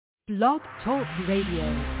Blog Talk Radio.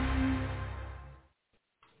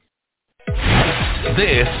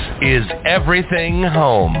 This is Everything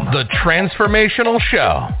Home, the transformational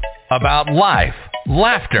show about life,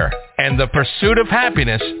 laughter, and the pursuit of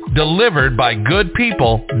happiness delivered by good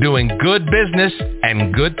people doing good business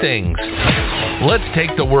and good things. Let's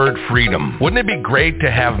take the word freedom. Wouldn't it be great to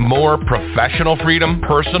have more professional freedom,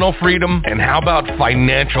 personal freedom, and how about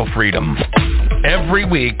financial freedom? Every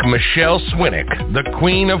week, Michelle Swinick, the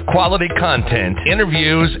queen of quality content,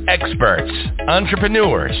 interviews experts,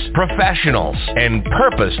 entrepreneurs, professionals, and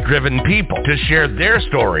purpose-driven people to share their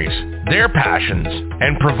stories, their passions,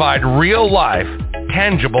 and provide real-life,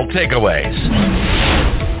 tangible takeaways.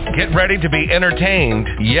 Get ready to be entertained,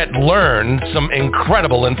 yet learn some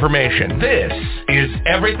incredible information. This is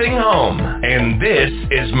Everything Home, and this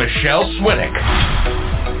is Michelle Swinick.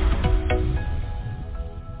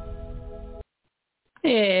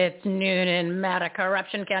 It's noon in Matta,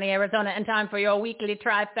 Corruption County, Arizona, and time for your weekly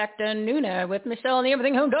trifecta nooner with Michelle on the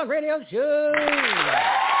Everything Home Dog Radio Show.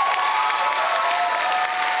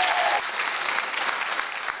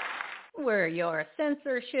 We're your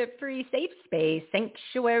censorship-free safe space,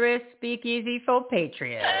 sanctuary, speakeasy for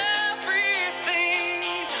patriots.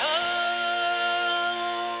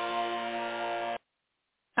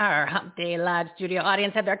 Our Hump Day Live studio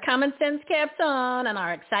audience have their common sense caps on and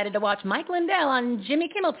are excited to watch Mike Lindell on Jimmy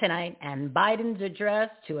Kimmel tonight and Biden's address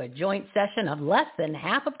to a joint session of less than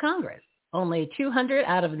half of Congress. Only 200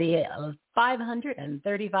 out of the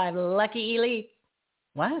 535 lucky elites.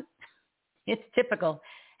 What? It's typical.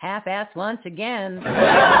 Half-ass once again.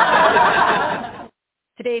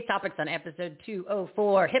 Today's topics on episode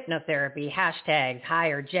 204, hypnotherapy, hashtags,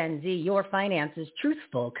 hire Gen Z, your finances,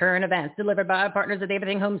 truthful, current events, delivered by our partners at the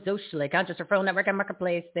Everything Home Socially, Conscious Referral Network and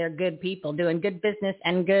Marketplace. They're good people doing good business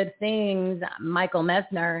and good things. Michael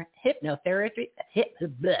Messner, hypnotherapy,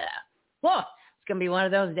 Whoa, it's going to be one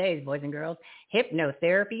of those days, boys and girls.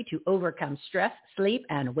 Hypnotherapy to overcome stress, sleep,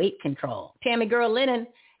 and weight control. Tammy Girl Linen,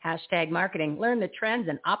 hashtag marketing, learn the trends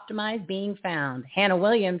and optimize being found. Hannah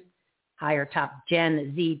Williams, hire top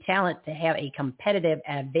Gen Z talent to have a competitive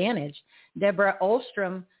advantage. Deborah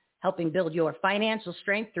Olstrom, helping build your financial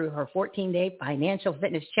strength through her 14-day financial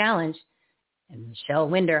fitness challenge. And Michelle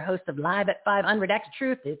Winder, host of Live at 5 Unredacted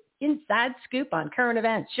Truth, is inside scoop on current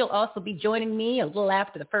events. She'll also be joining me a little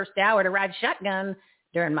after the first hour to ride shotgun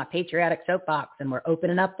during my patriotic soapbox. And we're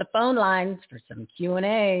opening up the phone lines for some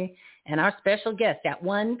Q&A. And our special guest at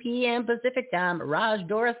 1 p.m. Pacific time, Raj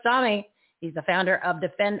Doraisamy. He's the founder of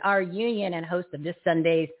Defend Our Union and host of this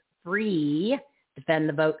Sunday's free Defend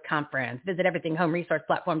the Vote conference. Visit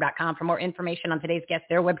everythinghomeresourceplatform.com for more information on today's guests,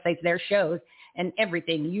 their websites, their shows, and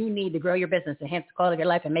everything you need to grow your business, enhance the quality of your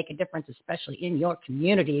life, and make a difference, especially in your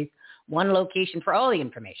communities. One location for all the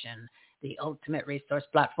information. The ultimate resource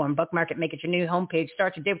platform. Bookmark it. Make it your new homepage.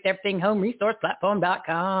 Start your day with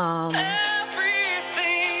everythinghomeresourceplatform.com.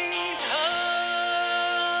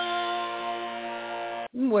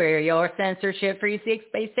 We're your censorship-free safe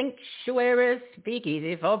space sanctuary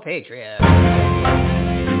speakeasy for patriots.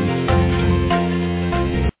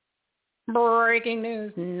 Breaking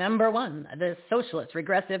news number one. The socialist,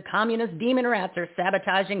 regressive, communist demon rats are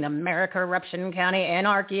sabotaging the Corruption County,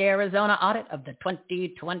 Anarchy, Arizona audit of the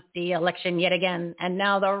 2020 election yet again. And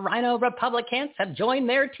now the Rhino Republicans have joined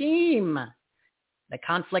their team. The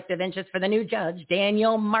conflict of interest for the new judge,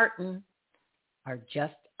 Daniel Martin, are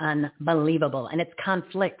just unbelievable. And it's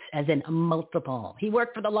conflicts as in multiple. He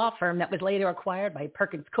worked for the law firm that was later acquired by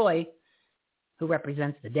Perkins Coie, who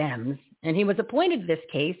represents the Dems. And he was appointed to this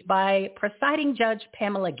case by presiding judge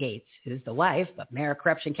Pamela Gates, who's the wife of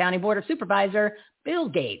Corruption County Board of Supervisor Bill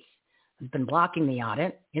Gates, who's been blocking the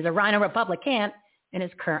audit, is a Rhino Republican, and is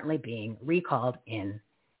currently being recalled in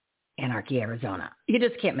Anarchy, Arizona. You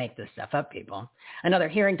just can't make this stuff up, people. Another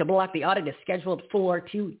hearing to block the audit is scheduled for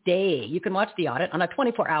today. You can watch the audit on a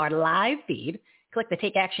 24-hour live feed. Click the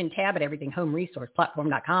Take Action tab at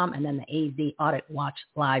everythinghomeresourceplatform.com and then the AZ Audit Watch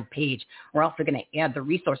live page. We're also going to add the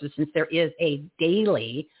resources since there is a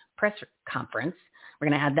daily press conference. We're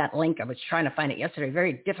going to add that link. I was trying to find it yesterday.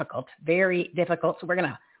 Very difficult. So we're going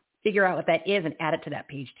to figure out what that is and add it to that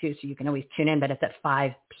page too, so you can always tune in, but it's at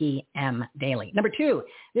 5 p.m. daily. Number two,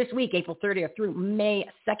 this week, April 30th through May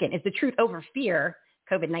 2nd, is the Truth Over Fear,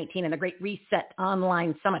 COVID-19 and the Great Reset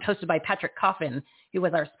Online Summit hosted by Patrick Coffin, who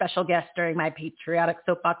was our special guest during my patriotic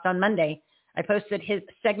soapbox on Monday. I posted his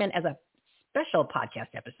segment as a special podcast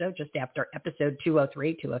episode just after episode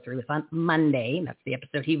 203. 203 was on Monday. That's the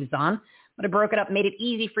episode he was on. But I broke it up, made it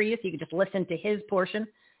easy for you so you could just listen to his portion.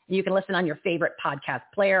 You can listen on your favorite podcast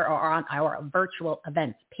player or on our virtual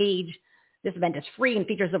events page. This event is free and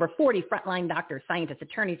features over 40 frontline doctors, scientists,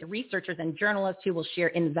 attorneys, researchers, and journalists who will share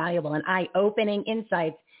invaluable and eye-opening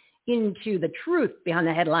insights into the truth behind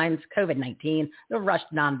the headlines: COVID-19, the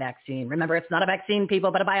rushed non-vaccine. Remember, it's not a vaccine,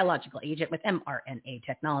 people, but a biological agent with mRNA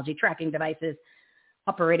technology, tracking devices,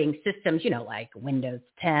 operating systems, like Windows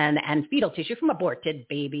 10, and fetal tissue from aborted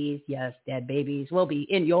babies. Yes, dead babies will be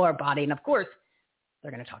in your body. And of course,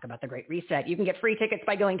 they're going to talk about the Great Reset. You can get free tickets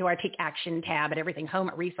by going to our Take Action tab at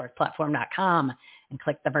everythinghomeresourceplatform.com and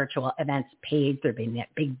click the virtual events page. There'll be that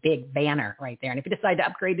big banner right there. And if you decide to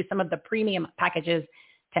upgrade to some of the premium packages,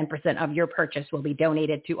 10% of your purchase will be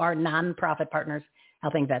donated to our nonprofit partners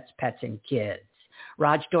helping vets, pets, and kids.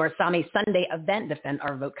 Raj Dorsami's Sunday event, Defend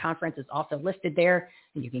Our Vote Conference, is also listed there,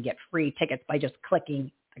 and you can get free tickets by just clicking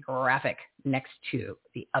the graphic next to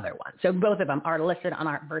the other one. So both of them are listed on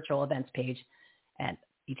our virtual events page at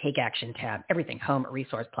the Take Action tab,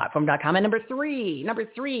 everythinghomeresourceplatform.com. And number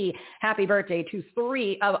three, happy birthday to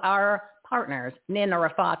three of our partners, Nina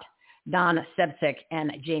Rafat, Don Sebsik,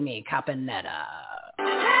 and Jamie Caponetta.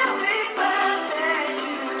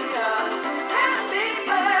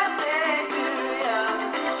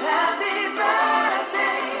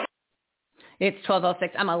 It's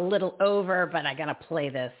 12:06. I'm a little over, but I got to play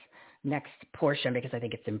this next portion because I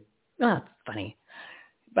think it's funny.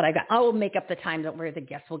 But I will make up the time where the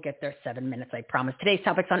guests will get their 7 minutes, I promise. Today's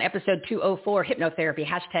topic's on episode 204, Hypnotherapy,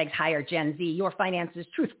 hashtags hire Gen Z, your finances,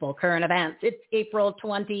 truthful current events. It's April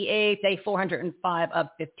 28th, day 405 of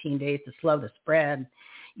 15 days to slow the spread.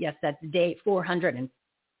 Yes, that's day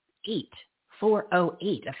 408.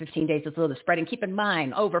 408 of 15 days to slow the spread. And keep in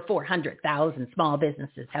mind, over 400,000 small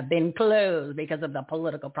businesses have been closed because of the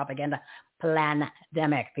political propaganda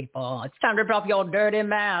pandemic, people. It's time to drop your dirty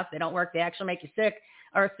masks. They don't work. They actually make you sick.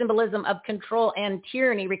 Are a symbolism of control and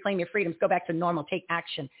tyranny. Reclaim your freedoms. Go back to normal. Take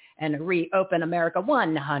action and reopen America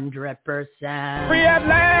 100%. Free at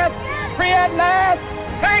last. Free at last.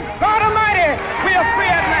 Thank God Almighty. We are free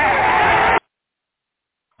at last.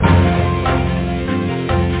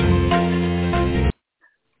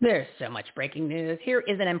 There's so much breaking news. Here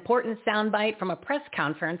is an important soundbite from a press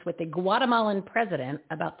conference with the Guatemalan president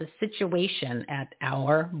about the situation at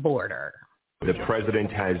our border. The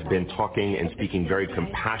president has been talking and speaking very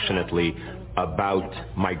compassionately about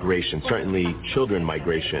migration, certainly children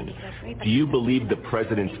migration. Do you believe the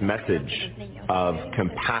president's message of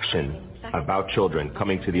compassion about children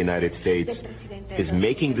coming to the United States is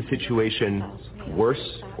making the situation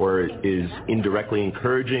worse, or is indirectly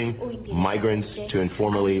encouraging migrants to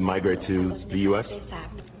informally migrate to the U.S.?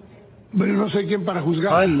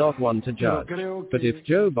 I'm not one to judge, but if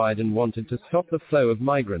Joe Biden wanted to stop the flow of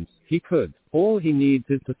migrants, he could. All he needs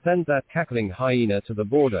is to send that cackling hyena to the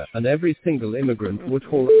border, and every single immigrant would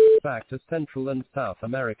haul back to Central and South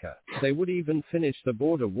America. They would even finish the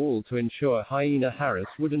border wall to ensure Hyena Harris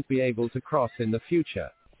wouldn't be able to cross in the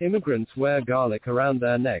future. Immigrants wear garlic around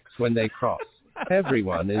their necks when they cross.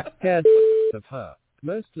 Everyone is scared of her.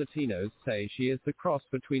 Most Latinos say she is the cross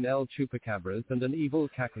between El Chupacabras and an evil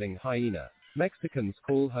cackling hyena. Mexicans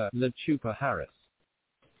call her La Chupa Harris.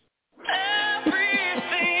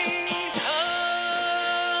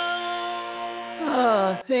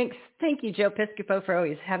 Oh, thanks. Thank you, Joe Piscopo, for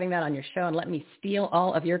always having that on your show and letting me steal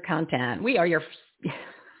all of your content. We're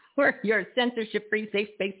your censorship-free, safe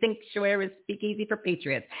space sanctuary speakeasy for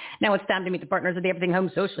patriots. Now it's time to meet the partners of the Everything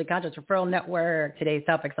Home Socially Conscious Referral Network. Today's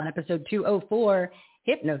topics on episode 204,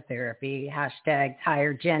 Hypnotherapy, hashtags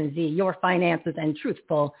hire Gen Z, your finances, and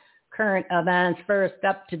truthful current events. First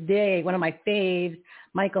up today, one of my faves,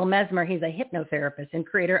 Michael Mesmer. He's a hypnotherapist and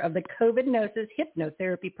creator of the COVID-Gnosis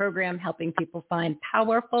Hypnotherapy program, helping people find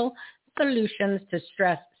powerful solutions to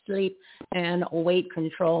stress, sleep, and weight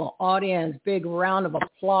control. Audience, big round of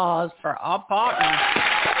applause for our partner.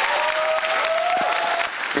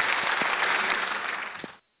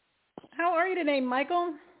 How are you today,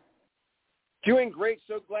 Michael? Doing great.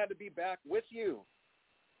 So glad to be back with you.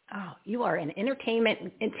 Oh, you are an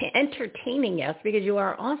entertaining us because you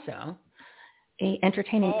are also an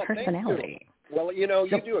entertaining personality. You. Well, you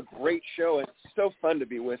do a great show. It's so fun to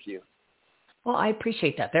be with you. Well, I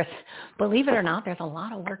appreciate that. Believe it or not, there's a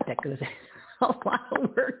lot of work that goes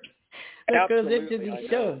into these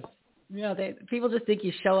shows. People just think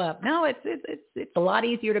you show up. No, it's a lot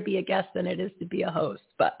easier to be a guest than it is to be a host.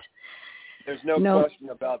 But there's no question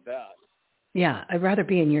about that. Yeah, I'd rather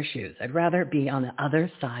be in your shoes. I'd rather be on the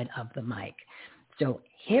other side of the mic. So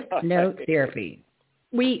hypnotherapy.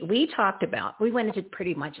 We went into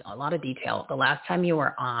pretty much a lot of detail the last time you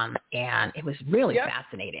were on, and it was really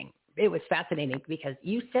fascinating. It was fascinating because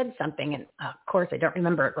you said something, and of course I don't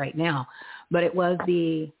remember it right now, but it was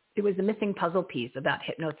the missing puzzle piece about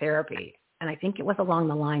hypnotherapy. and I think it was along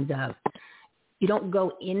the lines of, you don't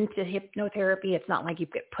go into hypnotherapy. It's not like you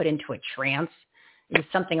get put into a trance. It was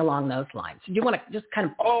something along those lines. Do you want to just kind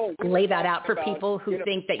of lay that out for people who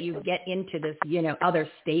think that you get into this, other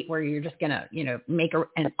state where you're just going to, make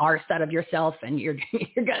an arse out of yourself and you're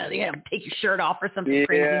going to, take your shirt off or something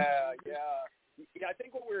crazy? Yeah, I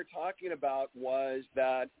think what we were talking about was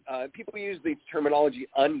that people use the terminology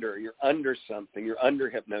under. You're under something. You're under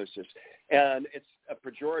hypnosis. And it's a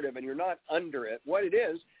pejorative, and you're not under it. What it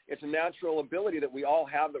is, it's a natural ability that we all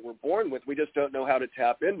have that we're born with. We just don't know how to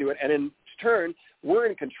tap into it. And in turn, we're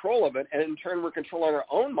in control of it. And in turn, we're controlling our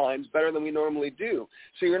own minds better than we normally do.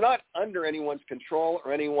 So you're not under anyone's control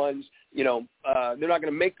or anyone's, they're not going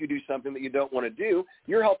to make you do something that you don't want to do.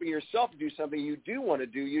 You're helping yourself to do something you do want to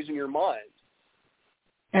do using your mind.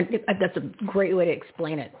 And that's a great way to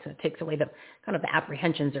explain it. So it takes away the kind of the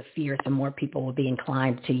apprehensions or fears, and more people will be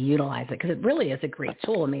inclined to utilize it, because it really is a great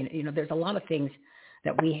tool. I mean, there's a lot of things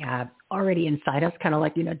that we have already inside us, kind of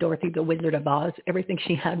like, Dorothy the Wizard of Oz. Everything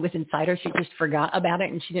she had was inside her. She just forgot about it,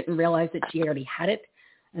 and she didn't realize that she already had it.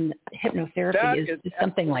 And hypnotherapy is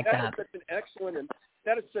something like that.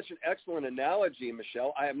 That is such an excellent analogy,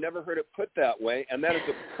 Michelle. I have never heard it put that way, and that is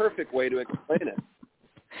a perfect way to explain it.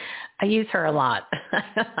 I use her a lot.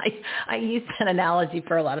 I use that analogy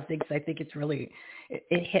for a lot of things. I think it's really,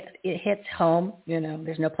 it hits home.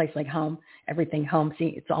 There's no place like home. Everything home.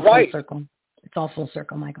 See, it's all full circle. It's all full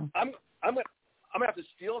circle, Michael. I'm gonna have to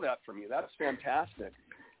steal that from you. That's fantastic.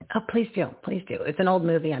 Oh, please do. It's an old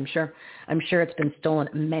movie. I'm sure it's been stolen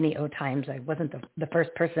many times. I wasn't the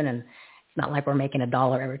first person, and it's not like we're making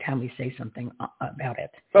 $1 every time we say something about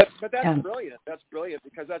it. But that's brilliant. That's brilliant,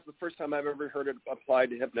 because that's the first time I've ever heard it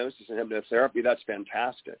applied to hypnosis and hypnotherapy. That's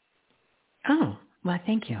fantastic. Oh, well,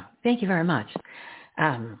 thank you. Thank you very much.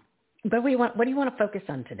 But what do you want to focus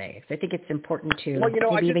on today? Because I think it's important to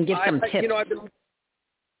maybe even give some tips.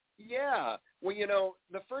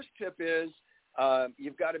 The first tip is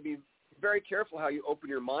you've got to be very careful how you open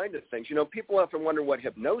your mind to things. People often wonder what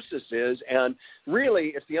hypnosis is, and really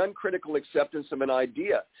it's the uncritical acceptance of an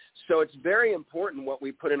idea. So it's very important what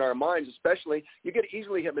we put in our minds, especially you get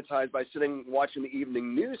easily hypnotized by watching the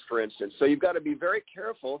evening news, for instance. So you've got to be very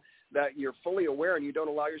careful that you're fully aware and you don't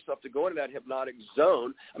allow yourself to go into that hypnotic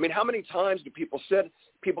zone. I mean, how many times do people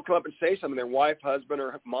come up and say something, their wife, husband,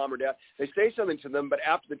 or mom or dad, they say something to them, but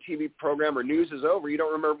after the TV program or news is over, you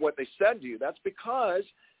don't remember what they said to you. That's because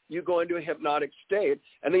you go into a hypnotic state,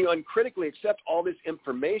 and then you uncritically accept all this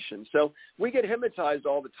information. So we get hypnotized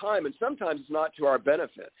all the time, and sometimes it's not to our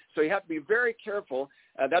benefit. So you have to be very careful.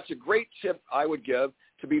 That's a great tip I would give,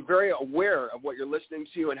 to be very aware of what you're listening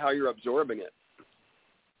to and how you're absorbing it.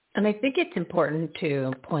 And I think it's important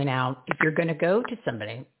to point out, if you're going to go to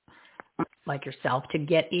somebody like yourself to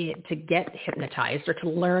get hypnotized or to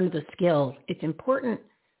learn the skills, it's important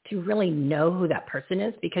to really know who that person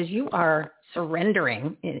is, because you are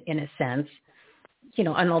surrendering, in a sense,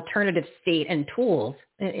 an alternative state and tools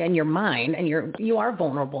in your mind, and you are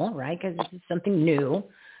vulnerable, right? Because this is something new.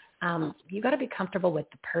 You got to be comfortable with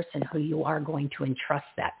the person who you are going to entrust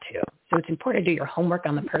that to. So it's important to do your homework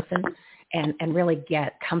on the person and really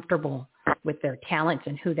get comfortable with their talents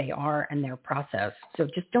and who they are and their process. So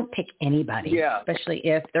just don't pick anybody, especially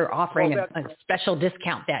if they're offering a special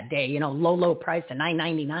discount that day, low price of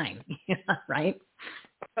 $9.99, right?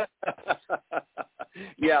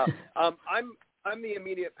 Yeah. I'm the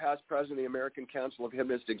immediate past president of the American Council of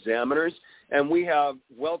Hypnotist Examiners, and we have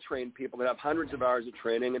well-trained people that have hundreds of hours of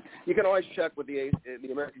training. And you can always check with the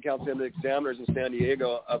American Council of Hypnotist Examiners in San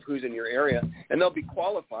Diego of who's in your area, and they'll be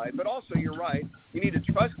qualified. But also, you're right, you need to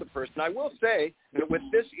trust the person. I will say that with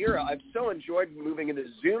this era, I've so enjoyed moving into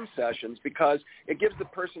Zoom sessions, because it gives the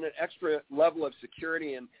person an extra level of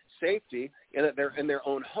security and safety in that they're in their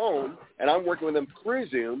own home, and I'm working with them through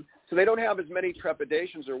Zoom, so they don't have as many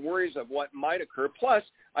trepidations or worries of what might occur. Plus,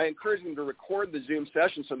 I encourage them to record the Zoom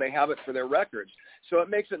session so they have it for their records. So it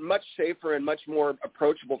makes it much safer and much more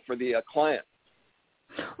approachable for the client.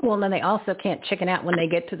 Well, then they also can't chicken out when they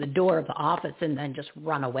get to the door of the office and then just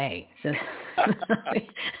run away. So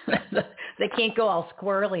they can't go all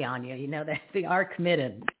squirrely on you. They are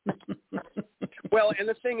committed. Well, and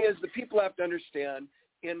the thing is, the people have to understand,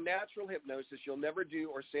 in natural hypnosis, you'll never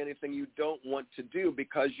do or say anything you don't want to do,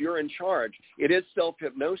 because you're in charge. It is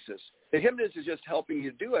self-hypnosis. The hypnotist is just helping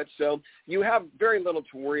you do it, so you have very little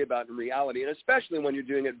to worry about in reality, and especially when you're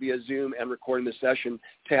doing it via Zoom and recording the session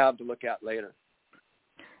to have to look at later.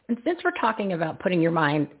 And since we're talking about putting your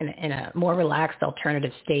mind in a more relaxed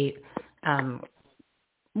alternative state,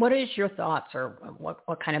 what is your thoughts, or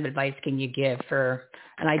what kind of advice can you give for,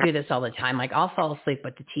 and I do this all the time, like I'll fall asleep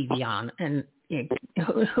with the TV on, and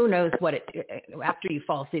who knows what it, after you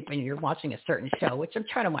fall asleep and you're watching a certain show, which I'm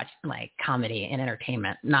trying to watch like comedy and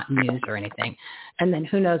entertainment, not news or anything. And then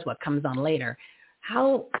who knows what comes on later.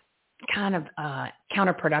 How kind of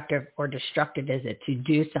counterproductive or destructive is it to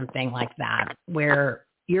do something like that where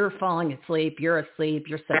you're falling asleep, you're asleep,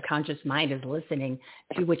 your subconscious mind is listening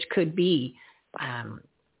to, which could be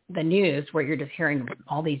the news where you're just hearing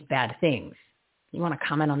all these bad things. You want to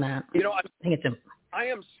comment on that? You know, I think it's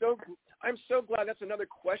I'm so glad. That's another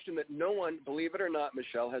question that no one, believe it or not,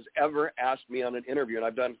 Michelle, has ever asked me on an interview, and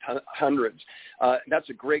I've done hundreds. That's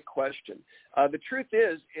a great question. The truth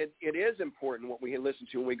is, it is important what we listen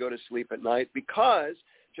to when we go to sleep at night because,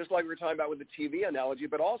 just like we were talking about with the TV analogy,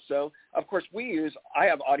 but also, of course, I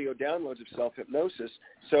have audio downloads of self-hypnosis,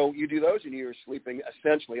 so you do those and you're sleeping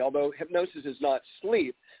essentially. Although hypnosis is not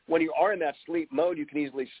sleep, when you are in that sleep mode, you can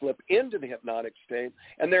easily slip into the hypnotic state,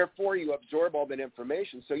 and therefore you absorb all that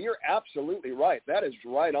information. So you're absolutely right. That is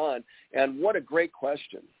right on, and what a great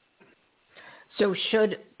question. So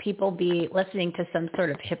should people be listening to some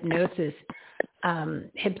sort of hypnosis,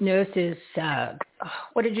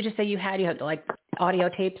 what did you just say you had? You had like audio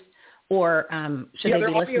tapes, or should they be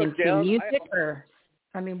listening to music? Or,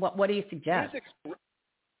 I mean, what do you suggest?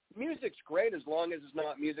 Music's great as long as it's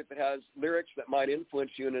not music that has lyrics that might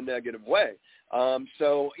influence you in a negative way.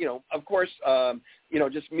 So, of course,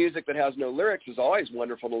 just music that has no lyrics is always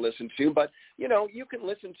wonderful to listen to. But, you can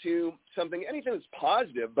listen to anything that's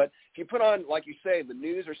positive. But if you put on, like you say, the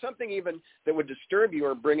news or something even that would disturb you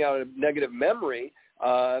or bring out a negative memory,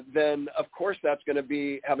 then, of course, that's going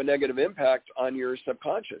to have a negative impact on your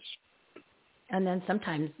subconscious. And then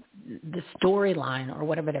sometimes the storyline or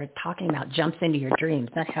whatever they're talking about jumps into your dreams.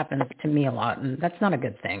 That happens to me a lot, and that's not a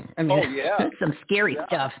good thing. I mean, some scary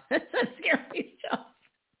stuff. Scary stuff.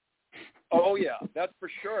 Oh, yeah, that's for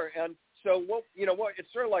sure. And so,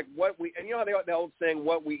 it's sort of like and you know how the old saying,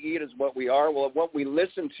 what we eat is what we are? Well, what we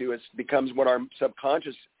listen to becomes what our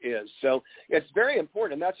subconscious is. So it's very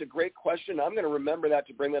important, and that's a great question. I'm going to remember that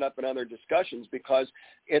to bring that up in other discussions because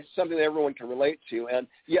it's something that everyone can relate to. And,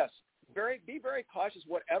 yes, be very cautious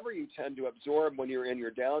whatever you tend to absorb when you're in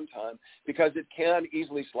your downtime because it can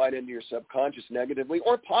easily slide into your subconscious negatively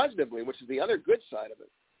or positively, which is the other good side of it.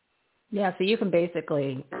 Yeah, so you can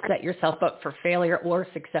basically set yourself up for failure or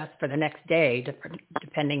success for the next day,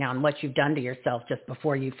 depending on what you've done to yourself just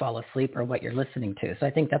before you fall asleep or what you're listening to. So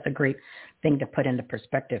I think that's a great thing to put into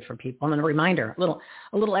perspective for people. And a reminder, a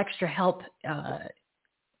little extra help,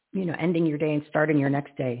 ending your day and starting your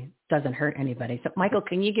next day doesn't hurt anybody. So, Michael,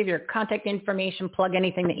 can you give your contact information, plug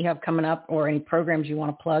anything that you have coming up or any programs you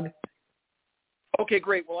want to plug? Okay,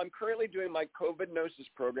 great. Well, I'm currently doing my COVID-Gnosis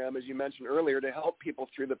program, as you mentioned earlier, to help people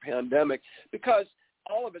through the pandemic because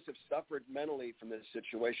all of us have suffered mentally from this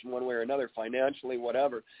situation one way or another, financially,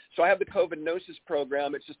 whatever. So I have the COVID-Gnosis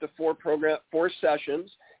program. It's just 4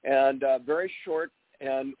 sessions and very short.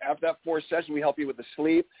 And after that 4 sessions, we help you with the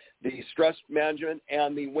sleep, the stress management,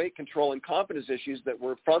 and the weight control and confidence issues that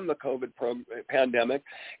were from the COVID pandemic.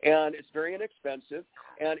 And it's very inexpensive.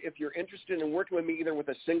 And if you're interested in working with me either with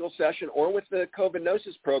a single session or with the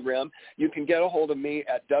COVID-Gnosis program, you can get a hold of me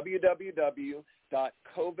at www.covidgnosis,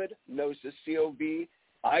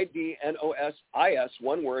 COVIDNOSIS,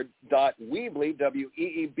 one word, .weebly,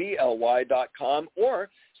 WEEBLY.com, or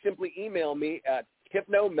simply email me at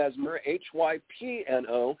hypnomesmer,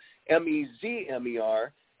 HYPNOMEZMER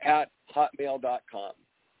 @hotmail.com.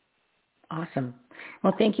 Awesome.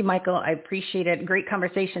 Well, thank you, Michael. I appreciate it. Great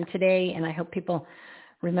conversation today, and I hope people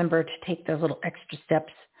remember to take those little extra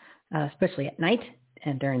steps, especially at night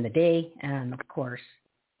and during the day. And, of course,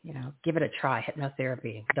 give it a try,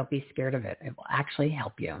 hypnotherapy. Don't be scared of it. It will actually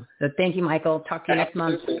help you. So thank you, Michael. Talk to you next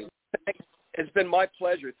month. It's been my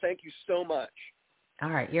pleasure. Thank you so much. All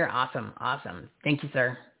right. You're awesome. Awesome. Thank you,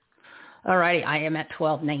 sir. All righty. I am at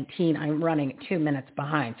 12:19. I'm running 2 minutes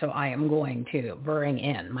behind, so I am going to bring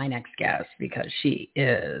in my next guest because she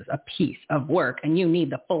is a piece of work, and you need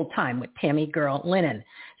the full time with Tammy Girl Lennon.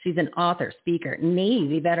 She's an author, speaker,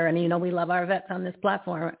 Navy veteran. We love our vets on this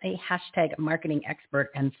platform, a hashtag marketing expert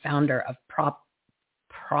and founder of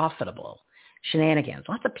Profitable Shenanigans.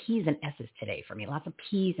 Lots of P's and S's today for me. Lots of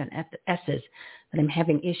P's and S's that I'm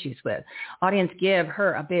having issues with. Audience, give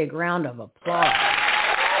her a big round of applause.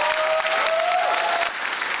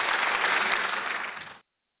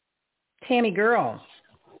 Tammy Girl.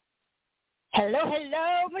 Hello,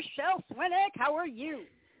 Michelle Swinick. How are you?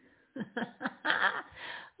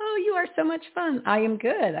 Oh, you are so much fun. I am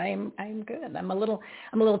good. I am good. I'm a little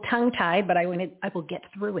tongue-tied, but I will get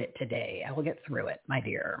through it today. I will get through it, my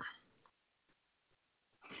dear.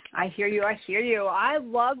 I hear you. I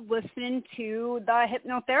love listening to the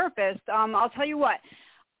hypnotherapist. I'll tell you what,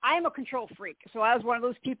 I am a control freak. So I was one of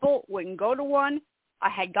those people, wouldn't go to one. I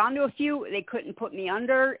had gone to a few. They couldn't put me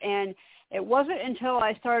under. And it wasn't until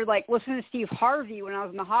I started listening to Steve Harvey when I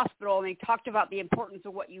was in the hospital and he talked about the importance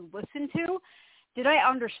of what you listen to, did I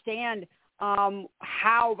understand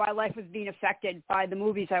how my life was being affected by the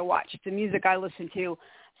movies I watched, the music I listened to.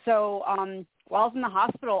 So while I was in the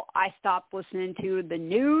hospital, I stopped listening to the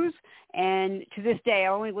news, and to this day, I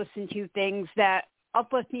only listen to things that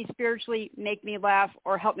uplift me spiritually, make me laugh,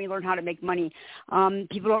 or help me learn how to make money.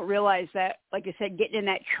 People don't realize that, like I said, getting in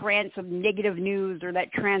that trance of negative news or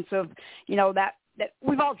that trance of, that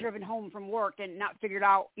we've all driven home from work and not figured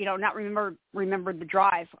out, not remembered the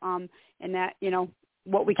drive, and that,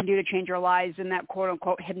 what we can do to change our lives in that quote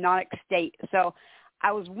unquote hypnotic state. So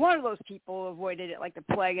I was one of those people who avoided it like the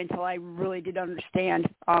plague until I really did understand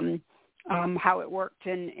how it worked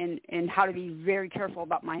and how to be very careful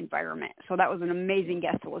about my environment. So that was an amazing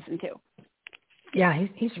guest to listen to. Yeah,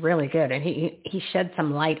 he's really good, and he shed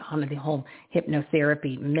some light on the whole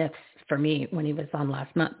hypnotherapy myths for me when he was on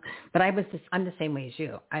last month. But I'm the same way as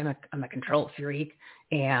you. I'm a control freak,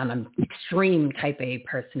 and I'm extreme type A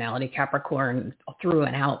personality, Capricorn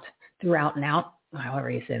throughout and out,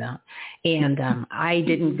 however you say that. And I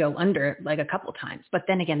didn't go under a couple times, but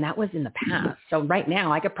then again, that was in the past. So right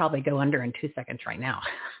now, I could probably go under in 2 seconds. Right now,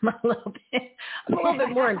 I'm a little bit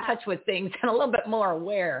more in touch with things and a little bit more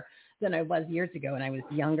aware than I was years ago, and I was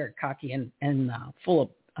younger, cocky, and full of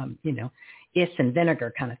ice and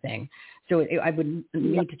vinegar kind of thing. So I would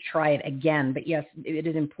need to try it again. But yes, it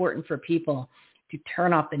is important for people to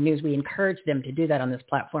turn off the news. We encourage them to do that on this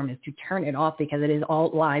platform, is to turn it off, because it is all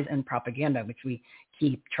lies and propaganda, which we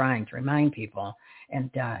keep trying to remind people. And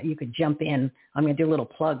you could jump in. I'm going to do a little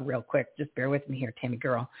plug real quick. Just bear with me here, Tammy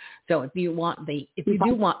girl. So if you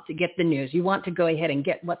do want to get the news, you want to go ahead and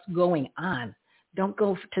get what's going on, don't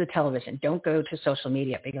go to the television. Don't go to social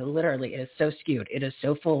media, because literally it is so skewed. It is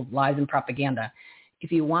so full of lies and propaganda.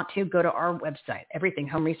 If you want to, go to our website,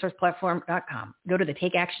 everythinghomeresourceplatform.com. Go to the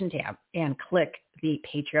Take Action tab and click the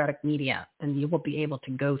Patriotic Media, and you will be able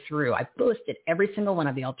to go through. I've listed every single one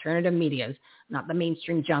of the alternative medias, not the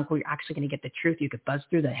mainstream junk where you're actually going to get the truth. You could buzz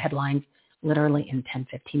through the headlines literally in 10,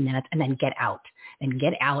 15 minutes and then get out and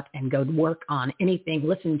go work on anything.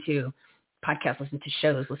 Listen to podcasts, listen to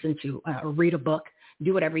shows, listen to read a book,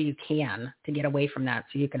 do whatever you can to get away from that,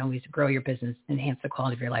 so you can always grow your business, enhance the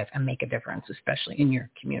quality of your life, and make a difference, especially in your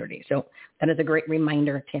community. So that is a great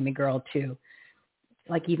reminder, Tammy girl, to,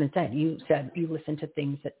 like you said you listen to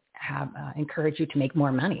things that have encouraged you to make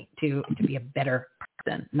more money, to be a better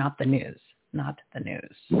person, not the news.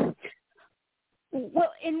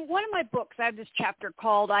 Well, in one of my books, I have this chapter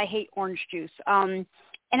called I Hate Orange Juice.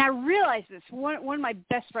 And I realized this. One of my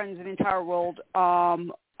best friends in the entire world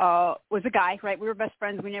was a guy, right? We were best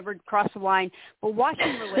friends. We never crossed the line. But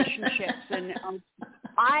watching relationships, and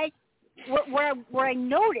where I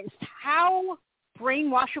noticed how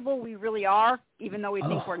brainwashable we really are, even though we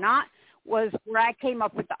think we're not, was where I came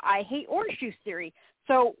up with the I hate orange juice theory.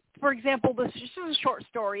 So, for example, this is a short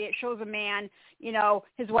story. It shows a man,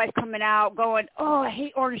 his wife coming out going, "Oh, I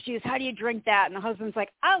hate orange juice. How do you drink that?" And the husband's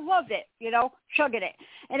like, "I love it, chugging it."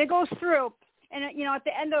 And it goes through. And, at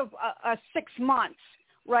the end of 6 months,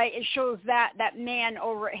 right, it shows that man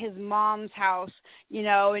over at his mom's house,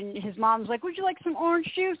 and his mom's like, "Would you like some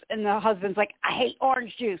orange juice?" And the husband's like, "I hate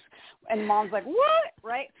orange juice." And mom's like, "What?"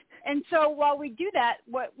 Right? And so while we do that,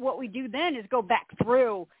 what we do then is go back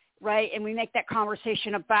through, right, and we make that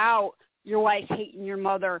conversation about your wife hating your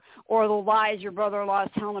mother, or the lies your brother-in-law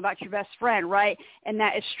is telling about your best friend, right? And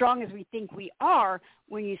that as strong as we think we are,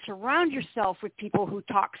 when you surround yourself with people who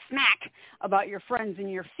talk smack about your friends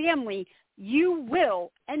and your family, you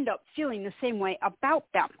will end up feeling the same way about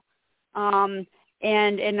them. So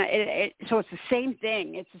it's the same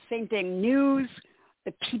thing. It's the same thing. News,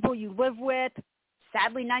 the people you live with,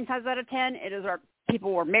 sadly, 9 times out of 10, it is our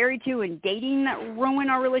people we're married to and dating that ruin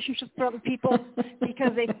our relationships with other people,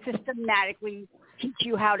 because they systematically teach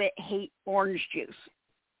you how to hate orange juice.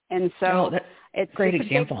 And so it's a great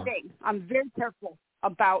example. Big thing. I'm very careful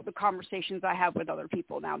about the conversations I have with other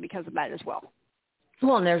people now because of that as well.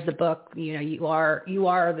 Well, and there's the book, you are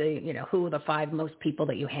the, who are the 5 most people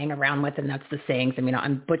that you hang around with, and that's the sayings. I mean,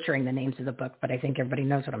 I'm butchering the names of the book, but I think everybody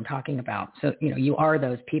knows what I'm talking about. So, you are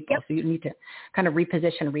those people. Yep. So you need to kind of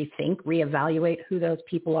reposition, rethink, reevaluate who those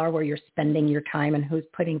people are, where you're spending your time, and who's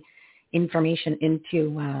putting information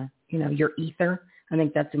into, your ether. I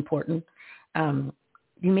think that's important.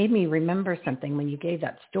 you made me remember something when you gave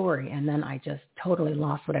that story, and then I just totally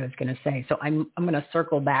lost what I was going to say. So I'm going to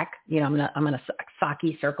circle back. I'm going to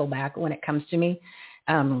Saki circle back when it comes to me.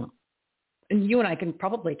 And you and I can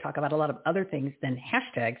probably talk about a lot of other things than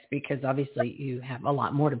hashtags, because obviously you have a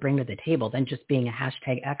lot more to bring to the table than just being a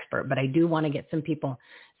hashtag expert. But I do want to get some people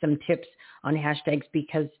some tips on hashtags,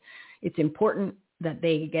 because it's important that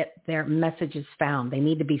they get their messages found. They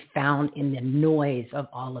need to be found in the noise of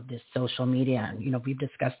all of this social media. And, we've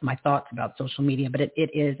discussed my thoughts about social media, but it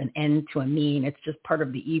is an end to a mean. It's just part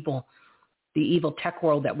of the evil tech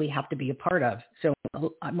world that we have to be a part of. So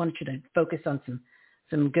I want you to focus on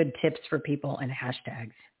some good tips for people and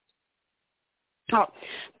hashtags. Oh,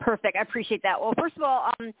 perfect. I appreciate that. Well, first of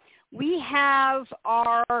all, we have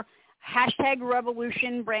our hashtag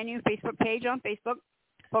Revolution brand new Facebook page on Facebook.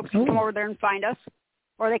 Folks can come over there and find us,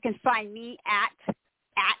 or they can find me at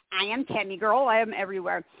I am Tammy Girl. I am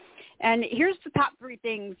everywhere. And here's the top 3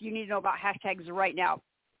 things you need to know about hashtags right now.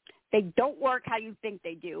 They don't work how you think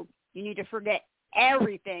they do. You need to forget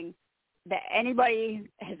everything that anybody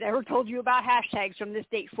has ever told you about hashtags from this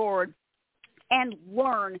date forward and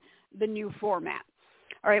learn the new format.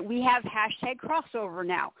 All right, we have hashtag crossover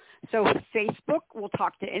now. So Facebook will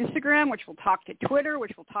talk to Instagram, which will talk to Twitter,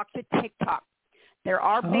 which will talk to TikTok. There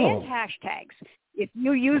are banned hashtags. If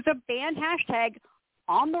you use a banned hashtag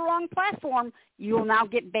on the wrong platform, you will now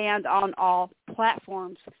get banned on all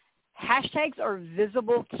platforms. Hashtags are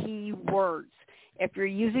visible keywords. If you're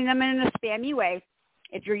using them in a spammy way,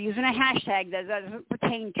 if you're using a hashtag that doesn't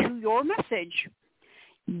pertain to your message,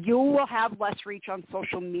 you will have less reach on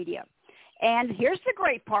social media. And here's the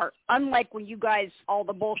great part. Unlike when you guys, all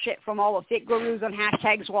the bullshit from all the fake gurus on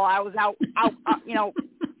hashtags while I was out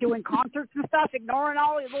doing concerts and stuff, ignoring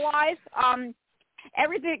all the lies,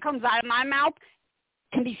 everything that comes out of my mouth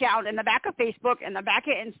can be found in the back of Facebook, in the back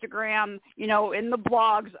of Instagram, in the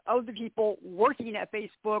blogs of the people working at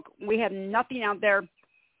Facebook. We have nothing out there.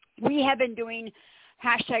 We have been doing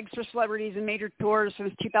hashtags for celebrities and major tours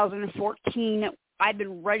since 2014. I've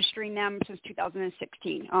been registering them since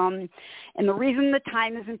 2016. And the reason the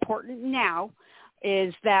time is important now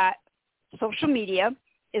is that social media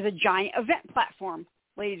is a giant event platform,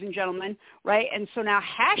 ladies and gentlemen, right? And so now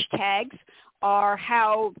hashtags are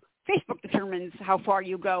how Facebook determines how far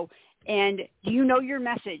you go. And do you know your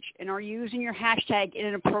message? And are you using your hashtag in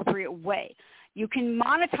an appropriate way? You can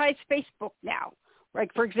monetize Facebook now.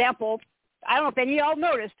 Like, for example, I don't know if any of y'all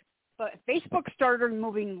noticed, but Facebook started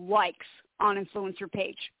removing likes on influencer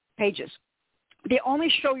pages. They only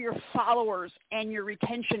show your followers and your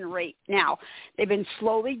retention rate now. They've been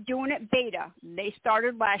slowly doing it beta. They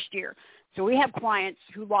started last year. So we have clients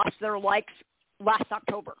who lost their likes last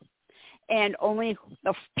October, and only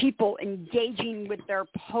the people engaging with their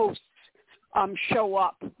posts show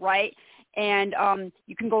up, right? And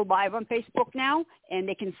you can go live on Facebook now, and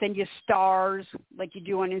they can send you stars like you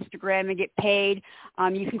do on Instagram and get paid.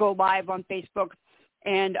 You can go live on Facebook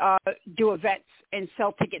and do events and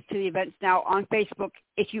sell tickets to the events now on Facebook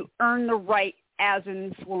if you earn the right as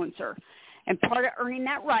an influencer. And part of earning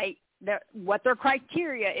that right, what their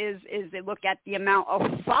criteria is they look at the amount of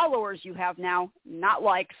followers you have now, not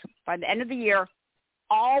likes. By the end of the year,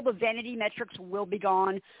 all the vanity metrics will be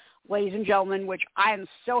gone, ladies and gentlemen, which I am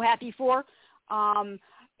so happy for. And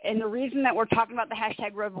the reason that we're talking about the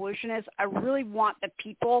hashtag revolution is I really want the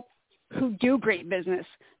people who do great business,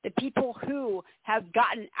 the people who have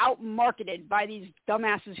gotten out-marketed by these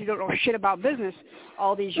dumbasses who don't know shit about business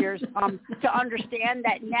all these years, to understand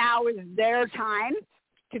that now is their time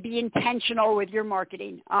to be intentional with your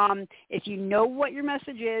marketing. If you know what your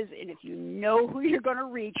message is and if you know who you're going to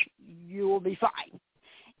reach, you will be fine.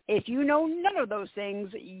 If you know none of those things,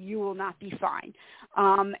 you will not be fine.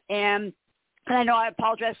 And I know I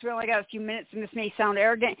apologize, we only got a few minutes, and this may sound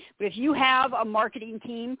arrogant, but if you have a marketing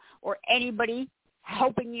team or anybody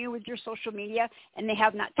helping you with your social media and they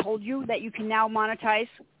have not told you that you can now monetize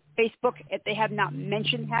Facebook, if they have not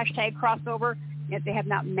mentioned hashtag crossover, if they have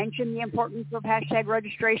not mentioned the importance of hashtag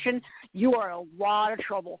registration, you are in a lot of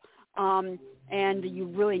trouble. And you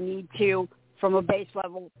really need to, from a base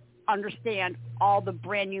level, understand all the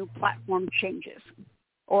brand new platform changes,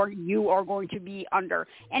 or you are going to be under.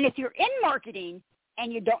 And if you're in marketing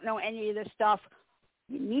and you don't know any of this stuff,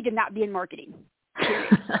 you need to not be in marketing.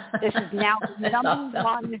 This is now the number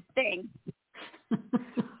one thing.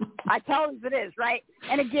 I tell you it is, right?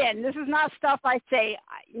 And again, this is not stuff I say.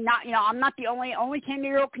 I'm not the only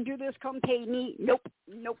 10-year-old can do this. Come pay me. Nope.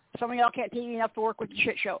 Some of y'all can't pay me enough to work with the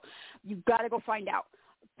shit show. You've got to go find out.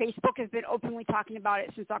 Facebook has been openly talking about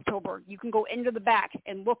it since October. You can go into the back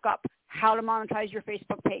and look up how to monetize your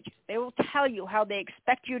Facebook page. They will tell you how they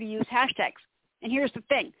expect you to use hashtags. And here's the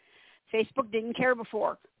thing. Facebook didn't care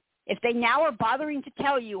before. If they now are bothering to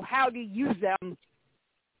tell you how to use them,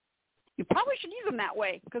 you probably should use them that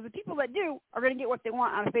way, because the people that do are going to get what they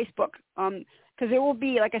want out of Facebook. Because it will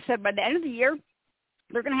be, like I said, by the end of the year,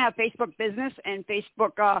 they're going to have Facebook Business and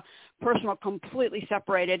Facebook Personal completely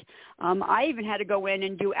separated. I even had to go in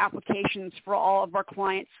and do applications for all of our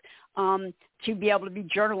clients to be able to be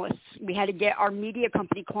journalists. We had to get our media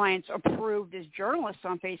company clients approved as journalists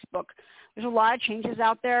on Facebook. There's a lot of changes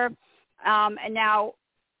out there. And now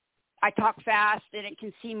I talk fast and it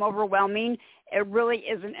can seem overwhelming. It really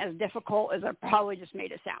isn't as difficult as I probably just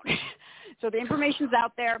made it sound. So the information's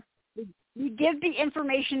out there. We give the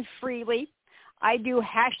information freely. I do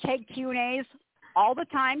hashtag Q&As all the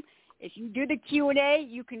time. If you do the Q&A,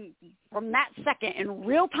 you can, from that second in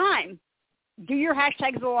real time, do your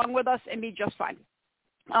hashtags along with us and be just fine.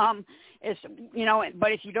 But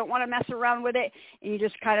if you don't want to mess around with it and you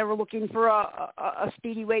just kind of are looking for a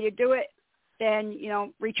speedy way to do it, then,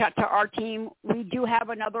 reach out to our team. We do have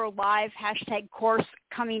another live hashtag course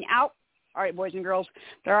coming out. All right, boys and girls,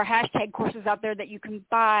 there are hashtag courses out there that you can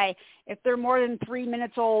buy. If they're more than 3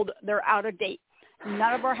 minutes old, they're out of date.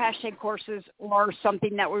 None of our hashtag courses are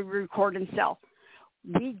something that we record and sell.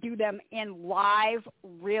 We do them in live,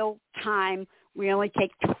 real time. We only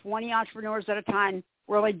take 20 entrepreneurs at a time.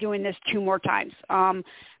 We're only doing this 2 more times because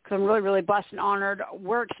I'm really, really blessed and honored.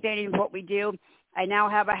 We're expanding what we do. I now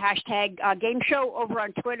have a hashtag game show over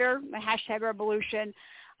on Twitter, the hashtag Revolution.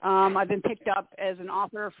 I've been picked up as an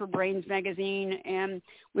author for Brains Magazine, and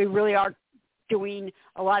we really are doing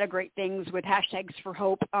a lot of great things with hashtags for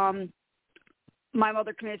hope. My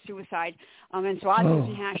mother committed suicide, and so I'm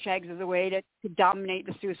using hashtags as a way to dominate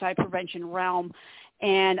the suicide prevention realm.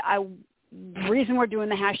 And the reason we're doing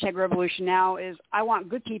the hashtag revolution now is I want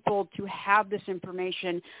good people to have this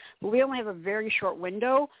information, but we only have a very short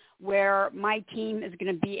window where my team is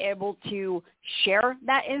going to be able to share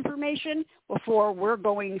that information before we're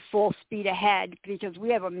going full speed ahead, because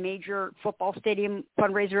we have a major football stadium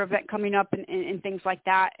fundraiser event coming up and things like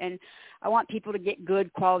that. And I want people to get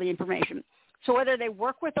good quality information. So whether they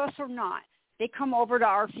work with us or not, they come over to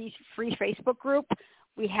our free Facebook group.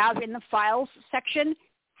 We have in the files section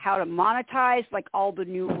how to monetize, like all the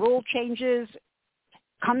new rule changes.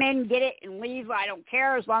 Come in, get it, and leave. I don't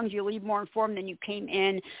care, as long as you leave more informed than you came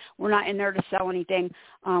in. We're not in there to sell anything.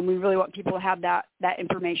 We really want people to have that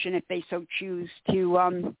information if they so choose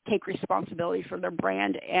to take responsibility for their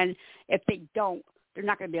brand. And if they don't, they're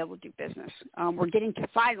not going to be able to do business. We're getting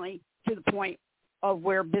finally to the point of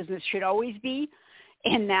where business should always be,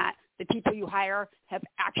 in that the people you hire have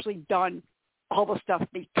actually done all the stuff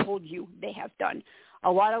they told you they have done.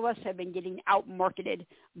 A lot of us have been getting out-marketed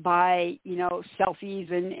by,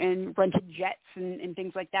 selfies and rented jets and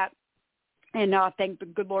things like that. And thank the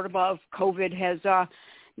good Lord above, COVID has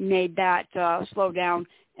made that slow down.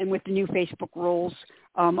 And with the new Facebook rules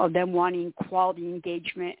of them wanting quality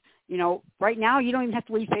engagement, right now you don't even have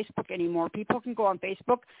to leave Facebook anymore. People can go on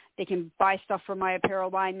Facebook. They can buy stuff from my apparel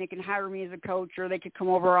line. They can hire me as a coach, or they could come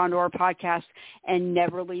over onto our podcast and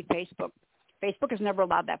never leave Facebook. Facebook has never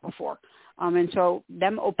allowed that before. And so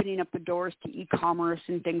them opening up the doors to e-commerce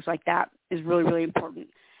and things like that is really, really important.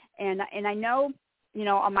 And I know,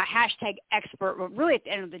 I'm a hashtag expert, but really at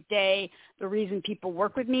the end of the day, the reason people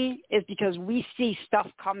work with me is because we see stuff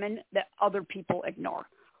coming that other people ignore,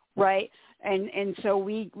 right? And so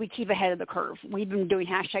we keep ahead of the curve. We've been doing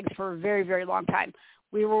hashtags for a very, very long time.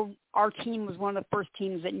 Our team was one of the first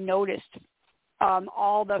teams that noticed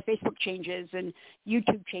all the Facebook changes and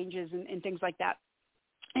YouTube changes and things like that.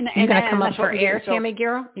 And you're going to come up for air, Tammy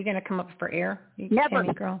girl? You're going to come up for air, never,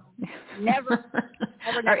 Tammy girl? Never.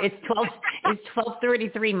 Never. It's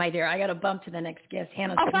 12:33, my dear. I got to bump to the next guest.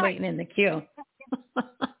 Hannah's been waiting in the queue.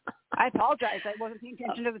 I apologize. I wasn't paying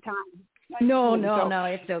attention to the time. No,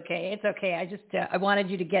 it's okay. It's okay. I just I wanted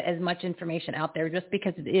you to get as much information out there just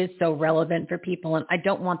because it is so relevant for people, and I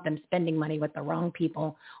don't want them spending money with the wrong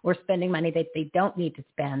people or spending money that they don't need to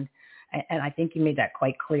spend. And I think you made that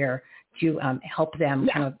quite clear to help them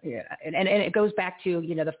kind of, and it goes back to,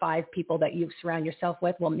 the 5 people that you surround yourself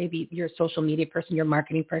with. Well, maybe your social media person, your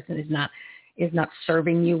marketing person is not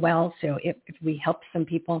serving you well. So if we help some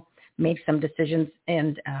people make some decisions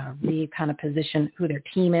and we kind of position who their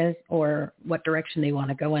team is or what direction they want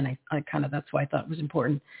to go in, I kind of, that's why I thought it was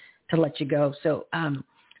important to let you go. So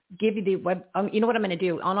give you the web, you know what I'm going to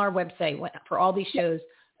do on our website for all these shows.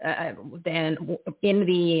 Then in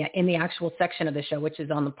the actual section of the show, which is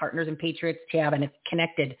on the Partners and Patriots tab, and it's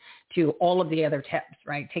connected to all of the other tabs,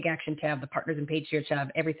 right? Take Action tab, the Partners and Patriots tab,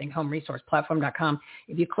 everything, homeresourceplatform.com.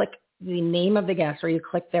 If you click the name of the guest or you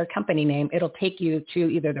click their company name, it'll take you to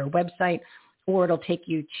either their website or it'll take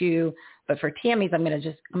you to, but for Tammy's, I'm going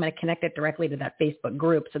to connect it directly to that Facebook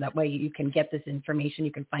group. So that way you can get this information.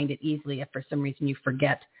 You can find it easily if for some reason you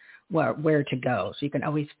forget where to go. So you can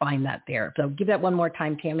always find that there. So give that one more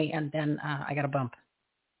time, Tammy, and then I got a bump.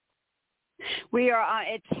 We are on,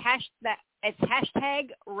 it's hashtag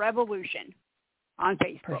revolution on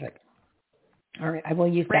Facebook. Perfect. All right. I will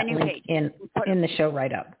use Brand that new link page. in the show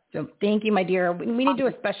right up. So thank you, my dear. We need to do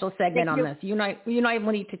a special segment on this. You and I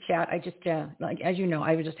will need to chat. I just, like, as you know,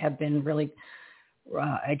 I just have been really,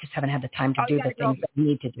 I just haven't had the time to do the things that we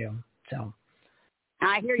need to do. So.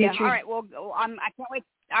 I hear you. All right. Well, I can't wait.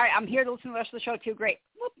 All right. I'm here to listen to the rest of the show too. Great.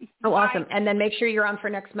 Oh, awesome. And then make sure you're on for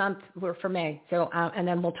next month or for May. So, and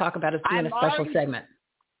then we'll talk about us doing a special segment.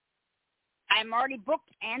 I'm already booked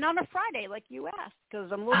and on a Friday, like you asked,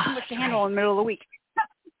 because I'm a little too much to handle in the middle of the week.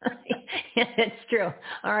 It's true.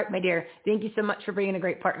 All right, my dear. Thank you so much for being a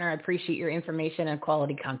great partner. I appreciate your information and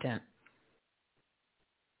quality content.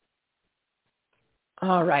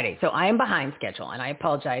 All righty. So I am behind schedule, and I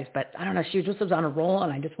apologize, but I don't know. She just was on a roll,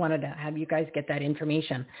 and I just wanted to have you guys get that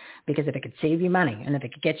information because if it could save you money and if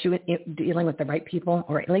it could get you dealing with the right people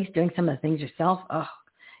or at least doing some of the things yourself,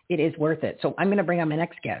 it is worth it. So I'm going to bring on my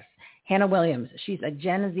next guest. Hannah Williams. She's a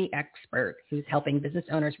Gen Z expert who's helping business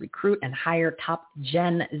owners recruit and hire top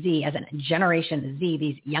Gen Z, as in Generation Z,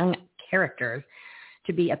 these young characters,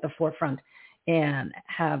 to be at the forefront and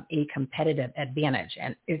have a competitive advantage.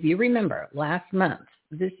 And if you remember, last month,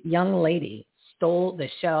 this young lady stole the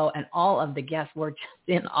show, and all of the guests were just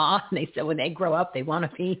in awe. And they said when they grow up, they want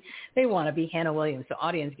to be Hannah Williams. So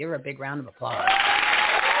audience, give her a big round of applause.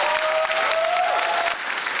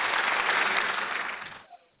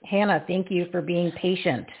 Hannah, thank you for being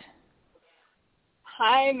patient.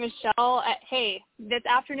 Hi, Michelle. Hey, this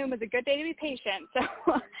afternoon was a good day to be patient. So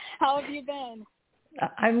how have you been?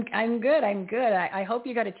 I'm good. I hope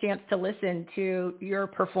you got a chance to listen to your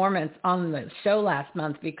performance on the show last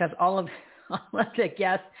month because all of the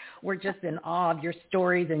guests were just in awe of your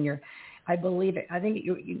stories and your, I believe it. I think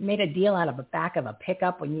you made a deal out of the back of a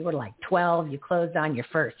pickup when you were like 12. You closed on your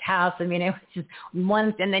first house. I mean, it was just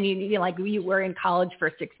one, and then you were in college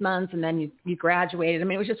for 6 months, and then you graduated. I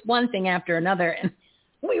mean, it was just one thing after another, and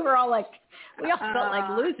we were all like, we all felt like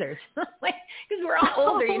losers because we're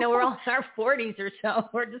all older. You know, we're all in our 40s or so.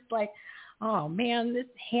 We're just like, oh man, this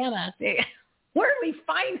Hannah, where do we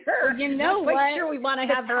find her? You know what? Quite sure we want to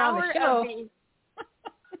have her on the show.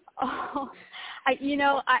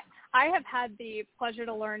 I have had the pleasure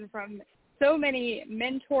to learn from so many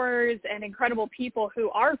mentors and incredible people who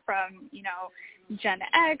are from, Gen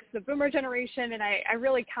X, the boomer generation, and I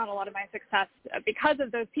really count a lot of my success because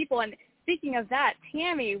of those people. And speaking of that,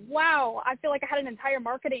 Tammy, wow, I feel like I had an entire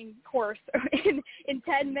marketing course in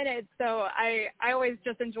 10 minutes. So I always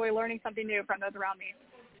just enjoy learning something new from those around me.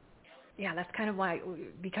 Yeah, that's kind of why,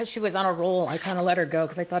 because she was on a roll, I kind of let her go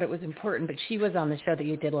because I thought it was important. But she was on the show that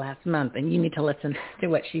you did last month, and you need to listen to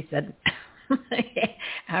what she said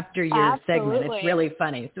after your segment. It's really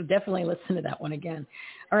funny. So definitely listen to that one again.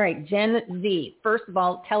 All right, Gen Z. First of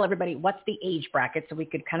all, tell everybody what's the age bracket so we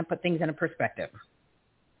could kind of put things in a perspective.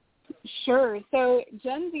 Sure. So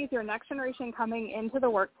Gen Z is your next generation coming into the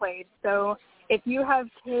workplace. So if you have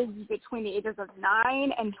kids between the ages of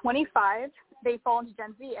 9 and 25, they fall into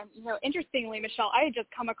Gen Z. And, interestingly, Michelle, I had just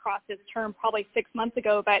come across this term probably 6 months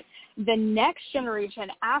ago, but the next generation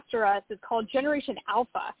after us is called Generation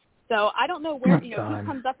Alpha. So I don't know where, who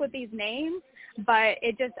comes up with these names, but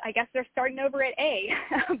I guess they're starting over at A.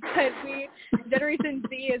 But Generation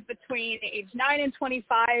Z is between age 9 and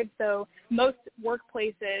 25. So most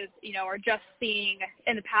workplaces, are just seeing,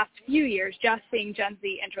 in the past few years, just seeing Gen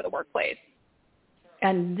Z enter the workplace.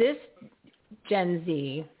 And this Gen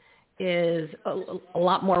Z is a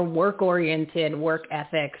lot more work-oriented, work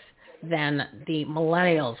ethics than the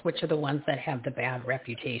millennials, which are the ones that have the bad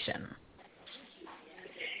reputation.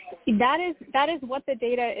 That is what the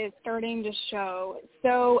data is starting to show.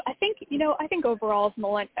 So I think overall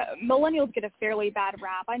millennials get a fairly bad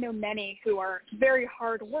rap. I know many who are very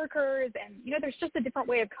hard workers, and there's just a different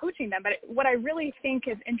way of coaching them. But what I really think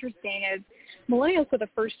is interesting is millennials are the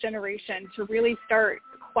first generation to really start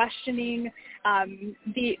questioning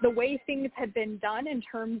the way things have been done in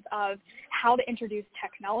terms of how to introduce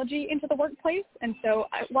technology into the workplace. And so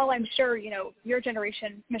while I'm sure, your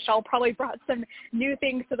generation, Michelle, probably brought some new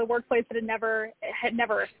things to the workplace that had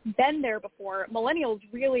never been there before, millennials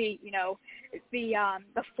really,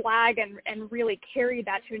 the flag and really carried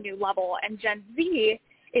that to a new level. And Gen Z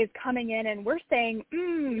is coming in and we're saying,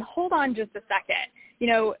 hold on just a second.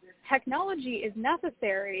 Technology is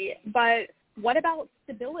necessary, but what about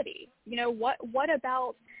stability? What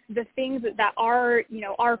about the things that our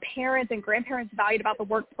parents and grandparents valued about the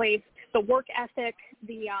workplace, the work ethic,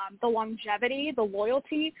 the longevity, the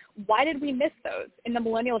loyalty, why did we miss those in the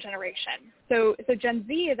millennial generation? So Gen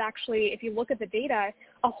Z is actually, if you look at the data,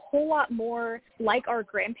 a whole lot more like our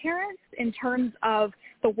grandparents in terms of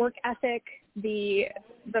the work ethic, the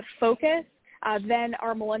focus than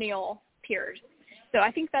our millennial peers. So I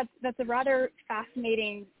think that's a rather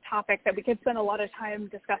fascinating topic that we could spend a lot of time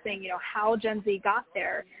discussing, how Gen Z got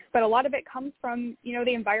there. But a lot of it comes from,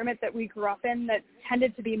 the environment that we grew up in that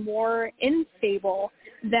tended to be more unstable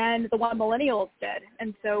than the one millennials did.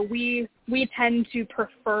 And so we tend to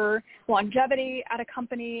prefer longevity at a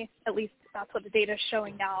company, at least that's what the data is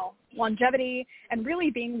showing now, longevity and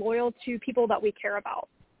really being loyal to people that we care about.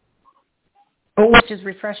 Which is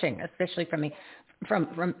refreshing, especially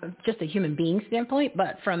from just a human being standpoint,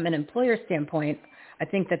 but from an employer standpoint, I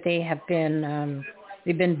think that they have been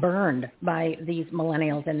they've been burned by these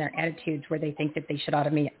millennials and their attitudes where they think that they should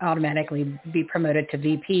automatically be promoted to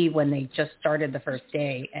VP when they just started the first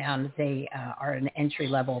day and they are in an entry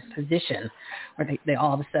level position where they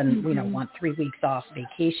all of a sudden want 3 weeks off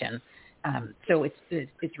vacation. So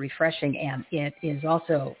it's refreshing, and it is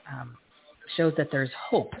also shows that there's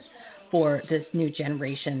hope for this new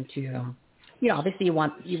generation to. Obviously you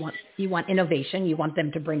want innovation. You want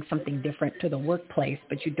them to bring something different to the workplace,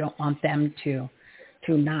 but you don't want them to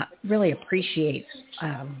not really appreciate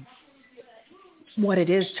what it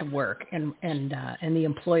is to work and the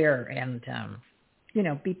employer and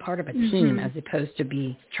be part of a team as opposed to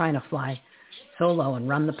be trying to fly solo and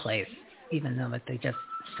run the place, even though that they just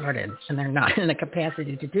started and they're not in the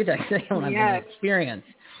capacity to do that because they don't have the experience.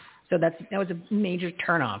 So that was a major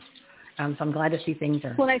turnoff. So I'm glad to see things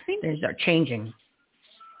are changing.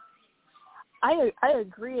 I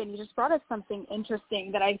agree, and you just brought up something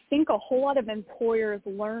interesting that I think a whole lot of employers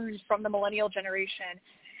learned from the millennial generation,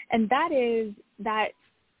 and that is that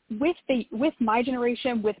with my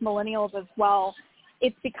generation, with millennials as well,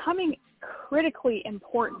 it's becoming critically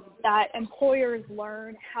important that employers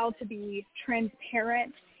learn how to be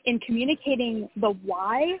transparent in communicating the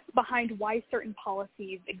why behind why certain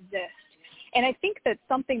policies exist. And I think that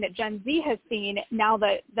something that Gen Z has seen now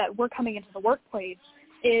that we're coming into the workplace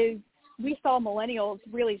is we saw millennials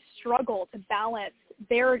really struggle to balance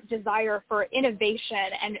their desire for innovation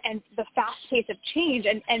and the fast pace of change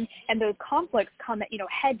and those conflicts come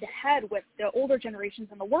head to head with the older generations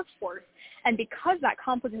in the workforce. And because that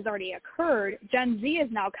conflict has already occurred, Gen Z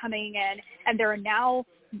is now coming in, and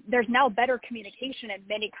there's now better communication in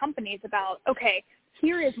many companies about, okay,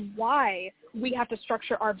 here is why we have to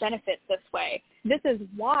structure our benefits this way. This is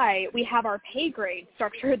why we have our pay grade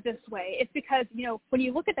structured this way. It's because, when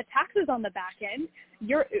you look at the taxes on the back end,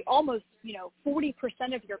 you're almost, 40%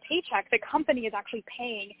 of your paycheck, the company is actually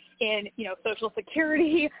paying in, Social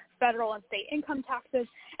Security, federal and state income taxes.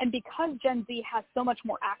 And because Gen Z has so much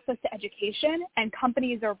more access to education and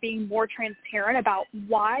companies are being more transparent about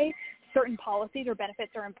why certain policies or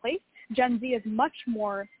benefits are in place, Gen Z is much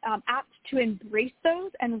more apt to embrace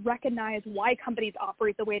those and recognize why companies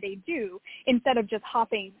operate the way they do instead of just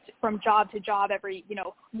hopping from job to job every,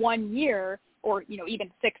 1 year or,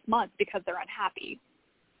 even 6 months because they're unhappy.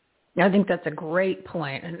 I think that's a great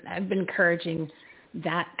point. And I've been encouraging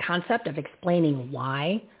that concept of explaining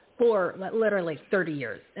why for literally 30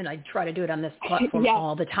 years. And I try to do it on this platform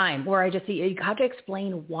all the time where I just see you have to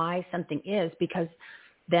explain why something is because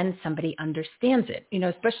then somebody understands it,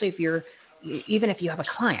 especially even if you have a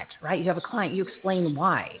client, right? You have a client, you explain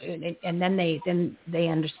why, and then they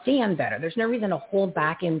understand better. There's no reason to hold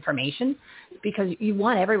back information because you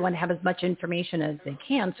want everyone to have as much information as they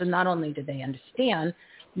can. So not only do they understand,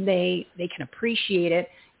 they can appreciate it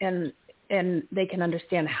and they can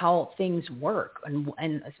understand how things work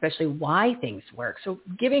and especially why things work. So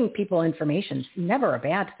giving people information is never a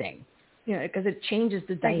bad thing. Because it changes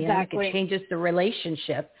the dynamic, It changes the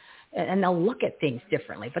relationship, and they'll look at things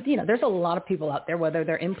differently. But, there's a lot of people out there, whether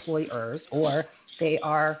they're employers or they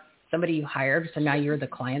are somebody you hired, so now you're the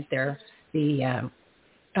client, they're the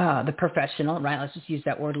professional, right? Let's just use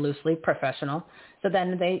that word loosely, professional. So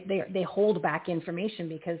then they hold back information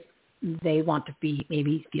because they want to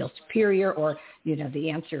maybe feel superior or, the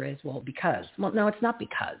answer is, well, because. Well, no, it's not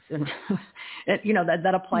because. And,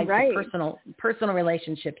 that applies to personal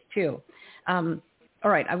relationships too. All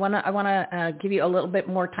right. I want to give you a little bit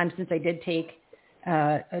more time since I did take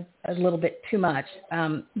a little bit too much.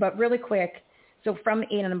 But really quick, so from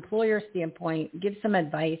an employer standpoint, give some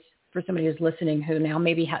advice for somebody who's listening who now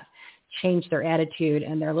maybe has changed their attitude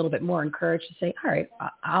and they're a little bit more encouraged to say, all right,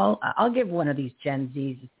 I'll give one of these Gen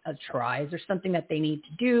Zs a try. Is there something that they need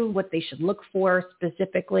to do, what they should look for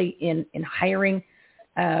specifically in hiring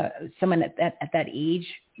someone at that age,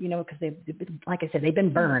 because they've been, like I said, they've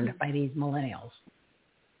been burned by these millennials.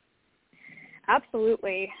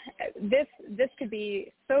 Absolutely. This could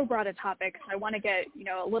be so broad a topic. So I want to get,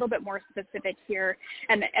 a little bit more specific here.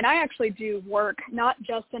 And I actually do work not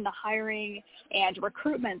just in the hiring and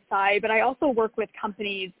recruitment side, but I also work with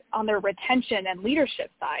companies on their retention and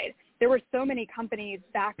leadership side. There were so many companies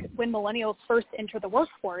back when millennials first entered the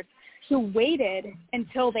workforce who waited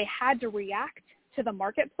until they had to react to the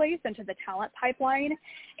marketplace and to the talent pipeline.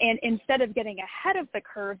 And instead of getting ahead of the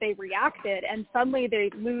curve, they reacted, and suddenly they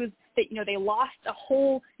lost a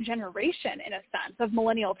whole generation, in a sense, of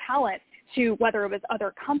millennial talent to whether it was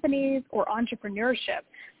other companies or entrepreneurship.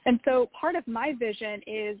 And so part of my vision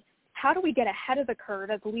is, how do we get ahead of the curve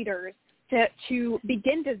as leaders to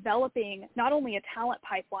begin developing not only a talent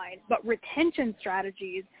pipeline, but retention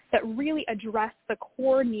strategies that really address the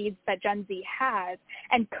core needs that Gen Z has,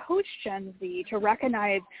 and coach Gen Z to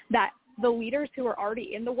recognize that the leaders who are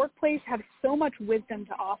already in the workplace have so much wisdom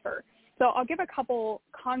to offer. So I'll give a couple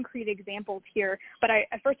concrete examples here, but I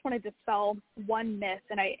first want to dispel one myth,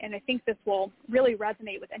 and I think this will really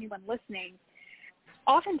resonate with anyone listening.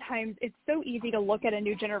 Oftentimes, it's so easy to look at a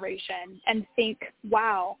new generation and think,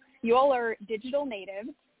 wow, you all are digital natives.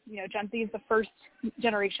 Gen Z is the first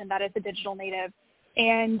generation that is a digital native.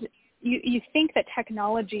 And you think that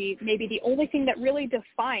technology may be the only thing that really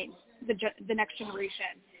defines the next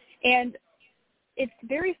generation. And it's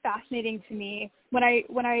very fascinating to me when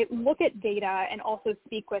I look at data and also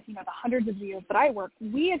speak with, the hundreds of years that I work,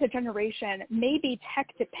 we as a generation may be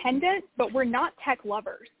tech dependent, but we're not tech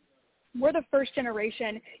lovers. We're the first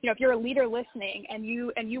generation, if you're a leader listening and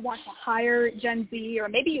you want to hire Gen Z, or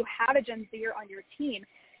maybe you have a Gen Zer on your team,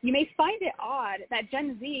 you may find it odd that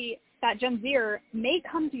Gen Zer may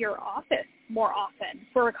come to your office more often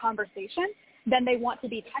for a conversation than they want to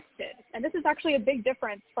be texted. And this is actually a big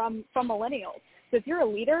difference from millennials. So if you're a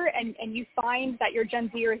leader and you find that your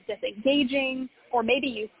Gen Zer is disengaging, or maybe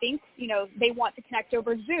you think, they want to connect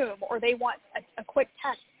over Zoom, or they want a quick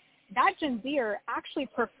text, that Gen Zer actually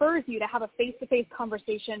prefers you to have a face-to-face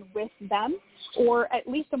conversation with them, or at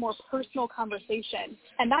least a more personal conversation.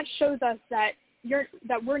 And that shows us that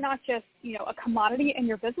we're not just, a commodity in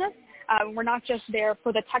your business. We're not just there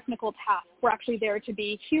for the technical task. We're actually there to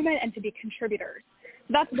be human and to be contributors.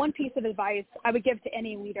 So that's one piece of advice I would give to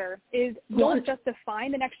any leader is don't just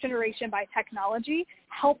define the next generation by technology.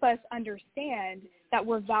 Help us understand that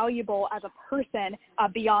we're valuable as a person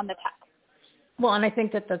beyond the tech. Well, and I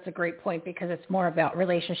think that that's a great point, because it's more about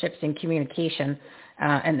relationships and communication,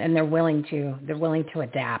 and they're willing to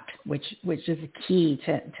adapt, which is the key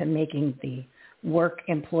to making the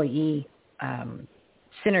work-employee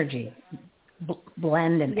synergy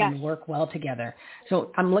blend and work well together.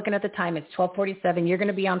 So I'm looking at the time. It's 12:47. You're going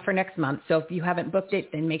to be on for next month. So if you haven't booked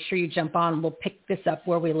it, then make sure you jump on. We'll pick this up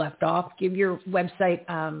where we left off. Give your website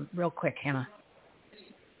real quick, Hannah.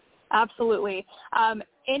 Absolutely.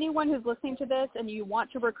 Anyone who's listening to this and you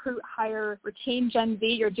want to recruit, hire, retain Gen Z,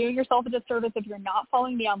 you're doing yourself a disservice if you're not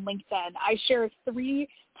following me on LinkedIn. I share 3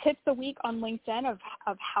 tips a week on LinkedIn of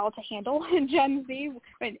how to handle Gen Z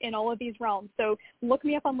in all of these realms. So look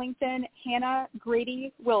me up on LinkedIn. Hannah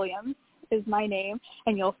Grady Williams is my name,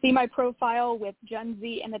 and you'll see my profile with Gen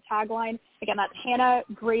Z in the tagline. Again, that's Hannah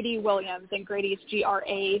Grady Williams, and Grady is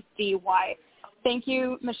Grady. Thank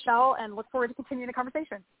you, Michelle, and look forward to continuing the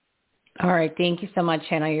conversation. All right. Thank you so much,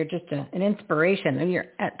 Hannah. You're just an inspiration. And you're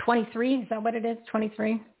at 23. Is that what it is?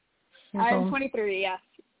 23? I'm 23, yes.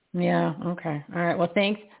 Yeah. Okay. All right. Well,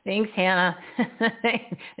 thanks, Hannah.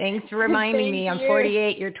 Thanks for reminding me. I'm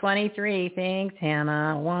 48. You're 23. Thanks,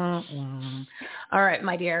 Hannah. Wah, wah. All right,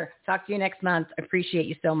 my dear. Talk to you next month. I appreciate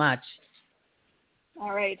you so much.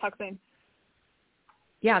 All right. Talk soon.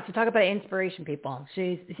 Yeah, to talk about inspiration, people.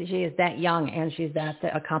 She is that young and she's that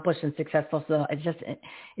accomplished and successful. So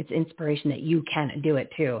it's inspiration that you can do it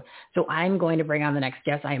too. So I'm going to bring on the next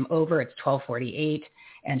guest. I am over. It's 12:48,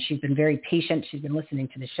 and she's been very patient. She's been listening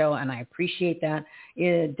to the show, and I appreciate that.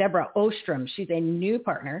 Deborah Ostrom. She's a new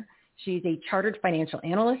partner. She's a chartered financial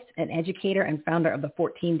analyst, an educator, and founder of the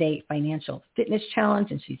 14-Day Financial Fitness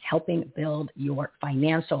Challenge, and she's helping build your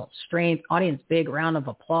financial strength. Audience, big round of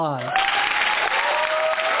applause.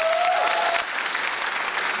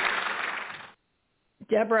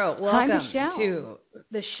 Deborah, welcome to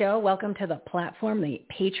the show. Welcome to the platform, the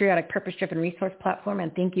Patriotic Purpose-Driven Resource Platform,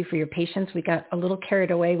 and thank you for your patience. We got a little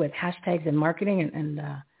carried away with hashtags and marketing, and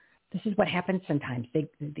this is what happens sometimes.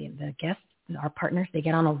 The guests, our partners, they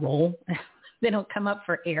get on a roll. They don't come up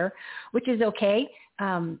for air, which is okay.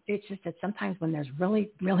 It's just that sometimes when there's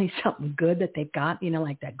really, really something good that they've got,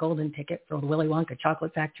 like that golden ticket for Willy Wonka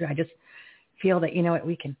Chocolate Factory, I just feel that, you know what,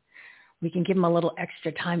 we can give them a little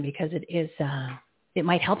extra time because it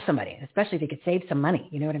might help somebody, especially if they could save some money.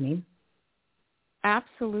 You know what I mean?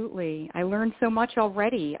 Absolutely. I learned so much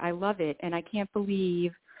already. I love it. And I can't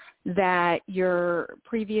believe that your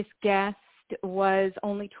previous guest was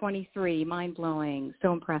only 23. Mind-blowing.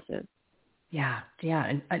 So impressive. Yeah.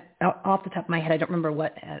 And off the top of my head, I don't remember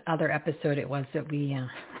what other episode it was that we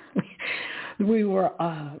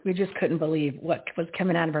just couldn't believe what was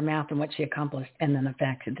coming out of her mouth and what she accomplished, and then the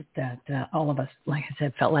fact that all of us, like I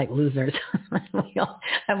said, felt like losers.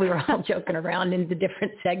 we were all joking around in the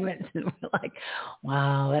different segments, and we're like,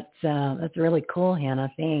 "Wow, that's really cool,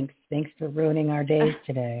 Hannah. Thanks for ruining our days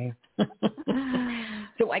today."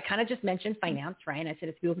 So I kind of just mentioned finance, right? I said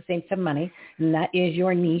it's people who save some money, and that is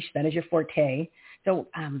your niche, that is your forte. So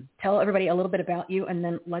tell everybody a little bit about you, and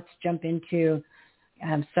then let's jump into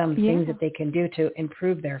some things that they can do to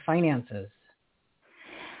improve their finances.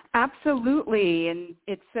 Absolutely, and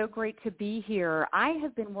it's so great to be here. I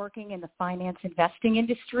have been working in the finance investing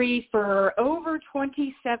industry for over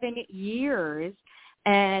 27 years,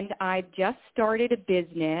 and I just started a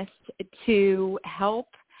business to help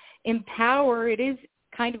empower. It is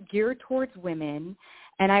kind of geared towards women,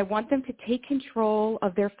 and I want them to take control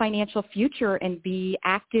of their financial future and be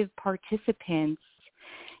active participants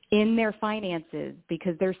in their finances,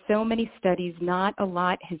 because there's so many studies, not a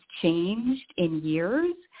lot has changed in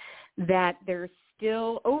years, that there's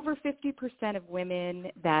still over 50% of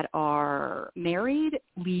women that are married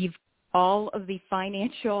leave all of the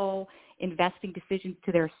financial investing decisions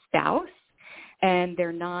to their spouse, and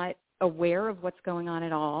they're not aware of what's going on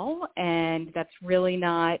at all, and that's really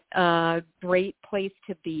not a great place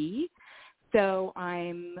to be. So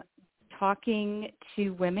I'm talking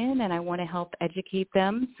to women, and I want to help educate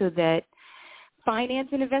them so that finance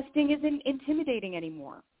and investing isn't intimidating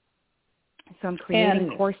anymore. So I'm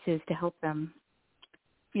creating courses to help them.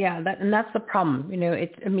 Yeah, that's the problem. You know,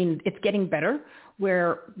 it's getting better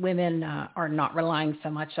where women are not relying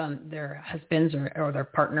so much on their husbands or their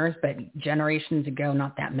partners, but generations ago,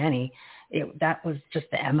 not that many. That was just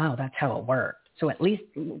the MO. That's how it worked. So at least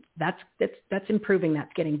that's improving.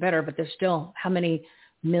 That's getting better. But there's still how many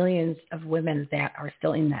millions of women that are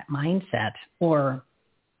still in that mindset or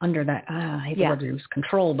under that, I hate the word to use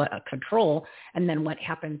control, but control. And then what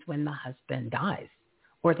happens when the husband dies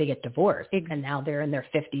or they get divorced and now they're in their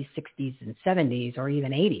 50s, 60s, and 70s or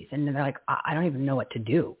even 80s. And they're like, I don't even know what to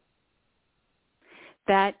do.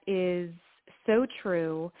 That is so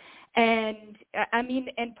true. And I mean,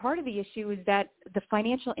 and part of the issue is that the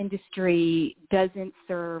financial industry doesn't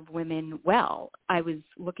serve women well. I was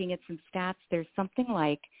looking at some stats. There's something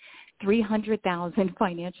like 300,000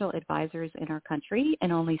 financial advisors in our country,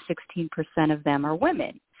 and only 16% of them are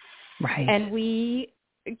women. Right. And we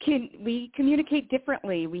communicate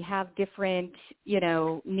differently. We have different,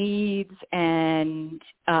 needs and,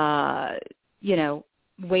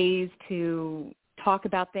 ways to talk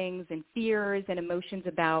about things and fears and emotions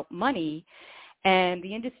about money. And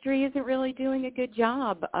the industry isn't really doing a good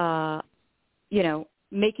job,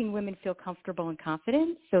 making women feel comfortable and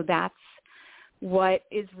confident. So that's what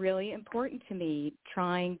is really important to me,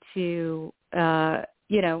 trying to,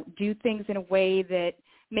 do things in a way that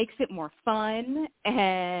makes it more fun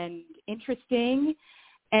and interesting.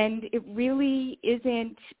 And it really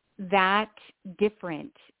isn't that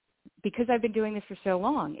different because I've been doing this for so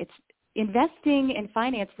long. It's investing in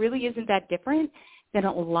finance really isn't that different than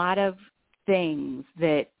a lot of things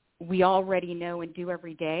that we already know and do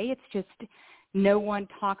every day. It's just no one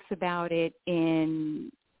talks about it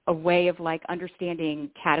in a way of like understanding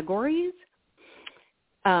categories.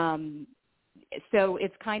 So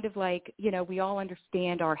it's kind of like, we all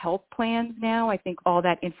understand our health plans now. I think all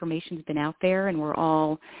that information's been out there and we're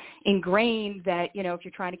all ingrained that, if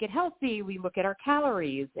you're trying to get healthy, we look at our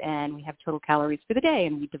calories and we have total calories for the day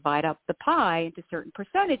and we divide up the pie into certain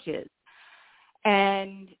percentages.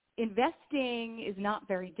 And investing is not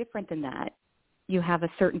very different than that. You have a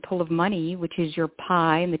certain pool of money, which is your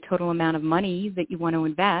pie and the total amount of money that you want to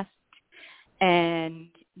invest, and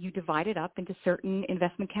you divide it up into certain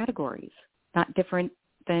investment categories. Not different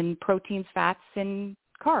than proteins, fats, and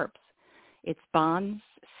carbs. It's bonds,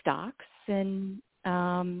 stocks, and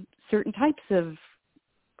certain types of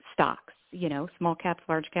stocks, small caps,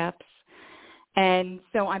 large caps. And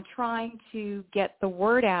so I'm trying to get the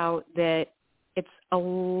word out that it's a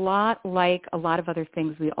lot like a lot of other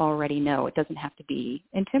things we already know. It doesn't have to be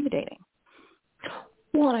intimidating.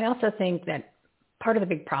 Well, and I also think that part of the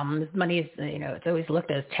big problem is money is, it's always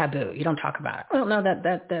looked as taboo. You don't talk about it. Well, no,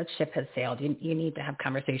 that ship has sailed. You need to have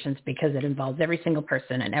conversations because it involves every single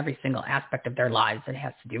person and every single aspect of their lives. It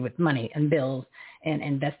has to do with money and bills and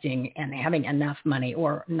investing and having enough money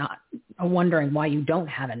or not, wondering why you don't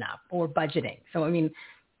have enough, or budgeting. So, I mean,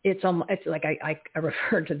 it's like I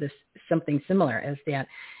refer to this something similar as that,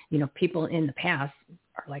 people in the past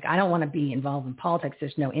are like, I don't want to be involved in politics.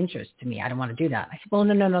 There's no interest to me. I don't want to do that. I said, well,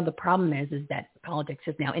 no. The problem is that politics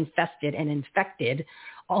has now infested and infected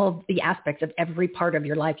all of the aspects of every part of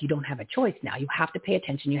your life. You don't have a choice now. You have to pay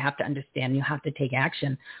attention. You have to understand. You have to take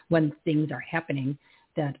action when things are happening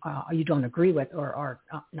that you don't agree with or are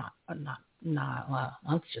not,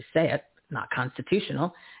 let's just say it, not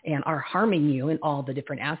constitutional, and are harming you in all the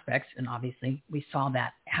different aspects. And obviously we saw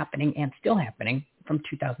that happening and still happening from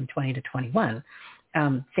 2020 to 21.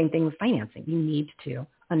 Same thing with financing. You need to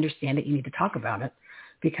understand it. You need to talk about it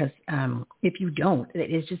because if you don't,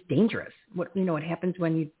 it is just dangerous. What happens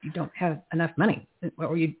when you don't have enough money,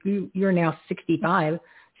 or you're now 65,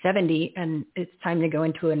 70, and it's time to go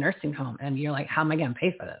into a nursing home, and you're like, how am I going to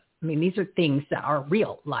pay for this? I mean, these are things that are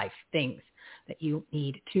real life things that you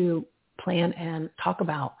need to plan and talk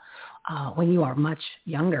about when you are much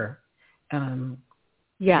younger.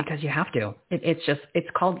 Because you have to. It's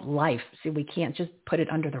called life. See, we can't just put it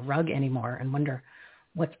under the rug anymore and wonder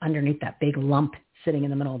what's underneath that big lump sitting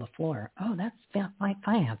in the middle of the floor. Oh, that's my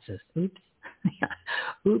finances. Oops.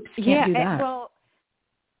 Oops, can't do that. Well,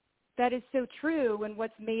 that is so true. And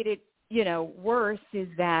what's made it, worse is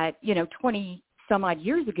that, 20 some odd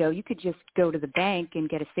years ago, you could just go to the bank and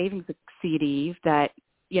get a savings CD that,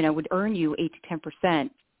 would earn you 8 to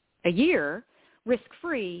 10% a year,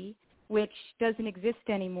 risk-free, which doesn't exist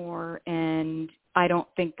anymore, and I don't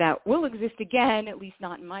think that will exist again, at least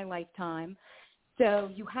not in my lifetime.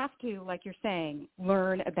 So you have to, like you're saying,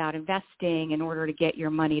 learn about investing in order to get your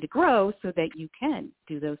money to grow so that you can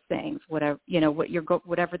do those things, whatever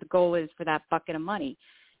the goal is for that bucket of money,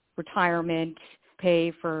 retirement,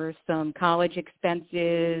 pay for some college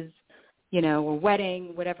expenses, a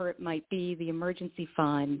wedding, whatever it might be, the emergency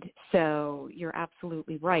fund. So you're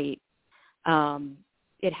absolutely right.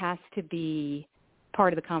 It has to be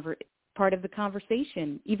part of the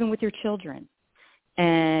conversation, even with your children.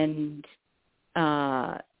 And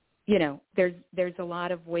there's a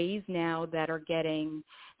lot of ways now that are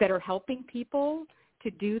helping people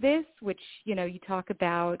to do this, which you talk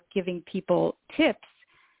about giving people tips.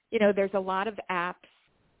 There's a lot of apps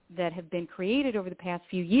that have been created over the past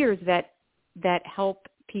few years that help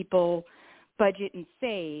people budget and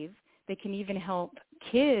save. They can even help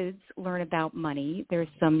kids learn about money. There's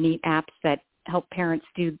some neat apps that help parents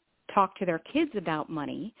talk to their kids about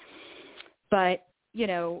money. But,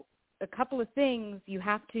 a couple of things you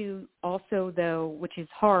have to also, though, which is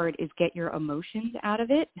hard, is get your emotions out of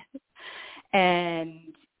it. And,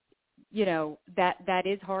 that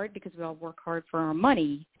is hard because we all work hard for our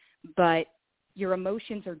money, but your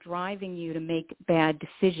emotions are driving you to make bad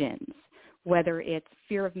decisions, whether it's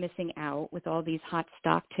fear of missing out with all these hot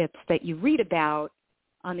stock tips that you read about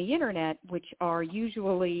on the internet, which are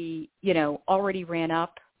usually, already ran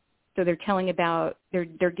up. So they're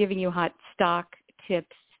giving you hot stock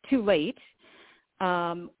tips too late,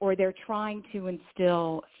 or they're trying to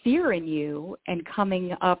instill fear in you and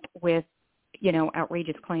coming up with,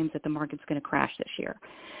 outrageous claims that the market's going to crash this year.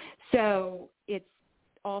 So it's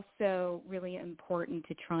also really important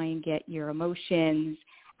to try and get your emotions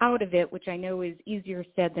out of it, which I know is easier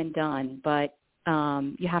said than done, but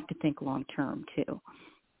you have to think long term too.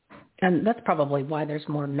 And that's probably why there's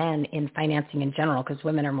more men in financing in general, because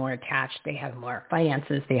women are more attached. They have more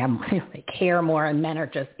finances. They care more, and men are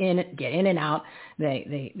just get in and out.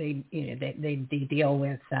 They deal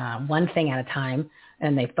with one thing at a time,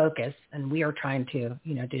 and they focus. And we are trying to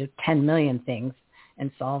do 10 million things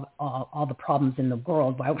and solve all the problems in the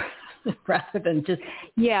world, rather than just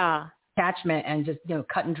attachment and just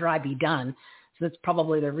cut and dry, be done. So that's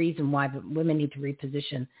probably the reason why the women need to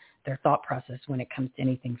reposition their thought process when it comes to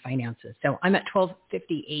anything finances. So I'm at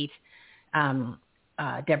 12:58,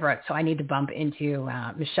 Deborah, so I need to bump into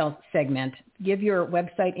Michelle's segment. Give your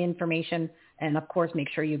website information, and of course, make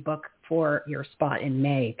sure you book for your spot in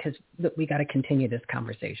May, because we got to continue this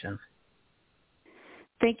conversation.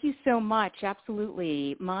 Thank you so much.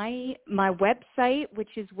 Absolutely. My website,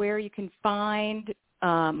 which is where you can find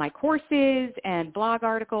my courses and blog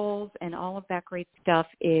articles and all of that great stuff,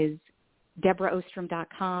 is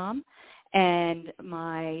DeborahOstrom.com, and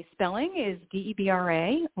my spelling is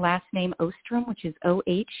Debra, last name Ostrom, which is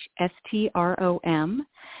Ohstrom.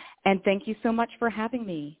 And thank you so much for having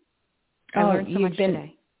me. I learned so much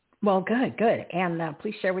today. Well, good. And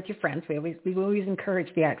please share with your friends. We always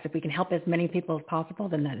encourage the acts. If we can help as many people as possible,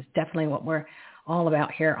 then that is definitely what we're all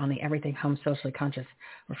about here on the Everything Home Socially Conscious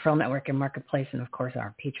Referral Network and Marketplace, and of course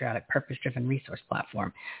our patriotic, purpose-driven resource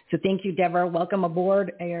platform. So thank you, Deborah. Welcome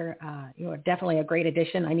aboard. You are definitely a great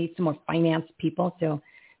addition. I need some more finance people, so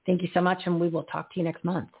thank you so much, and we will talk to you next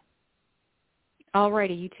month. All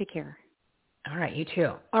righty, you take care. All right, you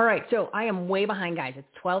too. All right, so I am way behind, guys. It's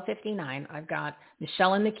 12:59. I've got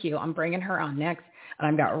Michelle in the queue. I'm bringing her on next. And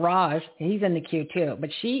I've got Raj. He's in the queue too,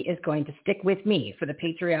 but she is going to stick with me for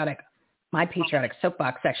my patriotic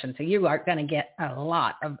soapbox section. So you are going to get a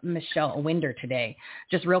lot of Michelle Winder today.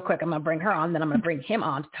 Just real quick, I'm going to bring her on, then I'm going to bring him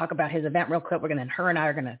on to talk about his event real quick. Her and I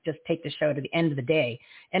are going to just take the show to the end of the day,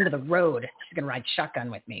 end of the road. She's going to ride shotgun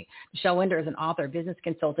with me. Michelle Winder is an author, business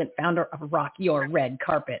consultant, founder of Rock Your Red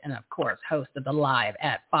Carpet, and of course, host of the Live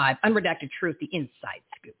at 5 Unredacted Truth, the inside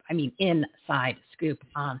scoop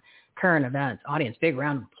on current events. Audience, big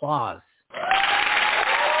round of applause.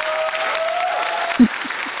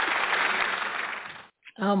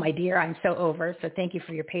 Oh, my dear, I'm so over. So thank you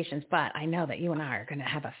for your patience. But I know that you and I are going to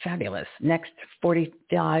have a fabulous next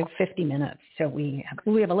 45, 50 minutes. So we have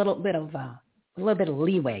a little bit of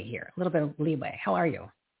leeway here, How are you?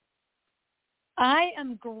 I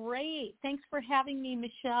am great. Thanks for having me,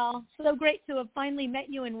 Michelle. So great to have finally met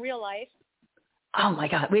you in real life. Oh my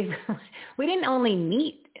God, we didn't only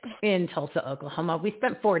meet in Tulsa, Oklahoma. We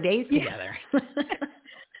spent 4 days together.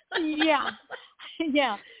 Yeah.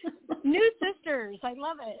 New sisters. I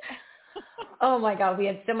love it. Oh my God, we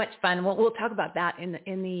had so much fun. We'll talk about that in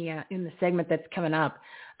the segment that's coming up.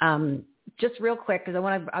 Just real quick, because I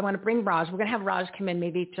want to bring Raj. We're going to have Raj come in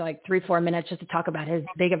maybe to like 3-4 minutes just to talk about his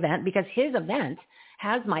big event, because his event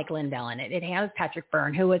has Mike Lindell in it. It has Patrick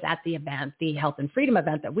Byrne, who was at the event, the Health and Freedom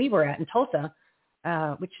event that we were at in Tulsa,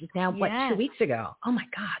 which is now 2 weeks ago. Oh my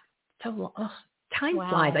God, so time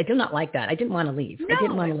flies. I do not like that. I didn't want to leave. No, I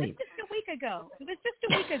didn't want to leave. It was just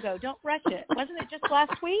a week ago. Don't rush it. Wasn't it just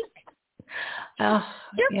last week? Oh,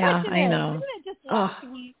 yeah, I know. Wasn't it just last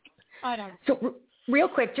week? I don't know. So real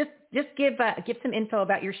quick, just give some info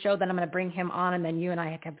about your show. Then I'm going to bring him on, and then you and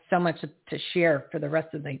I have so much to share for the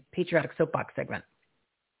rest of the Patriotic Soapbox segment.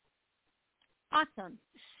 Awesome.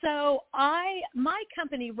 So my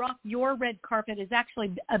company, Rock Your Red Carpet, is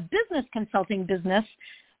actually a business consulting business.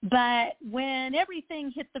 But when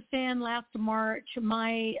everything hit the fan last March,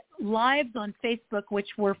 my lives on Facebook,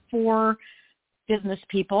 which were for business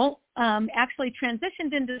people, actually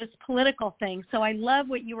transitioned into this political thing. So I love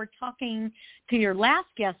what you were talking to your last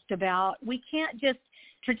guest about. We can't just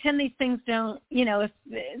pretend these things don't, if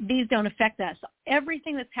these don't affect us.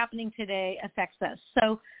 Everything that's happening today affects us.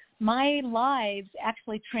 So my lives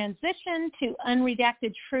actually transitioned to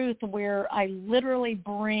Unredacted Truth, where I literally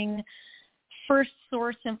bring first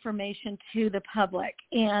source information to the public.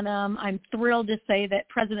 And I'm thrilled to say that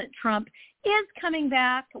President Trump is coming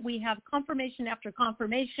back. We have confirmation after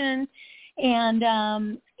confirmation. And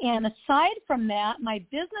aside from that, my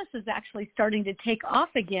business is actually starting to take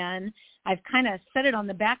off again. I've kind of set it on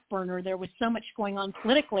the back burner. There was so much going on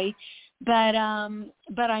politically, but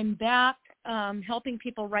I'm back helping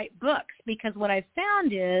people write books, because what I've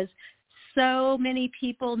found is so many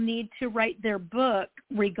people need to write their book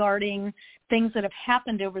regarding things that have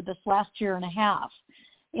happened over this last year and a half.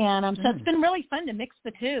 And so it's been really fun to mix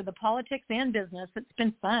the two, the politics and business. It's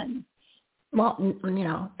been fun. Well,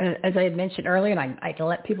 as I had mentioned earlier, and I can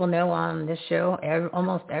let people know on this show,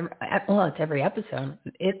 it's every episode.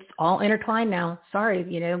 It's all intertwined now. Sorry,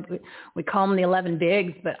 we call them the 11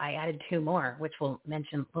 bigs, but I added 2 more, which we'll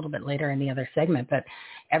mention a little bit later in the other segment. But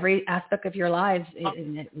every aspect of your lives,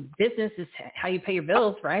 business is how you pay your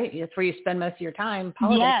bills, right? That's where you spend most of your time.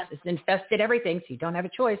 Politics is infested everything, so you don't have a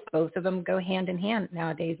choice. Both of them go hand in hand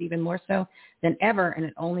nowadays, even more so than ever, and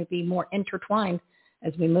it only be more intertwined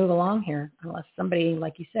as we move along here, unless somebody,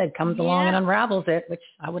 like you said, comes along and unravels it, which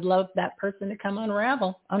I would love that person to come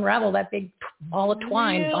unravel that big ball of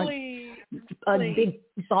twine. Really? A big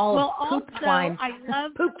ball of poop twine. I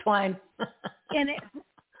love poop twine. And it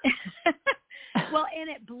and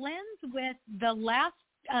it blends with the last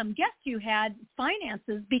guest you had,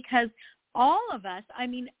 finances, because all of us,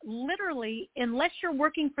 literally, unless you're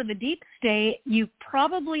working for the deep state, you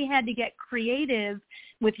probably had to get creative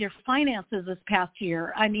with your finances this past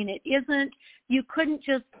year.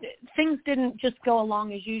 Things didn't just go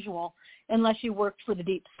along as usual unless you worked for the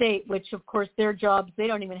deep state, which of course their jobs, they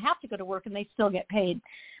don't even have to go to work and they still get paid.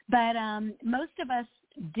 But most of us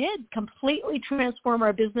did completely transform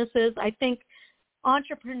our businesses. I think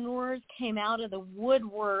entrepreneurs came out of the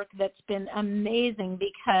woodwork. That's been amazing,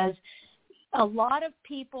 because a lot of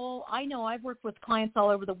people, I know I've worked with clients all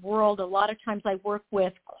over the world. A lot of times I work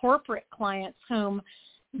with corporate clients whom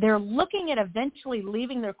they're looking at eventually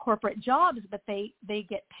leaving their corporate jobs, but they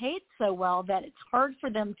get paid so well that it's hard for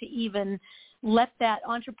them to even let that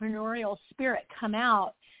entrepreneurial spirit come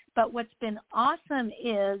out. But what's been awesome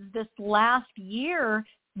is this last year,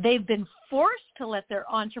 they've been forced to let their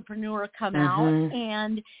entrepreneur come out,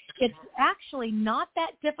 and it's actually not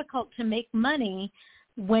that difficult to make money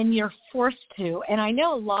when you're forced to. And I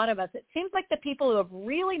know a lot of us, it seems like the people who have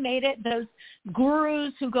really made it, those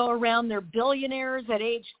gurus who go around, they're billionaires at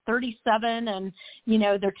age 37 and, you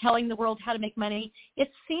know, they're telling the world how to make money.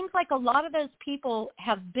 It seems like a lot of those people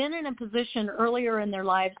have been in a position earlier in their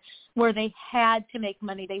lives where they had to make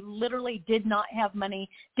money. They literally did not have money,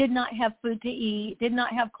 did not have food to eat, did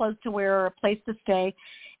not have clothes to wear or a place to stay.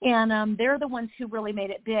 And they're the ones who really made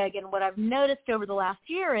it big. And what I've noticed over the last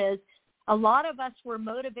year is a lot of us were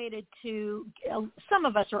motivated to, some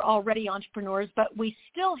of us are already entrepreneurs, but we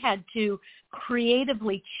still had to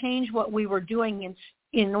creatively change what we were doing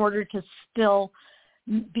in order to still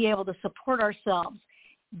be able to support ourselves.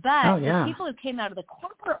 But the people who came out of the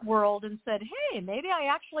corporate world and said, hey, maybe I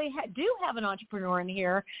actually do have an entrepreneur in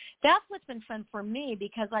here, that's what's been fun for me,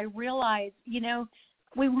 because I realized, you know,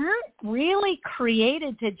 we weren't really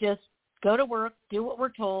created to just go to work, do what we're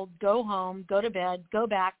told, go home, go to bed, go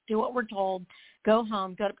back, do what we're told, go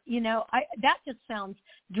home, go to, you know, that just sounds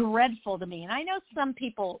dreadful to me. And I know some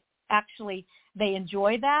people actually, they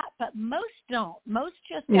enjoy that, but most don't. Most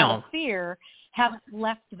just out of fear haven't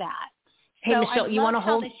left that. Hey, so Michelle, you want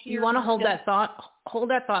to hold that thought?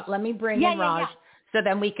 Hold that thought. Let me bring in Raj, so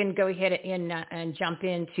then we can go ahead and jump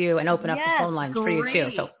into and open up the phone lines for you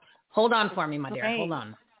too. So hold on for me, my dear. Hold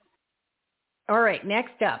on. All right,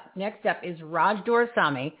 next up is Raj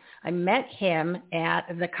Doraisamy. I met him at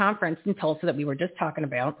the conference in Tulsa that we were just talking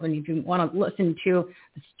about. When you want to listen to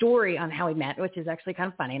the story on how we met, which is actually kind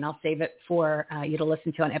of funny, and I'll save it for you to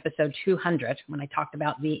listen to on episode 200 when I talked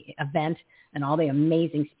about the event and all the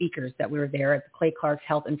amazing speakers that we were there at the Clay Clark's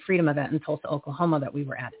Health and Freedom event in Tulsa, Oklahoma that we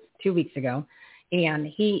were at 2 weeks ago. And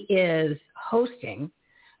he is hosting,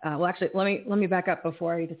 well, actually, let me back up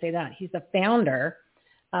before I even say that. He's the founder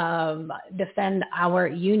Defend Our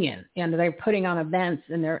Union, and they're putting on events,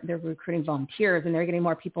 and they're recruiting volunteers, and they're getting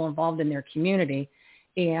more people involved in their community.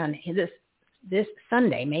 And this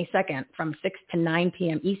Sunday, May 2nd, from 6 to 9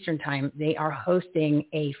 p.m. Eastern time, they are hosting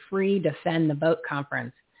a free Defend the Vote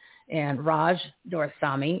conference. And Raj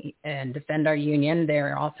Doraisamy and Defend Our Union,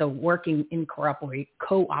 they're also working in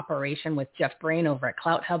cooperation with Jeff Brain over at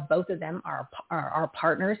Clout Hub. Both of them are our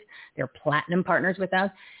partners. They're platinum partners with us.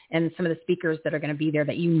 And some of the speakers that are going to be there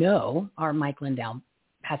that you know are Mike Lindell,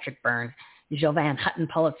 Patrick Byrne, Jovan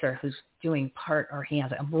Hutton-Pulitzer, who's doing he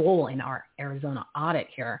has a role in our Arizona audit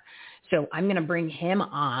here. So I'm going to bring him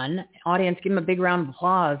on. Audience, give him a big round of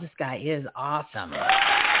applause. This guy is awesome.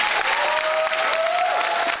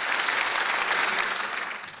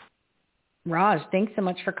 Raj, thanks so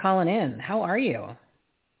much for calling in. How are you?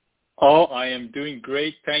 Oh, I am doing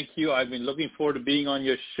great. Thank you. I've been looking forward to being on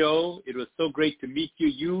your show. It was so great to meet you.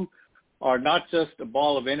 You are not just a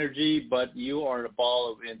ball of energy, but you are a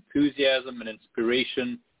ball of enthusiasm and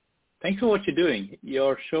inspiration. Thanks for what you're doing.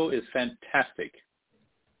 Your show is fantastic.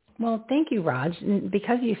 Well, thank you, Raj. And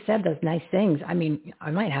because you said those nice things, I mean,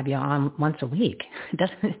 I might have you on once a week.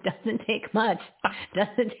 It doesn't take much.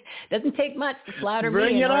 Doesn't take much to flatter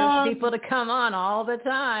me and order people to come on all the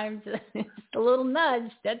time. Just a little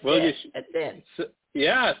nudge. That's it.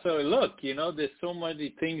 So look, you know, there's so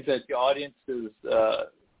many things that the audience is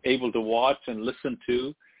able to watch and listen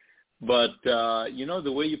to. But, you know,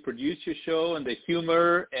 the way you produce your show and the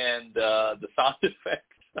humor and the sound effects,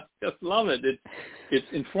 I just love it. It's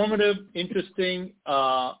informative, interesting,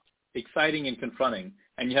 exciting, and confronting,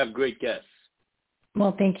 and you have great guests.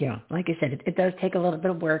 Well, thank you. Like I said, it does take a little bit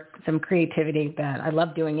of work, some creativity, but I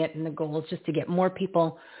love doing it, and the goal is just to get more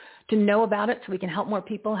people to know about it so we can help more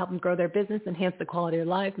people, help them grow their business, enhance the quality of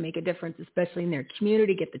life, make a difference, especially in their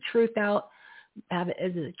community, get the truth out, have it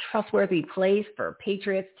as a trustworthy place for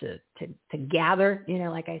patriots to gather. You know,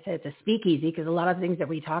 like I said, it's a speakeasy because a lot of things that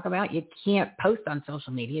we talk about, you can't post on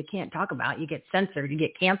social media. You can't talk about. You get censored. You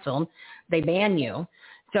get canceled. They ban you.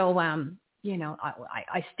 So, you know,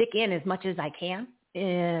 I stick in as much as I can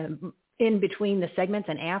in between the segments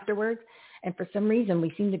and afterwards. And for some reason,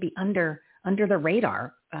 we seem to be under the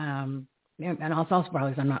radar. And also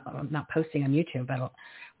probably because I'm not posting on YouTube, but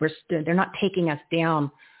they're not taking us down,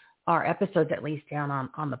 our episodes at least, down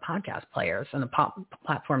on the podcast players and the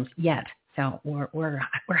platforms yet. So we're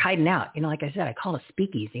hiding out. You know, like I said, I call it a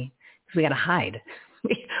speakeasy because we got to hide.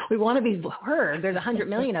 we want to be heard. There's 100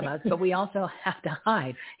 million of us, but we also have to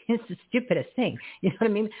hide. It's the stupidest thing. You know what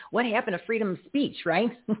I mean? What happened to freedom of speech,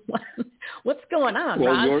 right? What's going on,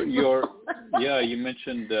 Well, Raj? you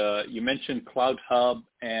mentioned Cloud Hub,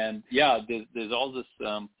 and there's all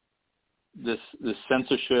this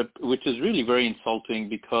censorship, which is really very insulting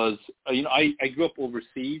because I grew up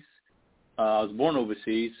overseas. I was born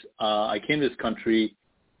overseas. I came to this country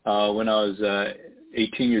when I was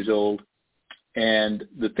 18 years old. And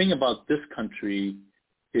the thing about this country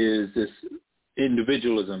is this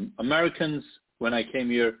individualism. Americans, when I came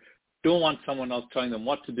here, don't want someone else telling them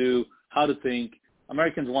what to do, how to think.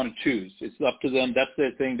 Americans want to choose. It's up to them. That's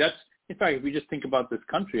their thing. In fact, if we just think about this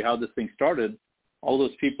country, how this thing started, all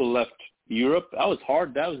those people left Europe. That was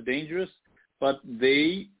hard. That was dangerous. But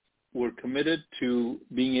they were committed to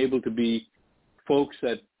being able to be folks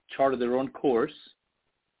that charted their own course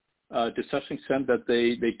to such an extent that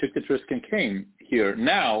they took the risk and came here.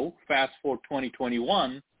 Now, fast forward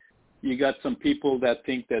 2021, you got some people that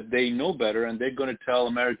think that they know better, and they're going to tell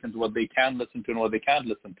Americans what they can listen to and what they can't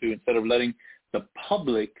listen to instead of letting the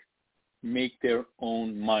public make their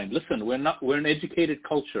own mind. Listen, we're an educated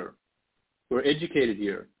culture. We're educated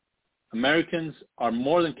here. Americans are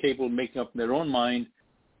more than capable of making up their own mind,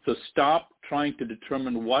 so stop trying to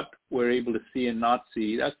determine what we're able to see and not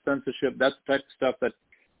see. That's censorship. That's tech stuff that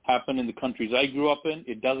happened in the countries I grew up in.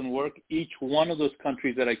 It doesn't work. Each one of those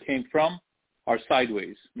countries that I came from are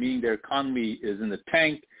sideways, meaning their economy is in the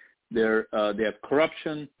tank. They have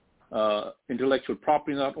corruption. Intellectual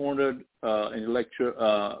property is not honored.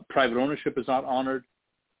 Private ownership is not honored.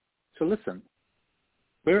 So listen,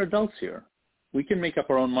 we're adults here. We can make up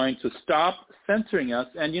our own minds. So stop censoring us.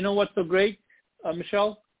 And you know what's so great,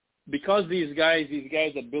 Michelle? Because these guys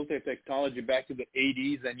that built their technology back to the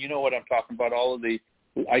 80s, and you know what I'm talking about, all of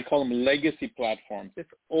I call them legacy platforms. It's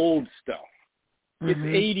old stuff. It's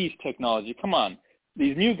 80s technology. Come on.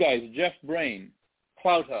 These new guys, Jeff Brain,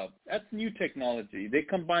 Cloud Hub, that's new technology. They're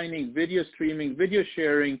combining video streaming, video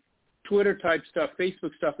sharing, Twitter-type stuff,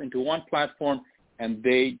 Facebook stuff into one platform, and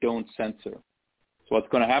they don't censor. So what's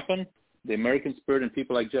going to happen? The American spirit and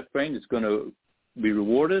people like Jeff Brain is going to be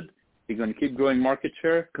rewarded. They're going to keep growing market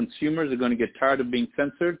share. Consumers are going to get tired of being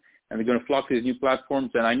censored, and they're going to flock to these new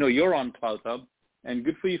platforms. And I know you're on Cloud Hub. And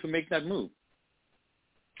good for you for making that move.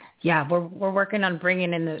 Yeah, we're working on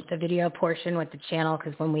bringing in the video portion with the channel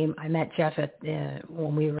because I met Jeff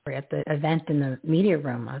when we were at the event in the media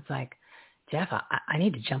room, I was like, Jeff, I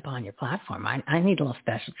need to jump on your platform. I need a little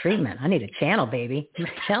special treatment. I need a channel, baby.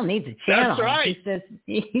 Michelle needs a channel. That's right.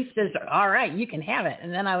 He says, all right, you can have it.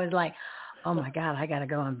 And then I was like, oh my God, I got to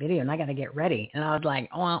go on video and I got to get ready. And I was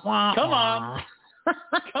like, wah, wah, come wah. on.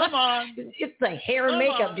 Come on. It's like hair and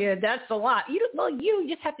makeup, dude. That's a lot. You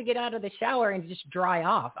just have to get out of the shower and just dry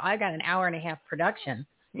off. I got an hour and a half production.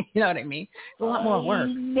 You know what I mean? It's a lot more work.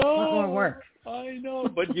 A lot more work. I know.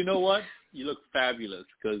 But you know what? You look fabulous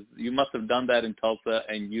because you must have done that in Tulsa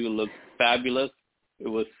and you look fabulous. It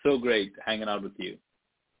was so great hanging out with you.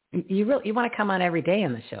 You want to come on every day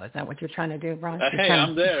on the show? Is that what you're trying to do, Ron? Hey,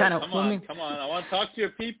 I'm there. Come on. I want to talk to your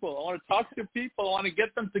people. I want to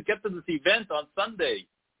get them to get to this event on Sunday.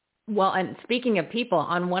 Well, and speaking of people,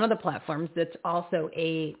 on one of the platforms that's also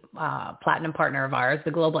a platinum partner of ours,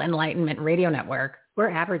 the Global Enlightenment Radio Network, we're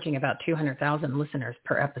averaging about 200,000 listeners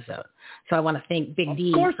per episode. So I want to thank Big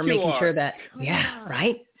D for making sure that,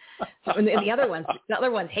 right? So, and the other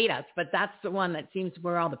ones hate us, but that's the one that seems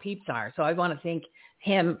where all the peeps are. So I want to thank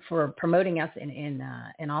him for promoting us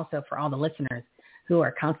and also for all the listeners who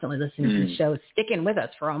are constantly listening to the show, sticking with us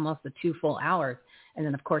for almost the 2 full hours. And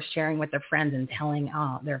then, of course, sharing with their friends and telling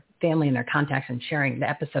their family and their contacts and sharing the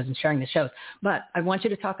episodes and sharing the shows. But I want you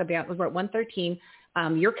to talk about, we're at 113.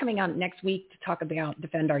 You're coming on next week to talk about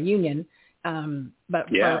Defend Our Union. I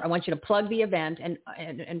want you to plug the event.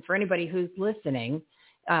 And for anybody who's listening,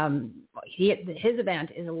 his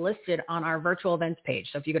event is listed on our virtual events page.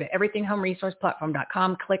 So if you go to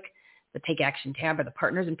everythinghomeresourceplatform.com, click the Take Action tab or the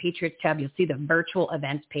Partners and Patriots tab, you'll see the virtual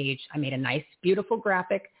events page. I made a nice, beautiful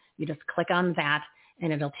graphic. You just click on that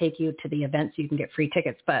and it'll take you to the event so you can get free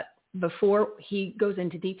tickets. But before he goes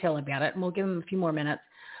into detail about it, and we'll give him a few more minutes,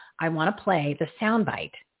 I want to play the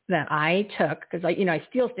soundbite that I took because I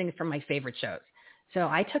steal things from my favorite shows. So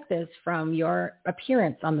I took this from your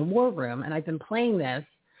appearance on the War Room, and I've been playing this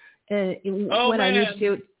I need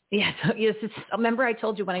to. Yeah, so yes, remember I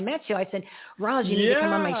told you when I met you, I said, Raj, you need to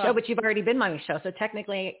come on my show, but you've already been on my show. So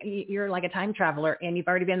technically you're like a time traveler and you've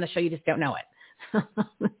already been on the show, you just don't know it.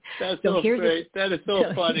 That's so great. That is so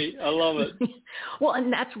funny. I love it. Well,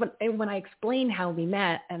 and that's when I explain how we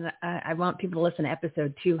met, and I want people to listen to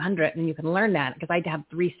episode 200, and you can learn that because I have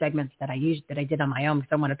 3 segments that I did on my own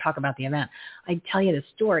because I want to talk about the event. I tell you the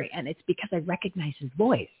story, and it's because I recognize his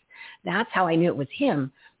voice. That's how I knew it was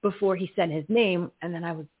him before he said his name, and then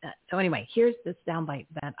I was. So anyway, here's this soundbite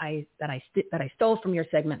that I stole from your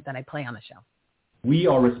segment that I play on the show. We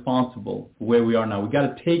are responsible for where we are now. We've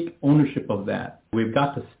got to take ownership of that. We've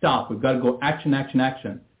got to stop. We've got to go action, action,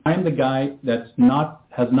 action. I'm the guy has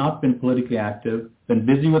not been politically active, been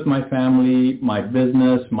busy with my family, my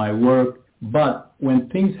business, my work. But when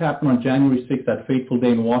things happened on January 6th, that fateful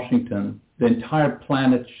day in Washington, the entire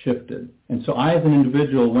planet shifted. And so I, as an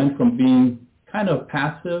individual, went from being kind of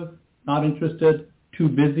passive, not interested, too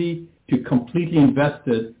busy, to completely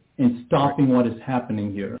invested in stopping what is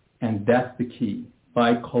happening here. And that's the key,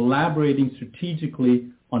 by collaborating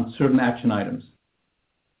strategically on certain action items.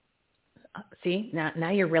 See, now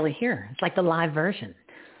you're really here. It's like the live version.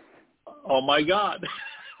 Oh, my God.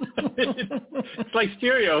 It's like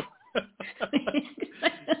stereo.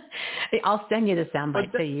 I'll send you the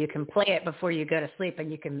soundbite so you can play it before you go to sleep,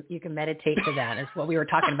 and you can meditate to that. It's what we were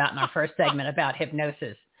talking about in our first segment about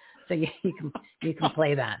hypnosis. So you can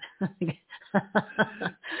play that.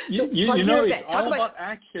 It's all about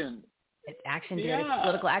action. It's action, dude. It's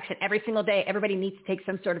political action. Every single day, everybody needs to take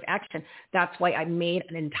some sort of action. That's why I made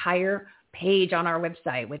an entire page on our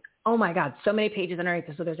website with, oh my God, so many pages underneath.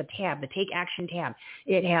 So there's a tab, the Take Action tab.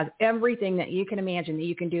 It has everything that you can imagine that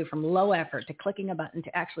you can do, from low effort to clicking a button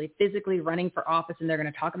to actually physically running for office. And they're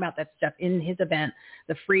going to talk about that stuff in his event,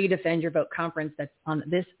 the Free Defend Your Vote conference that's on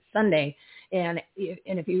this Sunday. And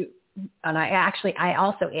I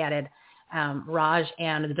also added Raj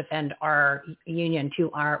and the Defend Our Union to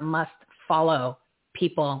our must follow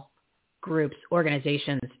people, groups,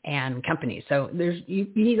 organizations, and companies. So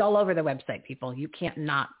he's all over the website, people. You can't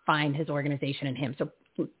not find his organization and him. So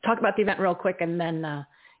talk about the event real quick, and then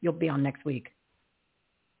you'll be on next week.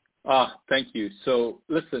 Thank you. So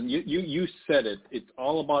listen, you said it. It's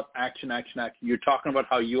all about action, action, action. You're talking about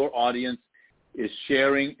how your audience is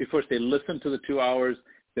sharing. First, they listen to the 2 hours,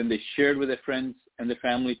 then they shared with their friends and their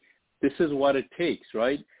family. This is what it takes,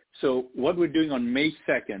 right? So what we're doing on May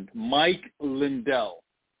 2nd, Mike Lindell,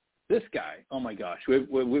 this guy, oh my gosh,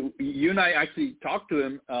 you and I actually talked to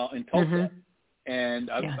him in Tulsa,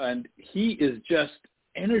 and he is just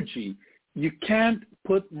energy. You can't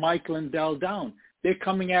put Mike Lindell down. They're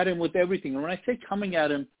coming at him with everything. And when I say coming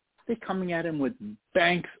at him, they're coming at him with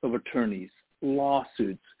banks of attorneys,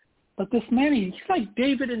 lawsuits. But this man, he's like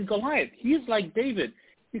David and Goliath. He is like David.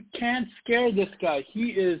 You can't scare this guy.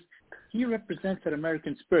 He represents that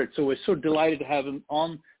American spirit. So we're so delighted to have him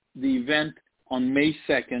on the event on May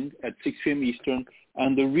 2nd at 6 p.m. Eastern.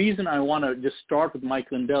 And the reason I want to just start with Mike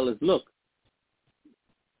Lindell is, look,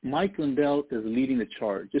 Mike Lindell is leading the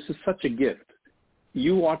charge. This is such a gift.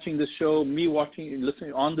 You watching the show, me watching and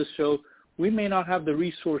listening on the show, we may not have the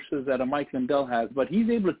resources that a Mike Lindell has, but he's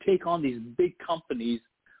able to take on these big companies.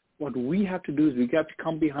 What we have to do is we got to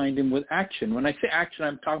come behind him with action. When I say action,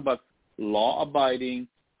 I'm talking about law-abiding,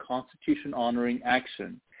 Constitution-honoring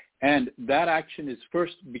action. And that action is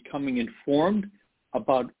first becoming informed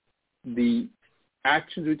about the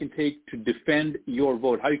actions we can take to defend your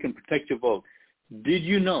vote, how you can protect your vote. Did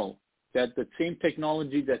you know that the same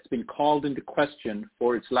technology that's been called into question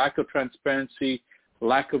for its lack of transparency,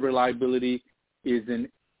 lack of reliability, is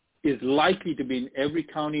likely to be in every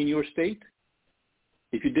county in your state?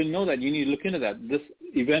 If you didn't know that, you need to look into that. This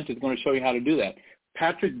event is going to show you how to do that.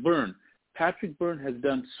 Patrick Byrne has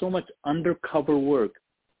done so much undercover work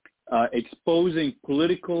exposing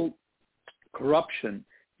political corruption.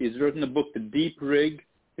 He's written a book, The Deep Rig.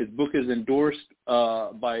 His book is endorsed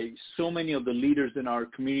by so many of the leaders in our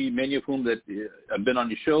community, many of whom that have been on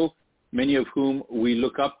the show, many of whom we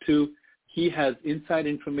look up to. He has inside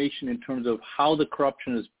information in terms of how the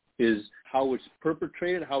corruption is how it's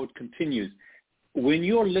perpetrated, how it continues. When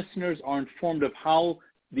your listeners are informed of how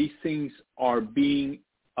these things are being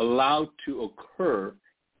allowed to occur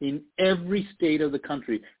in every state of the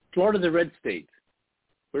country, Florida's a red state.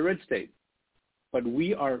 We're a red state. But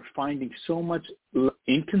we are finding so much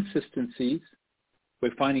inconsistencies.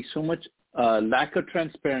 We're finding so much lack of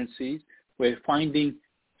transparency. We're finding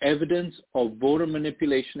evidence of voter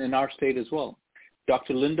manipulation in our state as well.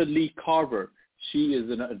 Dr. Linda Lee Carver, she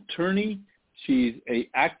is an attorney. She's an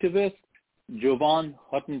activist. Jovan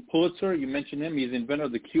Hutton Pulitzer, you mentioned him. He's the inventor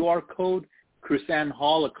of the QR code. Chris Ann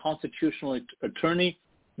Hall, a constitutional attorney.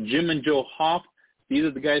 Jim and Joe Hoff, these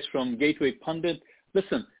are the guys from Gateway Pundit.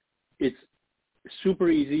 Listen, it's super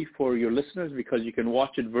easy for your listeners because you can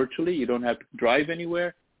watch it virtually. You don't have to drive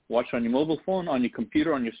anywhere. Watch on your mobile phone, on your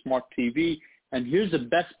computer, on your smart TV. And here's the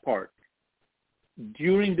best part.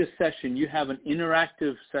 During this session, you have an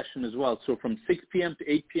interactive session as well. So from 6 p.m.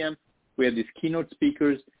 to 8 p.m., we have these keynote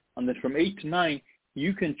speakers. And then from 8 to 9,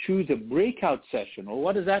 you can choose a breakout session. Well,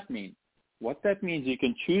 what does that mean? What that means, you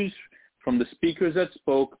can choose from the speakers that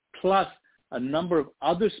spoke plus a number of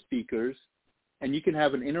other speakers, and you can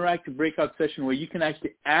have an interactive breakout session where you can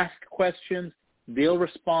actually ask questions. They'll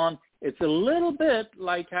respond. It's a little bit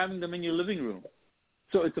like having them in your living room.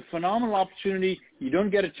 So it's a phenomenal opportunity. You don't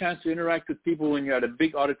get a chance to interact with people when you're at a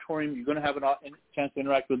big auditorium. You're going to have a chance to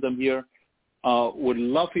interact with them here. Would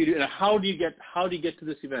love for you to. And how do you get to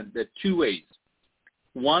this event? There are two ways.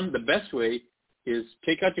 One, the best way is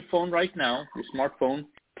take out your phone right now, your smartphone,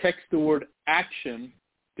 text the word action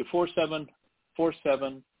to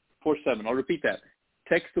 474747. I'll repeat that.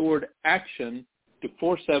 Text the word action to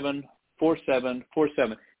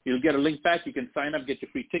 474747. You'll get a link back. You can sign up, get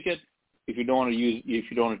your free ticket. If you don't want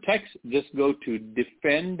to text, just go to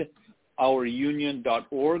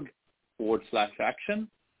defendourunion.org/action.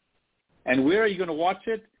 And where are you going to watch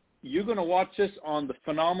it? You're going to watch this on the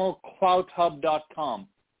phenomenal cloudhub.com.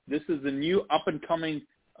 This is the new up-and-coming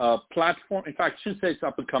platform. In fact, I shouldn't say it's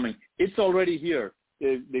up-and-coming. It's already here.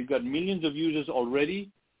 They've got millions of users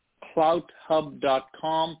already.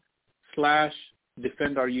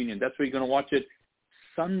 cloudhub.com/defendourunion. That's where you're going to watch it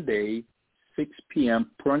Sunday, 6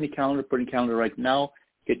 p.m. Put on your calendar right now.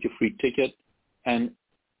 Get your free ticket. And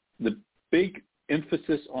the big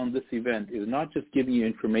emphasis on this event is not just giving you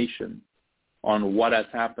information on what has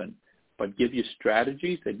happened, but give you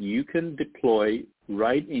strategies that you can deploy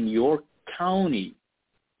right in your county.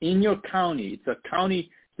 In your county. It's a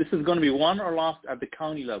county. This is going to be won or lost at the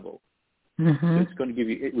county level. Mm-hmm. So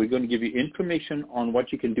we're going to give you information on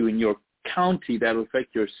what you can do in your county that will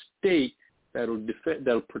affect your state, that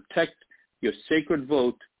will protect your sacred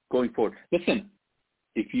vote going forward. Listen,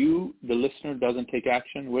 if you, the listener, doesn't take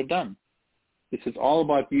action, we're done. This is all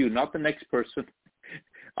about you, not the next person.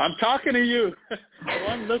 I'm talking to you. The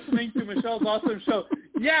one listening to Michelle's awesome show.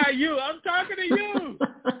 Yeah, you. I'm talking to you.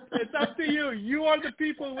 It's up to you. You are the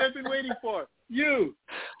people we've been waiting for. You.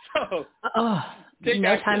 So, no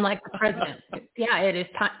action. Time like the president. Yeah, it is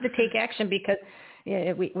time to take action because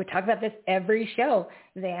we talk about this every show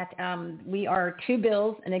that we are 2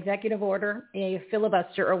 bills, an executive order, a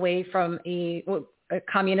filibuster away from a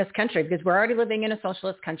communist country because we're already living in a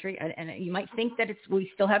socialist country. And you might think that we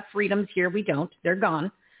still have freedoms here. We don't. They're gone.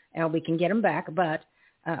 We can get them back, but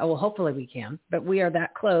hopefully we can. But we are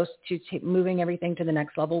that close to moving everything to the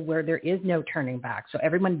next level where there is no turning back. So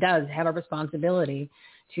everyone does have a responsibility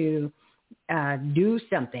to do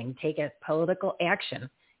something, take a political action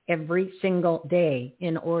every single day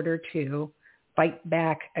in order to fight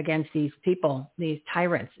back against these people, these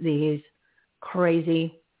tyrants, these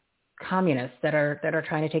crazy communists that are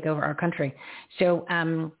trying to take over our country. So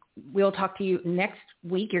we'll talk to you next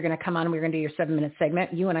week. You're going to come on and we're going to do your 7-minute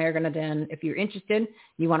segment. You and I are going to then, if you're interested,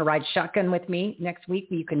 you want to ride shotgun with me next week,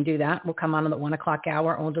 you can do that. We'll come on at the 1 o'clock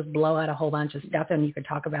hour and we'll just blow out a whole bunch of stuff and you can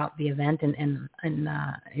talk about the event and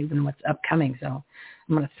even what's upcoming. So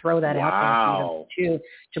I'm going to throw that out there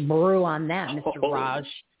to brew on that, Mr. Raj.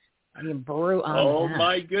 I mean, brew on that. Oh,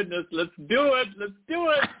 my goodness. Let's do it. Let's do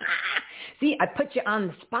it. See, I put you on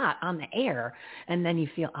the spot, on the air, and then you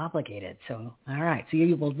feel obligated. So, all right. So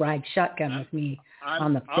you will ride shotgun with me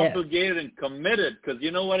on the 5th. I'm obligated and committed because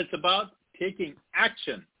you know what it's about? Taking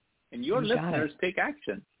action. And your listeners take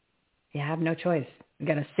action. You have no choice. You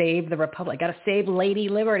got to save the Republic. Got to save Lady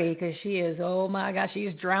Liberty because she is, oh, my gosh, she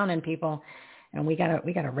is drowning people. And we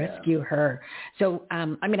gotta rescue her. So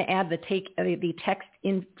I'm going to add the text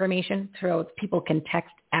information so people can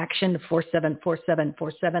text action to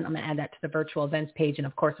 474747. I'm going to add that to the virtual events page, and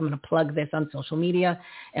of course I'm going to plug this on social media,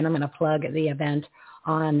 and I'm going to plug the event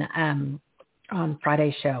on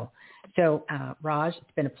Friday's show. So Raj,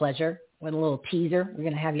 it's been a pleasure. With a little teaser, we're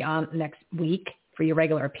going to have you on next week for your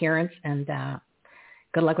regular appearance, and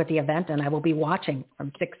good luck with the event. And I will be watching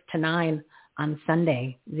from 6 to 9 on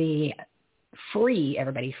Sunday the free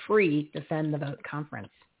Defend the Vote conference.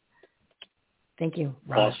 Thank you,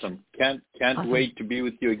 Raj. Awesome. Can't wait to be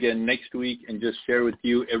with you again next week and just share with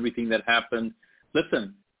you everything that happened.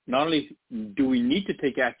 Listen, not only do we need to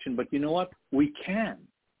take action, but you know what? We can.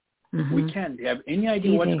 Mm-hmm. We can. Do you have any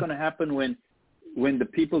idea what's going to happen when the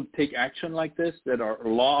people take action like this that are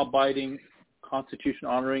law-abiding,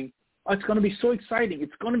 Constitution-honoring? Oh, it's going to be so exciting.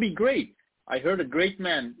 It's going to be great. I heard a great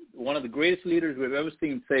man, one of the greatest leaders we've ever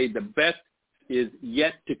seen, say the best is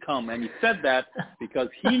yet to come. And he said that because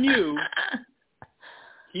he knew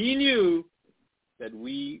that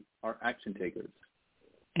we are action takers.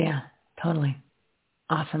 Yeah, totally.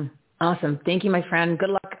 Awesome. Thank you, my friend. Good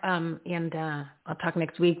luck. And I'll talk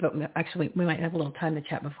next week, but actually we might have a little time to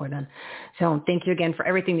chat before then. So thank you again for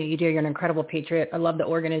everything that you do. You're an incredible patriot. I love the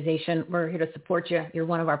organization. We're here to support you. You're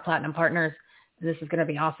one of our platinum partners. This is going to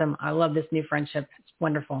be awesome. I love this new friendship. It's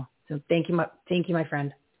wonderful. So thank you, my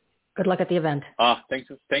friend. Good luck at the event. Thanks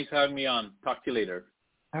for having me on. Talk to you later.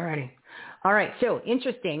 All righty. All right. So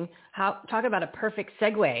interesting. Talk about a perfect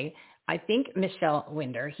segue. I think Michelle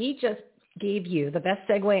Winder, he just gave you the best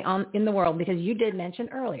segue in the world, because you did mention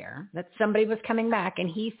earlier that somebody was coming back, and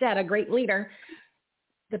he said, a great leader,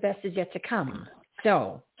 the best is yet to come.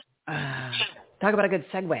 So talk about a good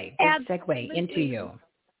segue. Into you.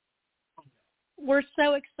 We're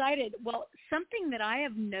so excited. Well, something that I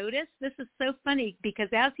have noticed, this is so funny, because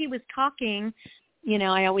as he was talking,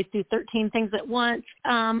 I always do 13 things at once.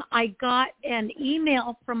 I got an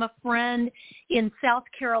email from a friend in South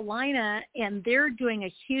Carolina, and they're doing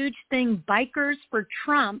a huge thing. Bikers for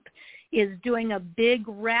Trump is doing a big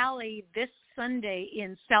rally this Sunday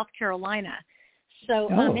in South Carolina. So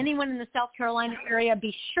anyone in the South Carolina area,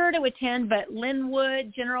 be sure to attend. But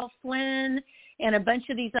Linwood, General Flynn, and a bunch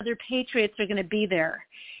of these other patriots are going to be there.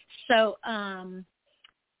 So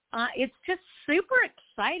it's just super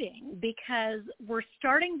exciting, because we're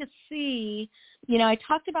starting to see, I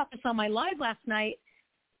talked about this on my live last night.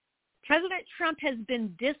 President Trump has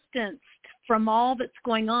been distanced from all that's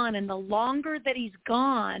going on, and the longer that he's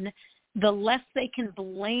gone, the less they can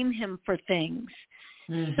blame him for things.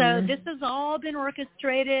 Mm-hmm. So this has all been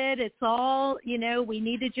orchestrated. It's all, we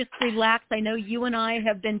need to just relax. I know you and I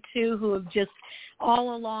have been too, who have just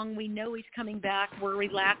all along, we know he's coming back. We're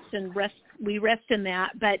relaxed and we rest in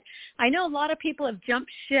that. But I know a lot of people have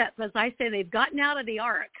jumped ship. As I say, they've gotten out of the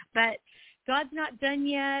ark, but God's not done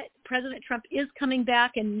yet. President Trump is coming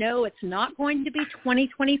back, and no, it's not going to be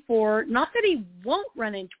 2024. Not that he won't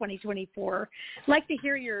run in 2024. I'd like to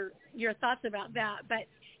hear your thoughts about that,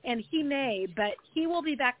 and he may, but he will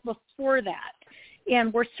be back before that.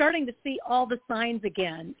 And we're starting to see all the signs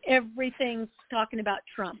again. Everything's talking about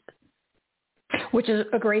Trump. Which is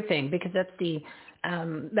a great thing, because that's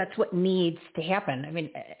what needs to happen. I mean,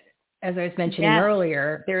 as I was mentioning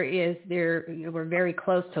earlier, we're very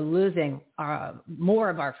close to losing more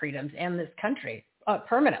of our freedoms and this country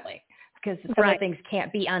permanently, because some of the things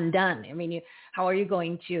can't be undone. I mean, how are you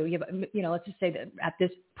going to, let's just say that at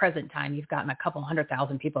this present time, you've gotten a couple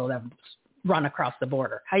 100,000 people that have run across the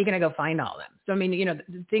border. How are you going to go find all of them? So, I mean,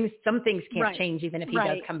 some things can't change, even if he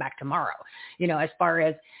does come back tomorrow. As far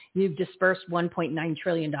as you've dispersed $1.9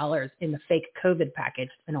 trillion in the fake COVID package,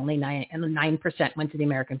 and only 9% went to the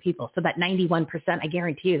American people. So that 91%, I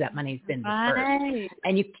guarantee you that money's been dispersed,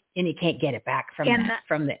 and you can't get it back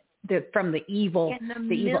from the evil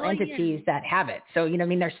entities that have it. So,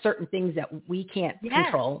 there's certain things that we can't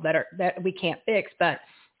control, that we can't fix, but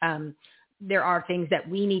there are things that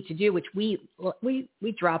we need to do, which we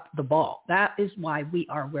dropped the ball. That is why we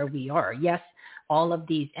are where we are. Yes, all of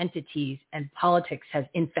these entities and politics has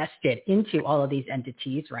infested into all of these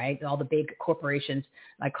entities, right? All the big corporations,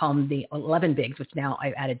 I call them the 11 bigs, which now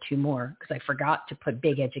I've added 2 more, because I forgot to put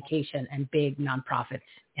big education and big nonprofits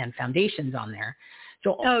and foundations on there.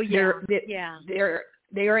 So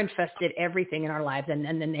they are infested everything in our lives. And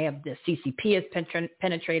then they have the CCP has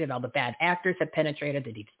penetrated, all the bad actors have penetrated,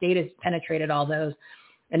 the deep state has penetrated all those.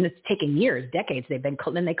 And it's taken years, decades. Then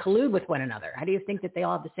they collude with one another. How do you think that they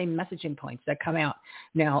all have the same messaging points that come out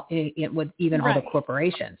now with even all the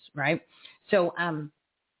corporations, right? So,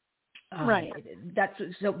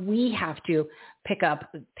 so we have to pick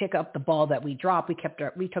up the ball that we dropped.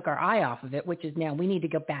 We took our eye off of it, which is now we need to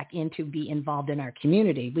go back in to be involved in our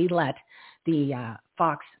community. We let the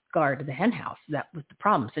fox guard the hen house. That was the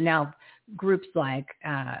problem. So now groups like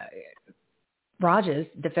Raj's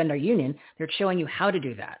Defend Our Union, they're showing you how to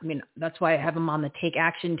do that. I mean, that's why I have them on the Take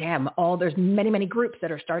Action tab. There's many, many groups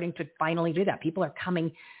that are starting to finally do that. People are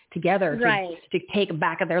coming together to take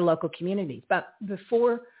back of their local communities. But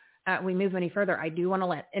before we move any further, I do want to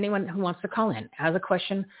let anyone who wants to call in has a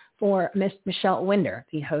question for Miss Michelle Winder,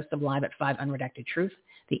 the host of Live at 5 Unredacted Truth,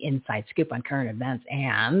 the inside scoop on current events,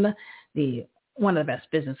 and one of the best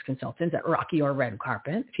business consultants at Rock Your Red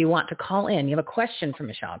Carpet. If you want to call in, you have a question for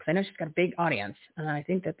Michelle, because I know she's got a big audience, and I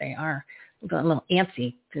think that they are a little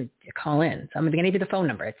antsy to call in. So I'm going to give you the phone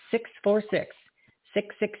number. It's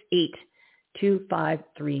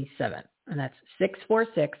 646-668-2537, and that's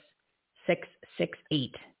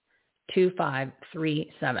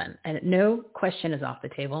 646-668-2537. And no question is off the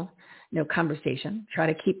table, no conversation. Try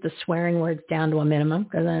to keep the swearing words down to a minimum,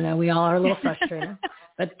 because I know we all are a little frustrated.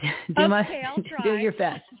 But do your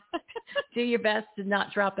best. Do your best to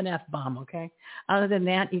not drop an F-bomb, okay? Other than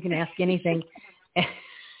that, you can ask anything, and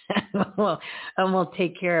we'll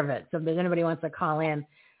take care of it. So if there's anybody who wants to call in,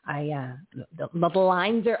 the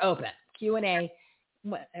lines are open. Q&A,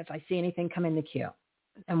 if I see anything, come in the queue,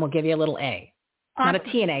 and we'll give you a little A. Not a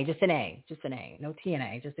T&A, just an A. Just an A. No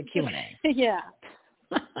T&A, just a Q&A. Yeah.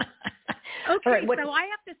 Okay, right, so I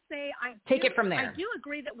have to say take it from there. I do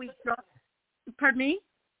agree that we dropped. Pardon me?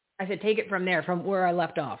 I said take it from there, from where I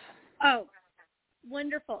left off. Oh,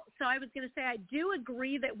 wonderful. So I was going to say I do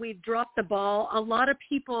agree that we've dropped the ball. A lot of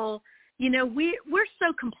people, we're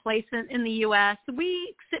so complacent in the U.S.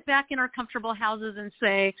 We sit back in our comfortable houses and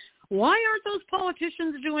say, why aren't those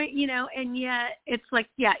politicians doing, and yet it's like,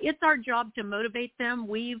 yeah, it's our job to motivate them.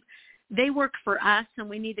 They work for us, and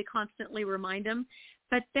we need to constantly remind them.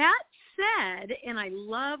 But that said, and I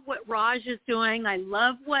love what Raj is doing. I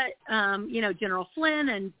love what, General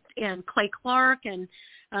Flynn and Clay Clark and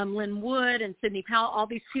Lynn Wood and Sidney Powell, all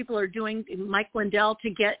these people are doing, Mike Lindell, to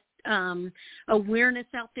get awareness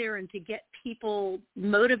out there and to get people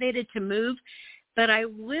motivated to move. But I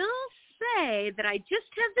will say that I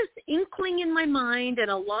just have this inkling in my mind,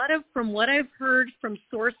 and a lot of, from what I've heard from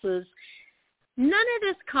sources, none of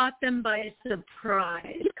this caught them by surprise.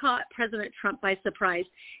 It caught President Trump by surprise.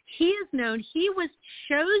 He is known, he was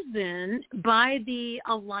chosen by the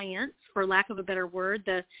alliance, for lack of a better word,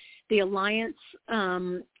 the alliance,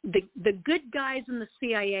 the good guys in the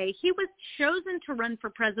CIA. He was chosen to run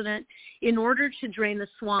for president in order to drain the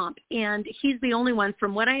swamp. And he's the only one.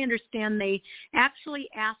 From what I understand, they actually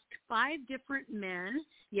asked 5 different men,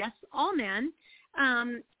 yes, all men,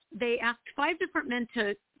 they asked 5 different men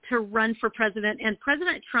to run for president, and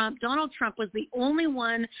President Trump, Donald Trump, was the only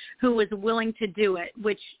one who was willing to do it,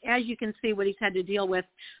 which, as you can see, what he's had to deal with,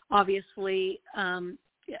 obviously,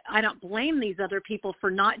 I don't blame these other people for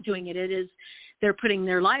not doing it. It is, they're putting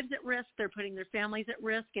their lives at risk, they're putting their families at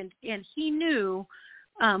risk, and he knew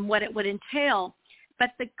what it would entail.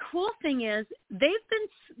 But the cool thing is they've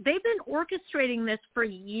been orchestrating this for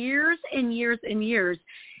years and years and years.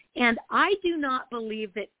 And I do not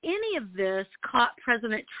believe that any of this caught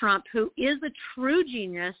President Trump, who is a true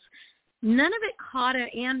genius. None of it caught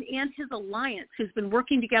him and his alliance, who's been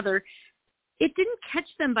working together. It didn't catch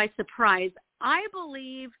them by surprise. I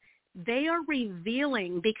believe they are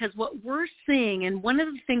revealing, because what we're seeing, and one of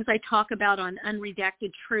the things I talk about on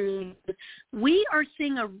Unredacted Truth, we are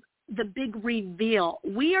seeing the big reveal.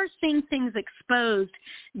 We are seeing things exposed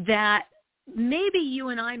that maybe you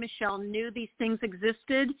and I, Michelle, knew these things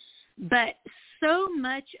existed, but so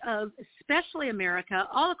much of, especially America,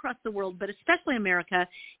 all across the world, but especially America,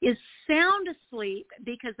 is sound asleep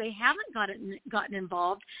because they haven't gotten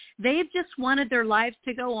involved. They've just wanted their lives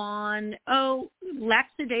to go on. Oh,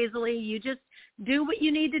 lackadaisically, you just do what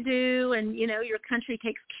you need to do, and, your country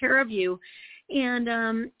takes care of you.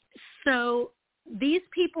 And so these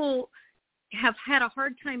people have had a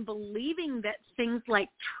hard time believing that things like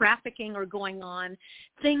trafficking are going on,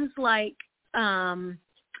 things like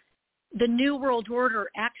the New World Order,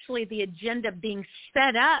 actually the agenda being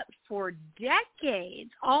set up for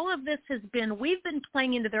decades. All of this we've been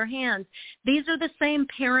playing into their hands. These are the same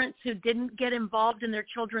parents who didn't get involved in their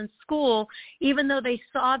children's school, even though they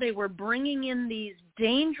saw they were bringing in these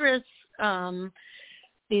dangerous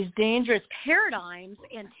paradigms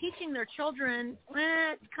and teaching their children,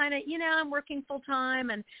 it's kind of, I'm working full time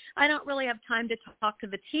and I don't really have time to talk to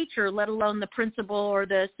the teacher, let alone the principal or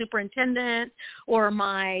the superintendent or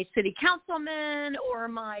my city councilman or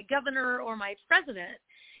my governor or my president,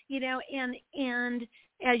 and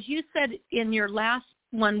as you said in your last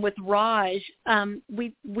one with Raj,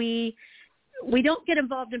 we don't get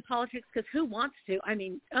involved in politics because who wants to? I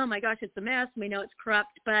mean, oh my gosh, it's a mess. We know it's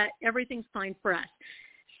corrupt, but everything's fine for us.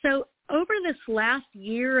 So over this last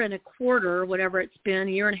year and a quarter, whatever it's been,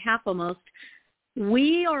 a year and a half almost,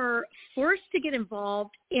 we are forced to get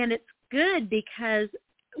involved, and it's good because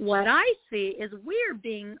what I see is we're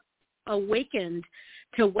being awakened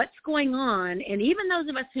to what's going on, and even those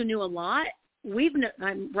of us who knew a lot,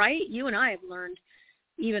 I'm right, you and I have learned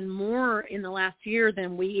even more in the last year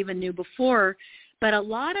than we even knew before. But a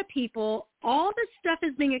lot of people, all this stuff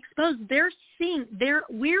is being exposed.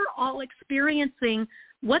 We're all experiencing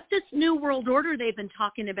what this new world order they've been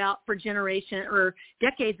talking about for generations or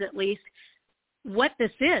decades at least, what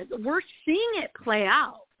this is. We're seeing it play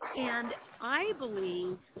out. And I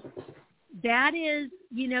believe that is,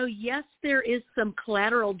 yes, there is some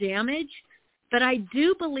collateral damage, but I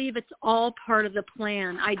do believe it's all part of the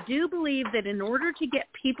plan. I do believe that in order to get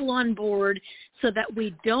people on board so that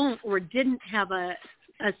we don't or didn't have a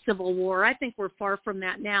civil war, I think we're far from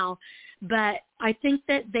that now, But I think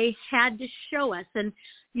that they had to show us. And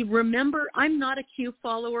you remember, I'm not a Q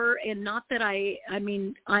follower, and not that I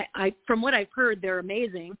from what I've heard, they're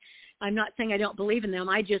amazing. I'm not saying I don't believe in them.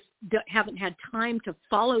 I just haven't had time to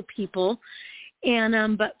follow people.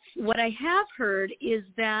 And but what I have heard is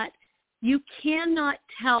that you cannot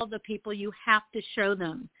tell the people, you have to show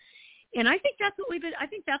them. And I think that's what I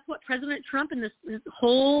think that's what President Trump and this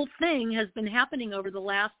whole thing has been happening over the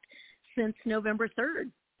last, since November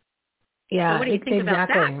 3rd. Yeah, so what do you think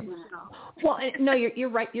exactly. about that? Well, no, you're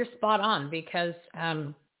right. You're spot on, because,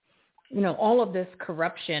 all of this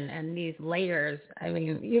corruption and these layers, I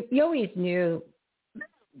mean, you always knew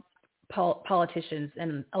politicians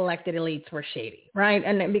and elected elites were shady, right?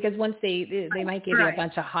 And then, because once they might give you a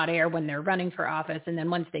bunch of hot air when they're running for office, and then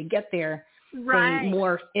once they get there, they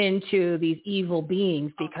morph into these evil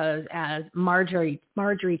beings, because as Marjorie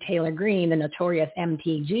Taylor Greene, the notorious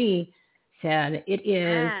MTG, said, it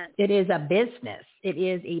is a business. It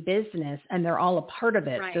is a business, and they're all a part of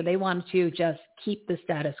it. Right. So they want to just keep the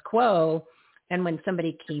status quo. And when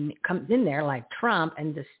somebody comes in there like Trump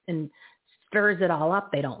and stirs it all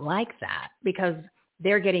up, they don't like that, because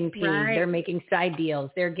they're getting paid. Right. They're making side deals.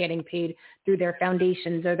 They're getting paid through their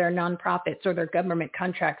foundations or their nonprofits or their government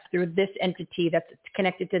contracts through this entity that's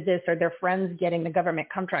connected to this, or their friends getting the government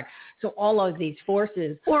contract. So all of these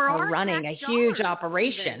forces are running a huge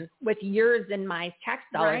operation with yours and my tax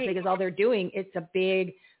dollars, because all they're doing, it's a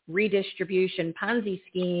big redistribution, Ponzi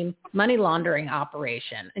scheme, money laundering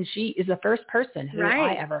operation. And she is the first person who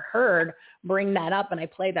I ever heard bring that up. And I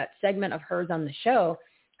play that segment of hers on the show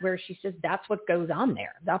where she says that's what goes on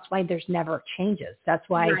there. That's why there's never changes. That's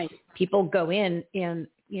why people go in and,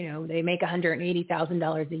 they make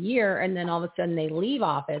 $180,000 a year, and then all of a sudden they leave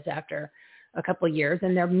office after a couple of years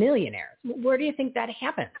and they're millionaires. Where do you think that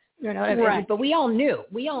happens? But we all knew.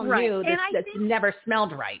 This never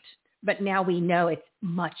smelled right. But now we know it's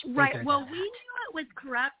much bigger. Right. Well, we knew it was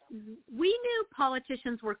corrupt. We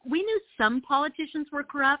knew some politicians were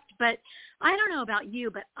corrupt, but I don't know about you,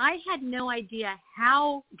 but I had no idea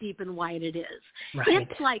how deep and wide it is. Right.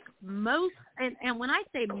 It's like most, and when I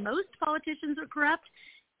say most politicians are corrupt,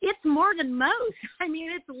 it's more than most. I mean,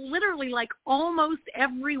 it's literally like almost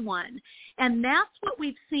everyone. And that's what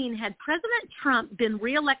we've seen. Had President Trump been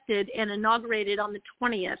reelected and inaugurated on the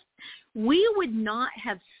 20th, we would not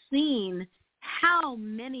have seen how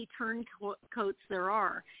many turncoats there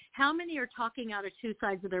are, how many are talking out of two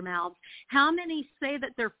sides of their mouths, how many say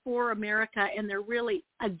that they're for America and they're really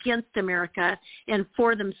against America and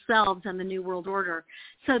for themselves and the New World Order.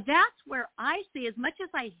 So that's where I see, as much as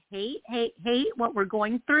I hate what we're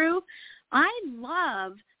going through, I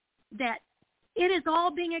love that it is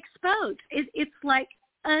all being exposed. It's like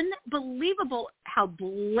unbelievable how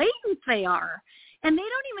blatant they are. And they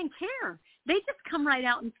don't even care. They just come right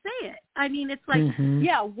out and say it. I mean, it's like,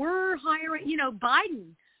 we're hiring,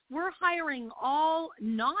 Biden, we're hiring all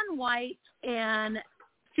non-white and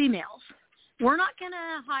females. We're not going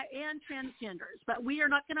to hire, and transgenders, but we are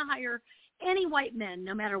not going to hire any white men,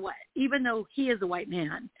 no matter what, even though he is a white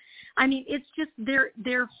man. I mean, it's just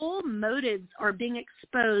their whole motives are being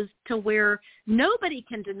exposed to where nobody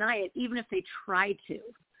can deny it, even if they try to.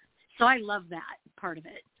 So I love that part of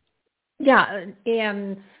it. Yeah,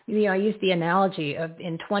 and I use the analogy of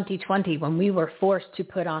in 2020 when we were forced to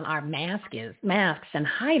put on our masks and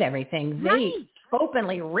hide everything. They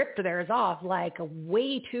openly ripped theirs off like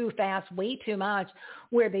way too fast, way too much,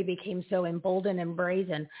 where they became so emboldened and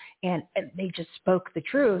brazen, and they just spoke the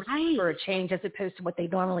truth for a change, as opposed to what they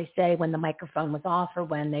normally say when the microphone was off or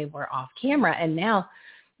when they were off camera. And now,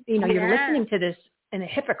 you're listening to this. And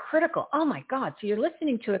hypocritical. Oh my God. So you're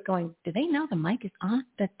listening to it going, do they know the mic is on,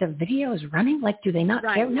 that the video is running? Like, do they not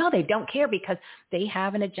care? No, they don't care, because they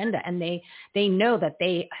have an agenda, and they know that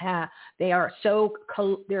they are so,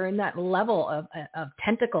 they're in that level of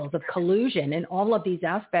tentacles of collusion in all of these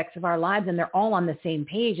aspects of our lives. And they're all on the same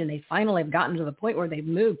page. And they finally have gotten to the point where they've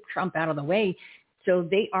moved Trump out of the way. So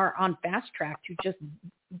they are on fast track to just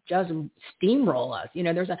steamroll us.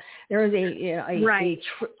 There is a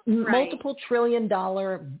multiple $1 trillion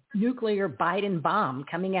nuclear Biden bomb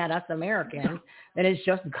coming at us Americans that is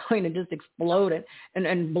just going to just explode it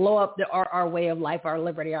and blow up our way of life, our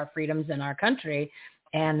liberty, our freedoms, and our country.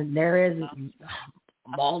 And there is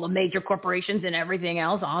all the major corporations and everything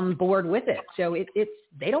else on board with it. So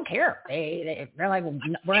they don't care. They're like,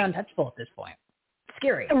 we're untouchable at this point.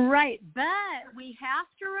 Scary. Right. But we have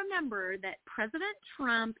to remember that President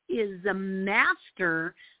Trump is the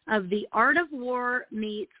master of the art of war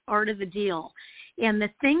meets art of the deal. And the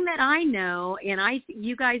thing that I know, and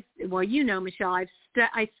you guys, Michelle,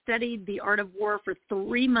 I studied the art of war for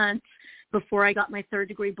 3 months before I got my 3rd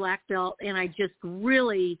degree black belt, and I just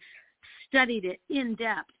really studied it in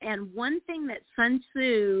depth. And one thing that Sun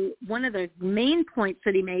Tzu, one of the main points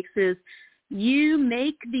that he makes is you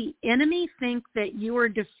make the enemy think that you are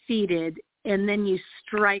defeated, and then you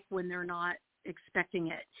strike when they're not expecting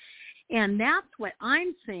it. And that's what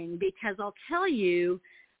I'm saying, because I'll tell you,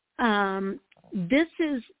 this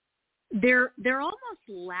is, they're almost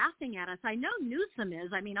laughing at us. I know Newsom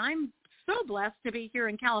is. I mean, I'm so blessed to be here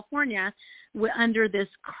in California under this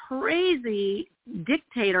crazy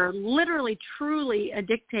dictator, literally, truly a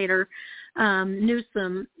dictator,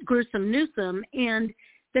 Newsom, gruesome Newsom. And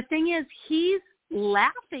the thing is, he's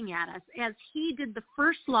laughing at us as he did the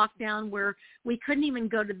first lockdown where we couldn't even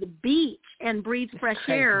go to the beach and breathe fresh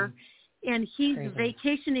air. And he's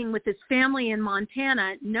vacationing with his family in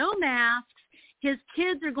Montana, no masks. His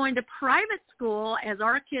kids are going to private school as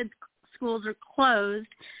our kids' schools are closed.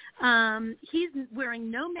 He's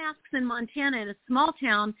wearing no masks in Montana, in a small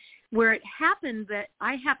town where it happened that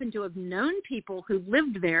I happen to have known people who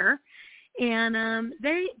lived there. And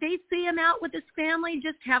they see him out with his family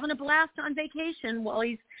just having a blast on vacation while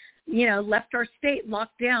he's, left our state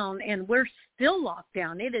locked down, and we're still locked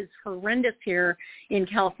down. It is horrendous here in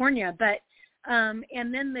California. But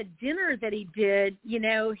and then the dinner that he did,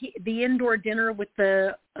 the indoor dinner with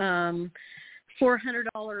the $400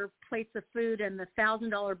 plates of food and the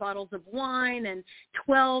 $1,000 bottles of wine and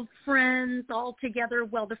 12 friends all together.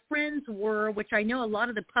 Well, the friends were, which I know a lot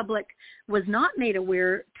of the public was not made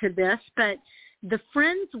aware to this, but the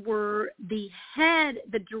friends were the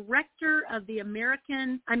director of the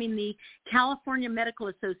California Medical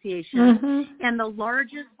Association, and the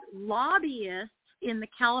largest lobbyists in the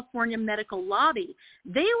California medical lobby.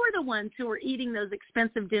 They were the ones who were eating those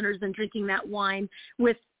expensive dinners and drinking that wine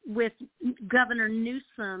with Governor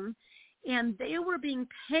Newsom, and they were being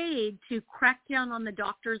paid to crack down on the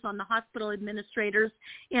doctors, on the hospital administrators,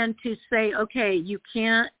 and to say, okay, you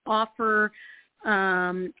can't offer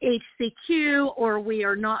HCQ, or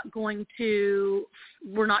we're not going to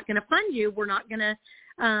fund you. We're not going to,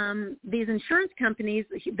 these insurance companies,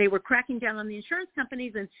 they were cracking down on the insurance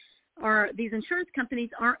companies, and these insurance companies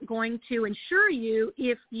aren't going to insure you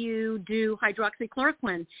if you do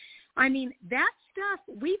hydroxychloroquine. I mean, that stuff,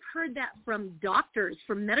 we've heard that from doctors,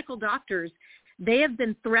 from medical doctors. They have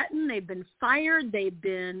been threatened. They've been fired. They've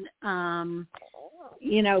been,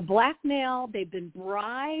 blackmailed. They've been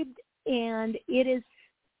bribed. And it's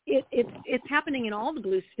happening in all the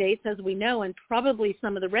blue states, as we know, and probably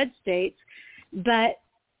some of the red states. But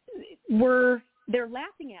they're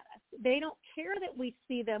laughing at us. They don't care that we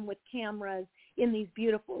see them with cameras in these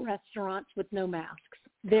beautiful restaurants with no masks.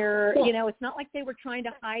 They're, it's not like they were trying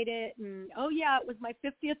to hide it. And, oh yeah, it was my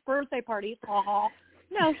 50th birthday party. No,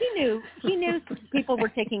 he knew people were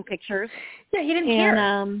taking pictures. Yeah, he didn't care.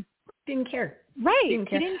 Didn't care. Right. He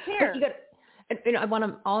didn't care. I want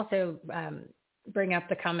to also bring up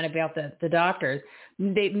the comment about the doctors.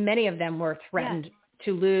 Many of them were threatened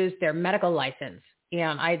to lose their medical license.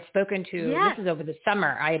 And I had spoken to, this is over the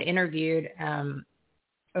summer, I had interviewed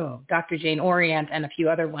Dr. Jane Orient and a few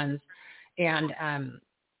other ones. And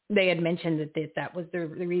they had mentioned that was the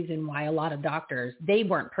reason why a lot of doctors, they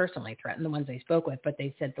weren't personally threatened, the ones they spoke with, but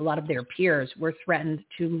they said a lot of their peers were threatened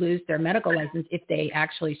to lose their medical license if they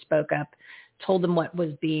actually spoke up, told them what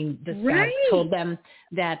was being discussed, told them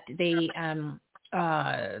that they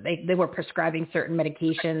were prescribing certain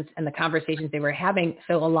medications and the conversations they were having.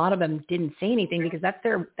 So a lot of them didn't say anything because that's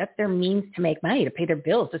their means to make money, to pay their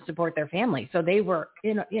bills, to support their family. So they were,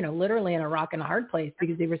 literally in a rock and a hard place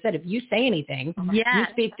because they were said, if you say anything, you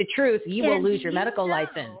speak the truth, you will lose your medical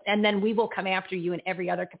license. And then we will come after you in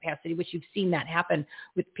every other capacity, which you've seen that happen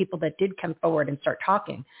with people that did come forward and start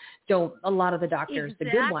talking. So a lot of the doctors, the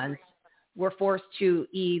good ones, were forced to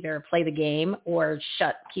either play the game or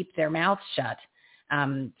keep their mouths shut.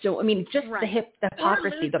 So, I mean, just the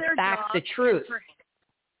hypocrisy, the facts, the truth,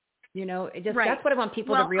 that's what I want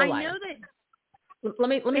people to realize. I know that, let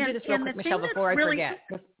me do this real quick, Michelle, before I forget.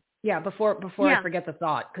 Before I forget the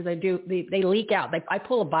thought, because they leak out. I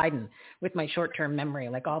pull a Biden with my short-term memory.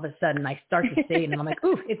 Like all of a sudden I start to say it and I'm like,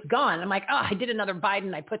 ooh, it's gone. I'm like, I did another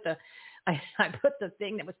Biden. I put the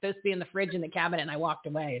thing that was supposed to be in the fridge in the cabinet and I walked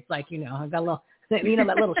away. It's like, I got a little, that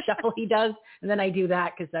little shuffle he does. And then I do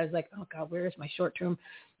that because I was like, oh God, where is my short-term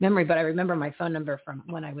memory? But I remember my phone number from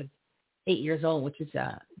when I was 8 years old, which is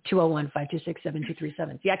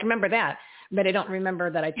 201-526-7237. See, I can remember that, but I don't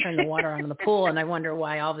remember that I turned the water on in the pool and I wonder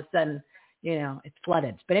why all of a sudden, it's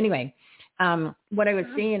flooded. But anyway, what I was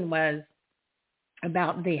seeing was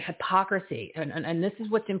about the hypocrisy. And this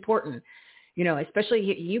is what's important.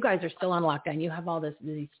 especially you guys are still on lockdown. You have all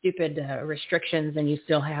these stupid restrictions, and you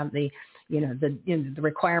still have the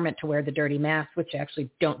requirement to wear the dirty mask, which actually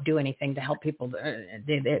don't do anything to help people.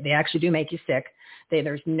 They actually do make you sick.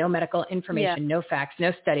 There's no medical information, no facts,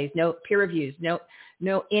 no studies, no peer reviews, no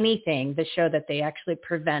anything to show that they actually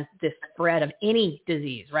prevent the spread of any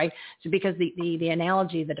disease, right? So because the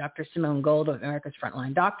analogy that Dr. Simone Gold of America's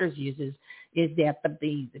Frontline Doctors uses is that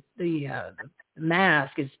the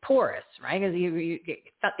mask is porous, right?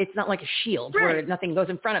 It's not like a shield where nothing goes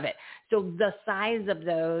in front of it. So the size of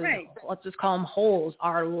those, let's just call them holes,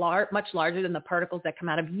 are much larger than the particles that come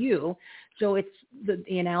out of you. So it's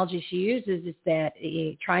the analogy she uses is that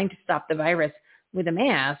trying to stop the virus with a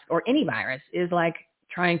mask, or any virus, is like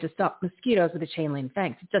trying to stop mosquitoes with a chain link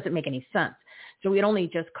fence. It doesn't make any sense. So it only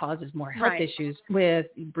just causes more health issues with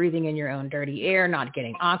breathing in your own dirty air, not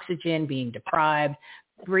getting oxygen, being deprived,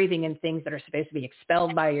 breathing in things that are supposed to be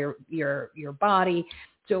expelled by your body.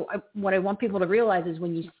 So what I want people to realize is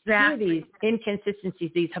when you see these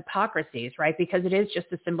inconsistencies, these hypocrisies, right, because it is just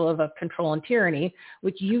a symbol of control and tyranny,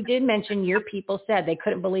 which you did mention your people said they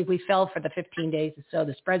couldn't believe we fell for the 15 days to slow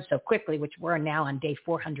the spread so quickly, which we're now on day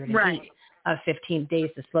 408 of 15 days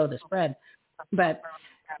to slow the spread. But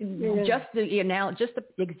just the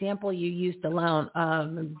example you used alone,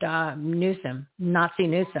 Nazi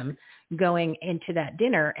Newsom, going into that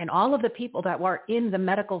dinner, and all of the people that were in the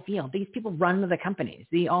medical field, these people run the companies,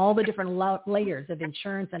 all the different layers of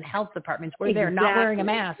insurance and health departments were there not wearing a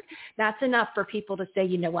mask. That's enough for people to say,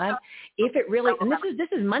 you know what, if it really, and this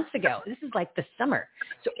is months ago, this is like the summer.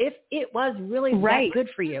 So if it was really that good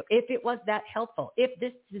for you, if it was that helpful, if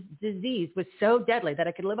this disease was so deadly that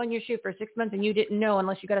it could live on your shoe for 6 months and you didn't know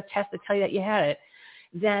unless you got a test to tell you that you had it,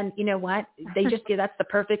 then you know what? They just give, that's the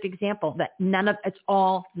perfect example that it's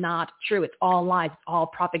all not true. It's all lies. It's all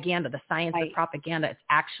propaganda. The science of propaganda. It's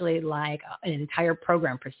actually like an entire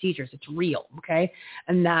program, procedures. It's real. Okay.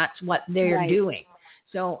 And that's what they're doing.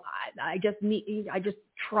 So I just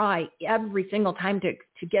try every single time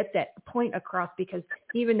to get that point across, because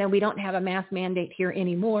even though we don't have a mask mandate here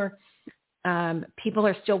anymore, people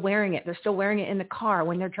are still wearing it. They're still wearing it in the car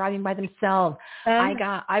when they're driving by themselves.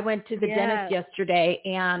 I went to the dentist yesterday,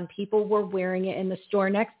 and people were wearing it in the store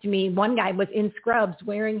next to me. One guy was in scrubs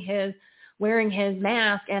wearing his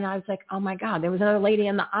mask, and I was like, oh my God, there was another lady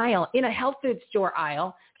in the aisle, in a health food store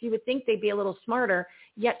aisle. So you would think they'd be a little smarter,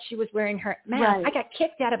 yet she was wearing her mask. I got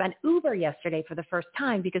kicked out of an Uber yesterday for the first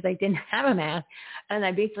time because I didn't have a mask, and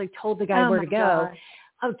I basically told the guy where to go.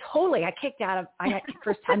 Oh, totally. I got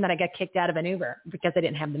first time that I got kicked out of an Uber because I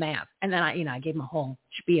didn't have the mask. And then I gave him a whole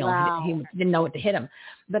spiel. Wow. He didn't know what to hit him.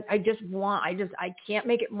 But I can't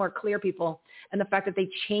make it more clear, people. And the fact that they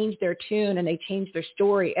change their tune and they change their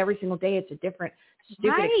story every single day, it's a different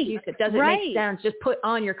stupid excuse that doesn't make sense. Just put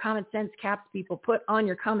on your common sense caps, people. Put on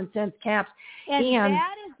your common sense caps. And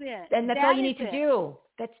that is it. And that's all you need to do.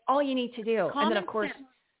 That's all you need to do. And then, of course,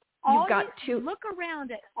 you've got to look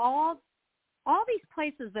around at all these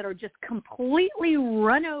places that are just completely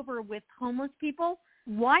run over with homeless people.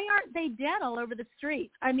 Why aren't they dead all over the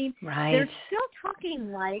streets? I mean, they're still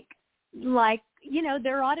talking like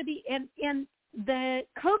there ought to be, and the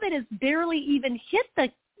COVID has barely even hit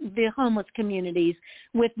the homeless communities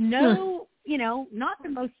with no, not the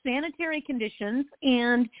most sanitary conditions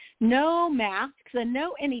and no masks and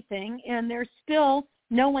no anything, and there's still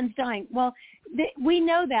no one's dying. Well, we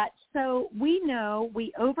know that. So we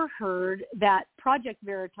overheard that Project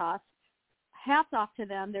Veritas, hats off to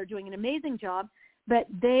them. They're doing an amazing job. But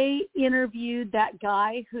they interviewed that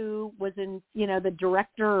guy who was the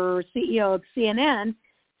director or CEO of CNN,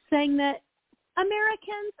 saying that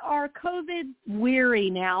Americans are COVID weary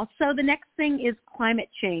now. So the next thing is climate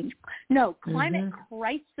change. No, climate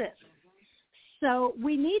crisis. So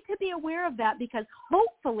we need to be aware of that, because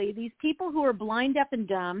hopefully these people who are blind, deaf, and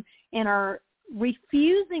dumb and are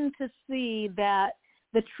refusing to see that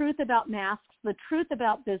the truth about masks, the truth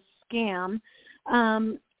about this scam,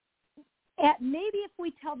 maybe if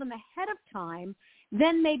we tell them ahead of time,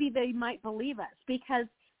 then maybe they might believe us, because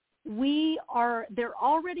they're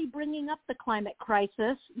already bringing up the climate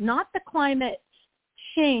crisis, not the climate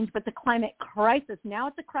change, but the climate crisis. Now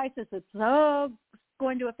it's a crisis. It's so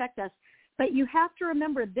going to affect us. But you have to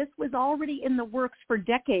remember, this was already in the works for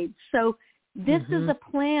decades. So this is a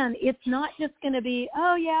plan. It's not just going to be,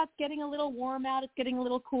 oh, yeah, it's getting a little warm out. It's getting a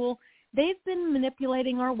little cool. They've been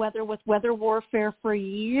manipulating our weather with weather warfare for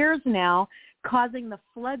years now, causing the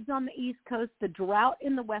floods on the East Coast, the drought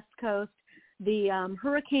in the West Coast, the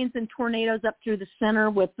hurricanes and tornadoes up through the center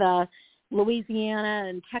with Louisiana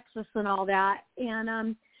and Texas and all that.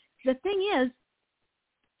 And the thing is,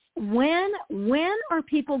 when are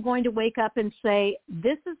people going to wake up and say,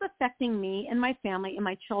 this is affecting me and my family and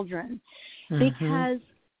my children? Because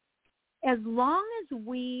as long as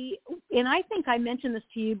we, and I think I mentioned this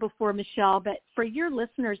to you before, Michelle, but for your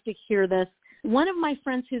listeners to hear this, one of my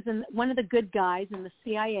friends who's in one of the good guys in the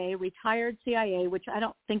CIA, retired CIA, which I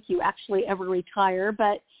don't think you actually ever retire,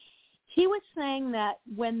 but he was saying that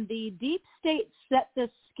when the deep state set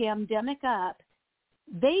this scamdemic up,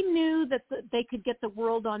 they knew that they could get the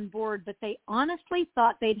world on board, but they honestly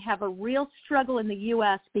thought they'd have a real struggle in the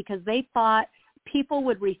U.S. because they thought people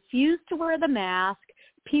would refuse to wear the mask.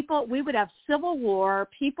 We would have civil war.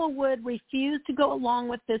 People would refuse to go along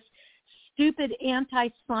with this stupid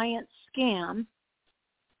anti-science scam.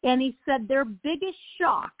 And he said their biggest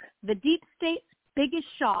shock, the deep state's biggest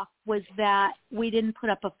shock, was that we didn't put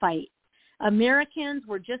up a fight. Americans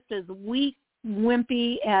were just as weak,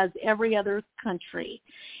 wimpy as every other country.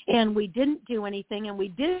 And we didn't do anything, and we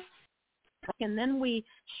did. And then we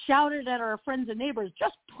shouted at our friends and neighbors,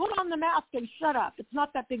 just put on the mask and shut up. It's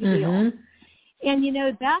not that big a deal. And,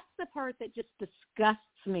 that's the part that just disgusts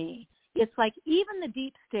me. It's like even the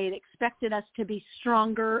deep state expected us to be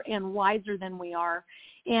stronger and wiser than we are.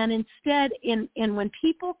 And instead, and when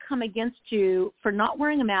people come against you for not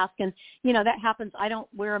wearing a mask, and, that happens. I don't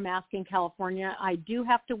wear a mask in California. I do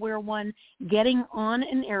have to wear one getting on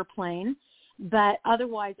an airplane, but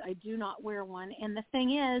otherwise I do not wear one. And the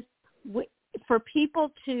thing is, for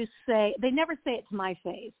people to say, they never say it to my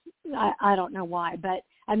face. I don't know why, but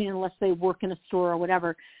unless they work in a store or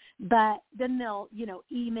whatever. But then they'll,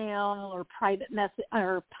 email or private message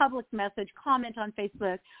or public message, comment on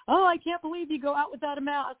Facebook. Oh, I can't believe you go out without a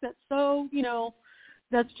mask. That's so,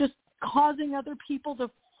 that's just causing other people to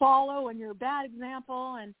follow, and you're a bad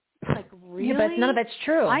example. And it's like, really? Yeah, but none of that's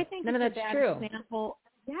true. I think none of it's that's a bad true. example.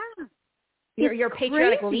 Yeah. You're a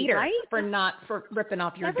patriotic crazy, leader right? for ripping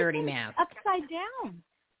off your dirty mask. Upside down.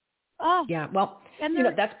 Oh. Yeah, well,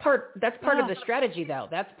 that's part of the strategy, though.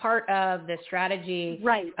 That's part of the strategy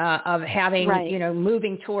of having,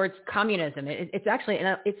 moving towards communism. It's actually,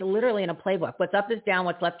 it's literally in a playbook. What's up is down,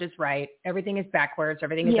 what's left is right. Everything is backwards.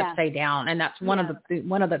 Everything is upside down, and that's one of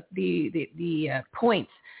the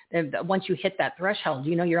points. Once you hit that threshold,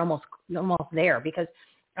 you're almost there because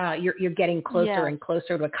you're getting closer and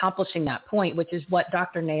closer to accomplishing that point, which is what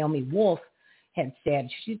Dr. Naomi Wolf had said.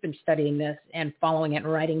 She's been studying this and following it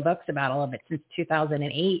and writing books about all of it since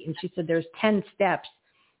 2008. And she said there's 10 steps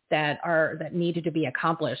that needed to be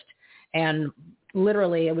accomplished. And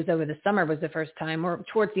literally it was over the summer was the first time, or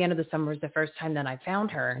towards the end of the summer was the first time that I found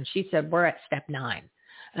her. And she said, we're at step 9.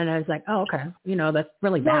 And I was like, oh, okay. that's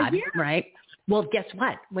really bad, right? Well, guess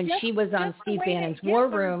what? When she was on Steve Bannon's War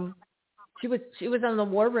Room, she was on the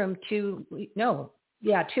War Room 2 weeks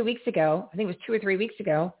ago. I think it was 2 or 3 weeks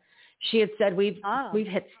ago. She had said we've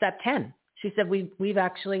hit step 10. She said we've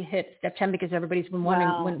actually hit step 10 because everybody's been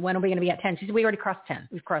wondering when are we going to be at 10. She said we already crossed 10.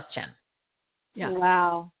 We've crossed 10. Yeah.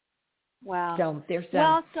 Wow. So there's so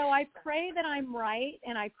I pray that I'm right,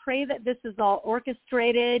 and I pray that this is all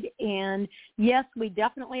orchestrated. And yes, we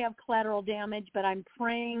definitely have collateral damage, but I'm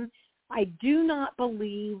praying. I do not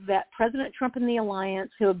believe that President Trump and the alliance,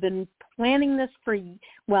 who have been planning this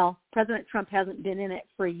President Trump hasn't been in it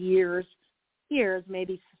for years,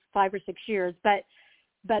 maybe 5 or 6 years, but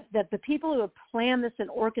that the people who have planned this and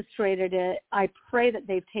orchestrated it, I pray that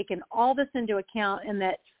they've taken all this into account, and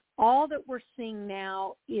that all that we're seeing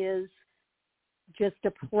now is just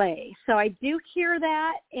a play. So I do hear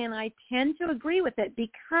that, and I tend to agree with it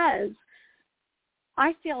because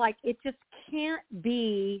I feel like it just can't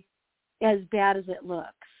be as bad as it looks.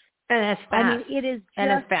 And as fast. It is just,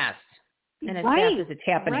 and as fast. And as fast as it's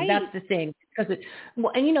happening. That's the thing. Because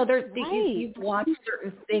you've watched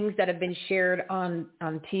certain things that have been shared on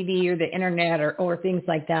TV or the internet or things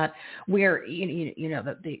like that, where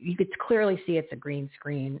you could clearly see it's a green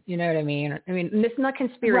screen. You know what I mean? This is not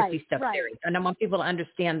conspiracy theory, and I want people to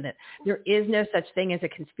understand that there is no such thing as a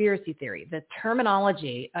conspiracy theory. The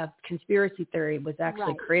terminology of conspiracy theory was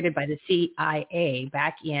actually created by the CIA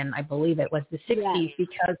back in, I believe it was the 60s,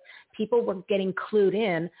 because people were getting clued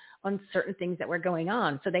in on certain things that were going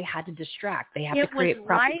on. So they had to distract. They had to create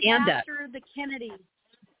propaganda. It was right after the Kennedy.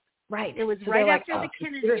 Right. It was right after the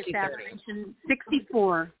Kennedy assassination,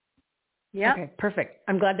 64. Yeah. Okay, perfect.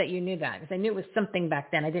 I'm glad that you knew that, because I knew it was something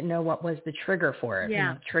back then. I didn't know what was the trigger for it.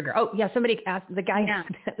 Yeah. Trigger. Oh, yeah, somebody asked, the guy,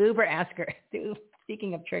 the Uber asker,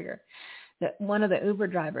 speaking of trigger, one of the Uber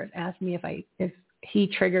drivers asked me if he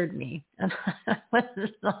triggered me. And I was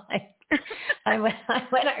like,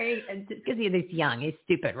 because he's young, he's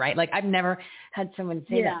stupid, right? Like, I've never had someone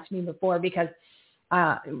say that to me before, because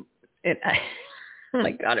oh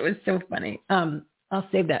my God, it was so funny. I'll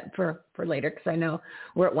save that for later because I know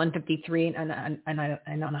we're at 1:53 and I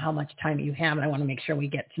don't know how much time you have, and I want to make sure we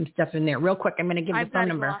get some stuff in there real quick. I'm going to give the phone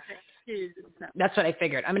number. That's what I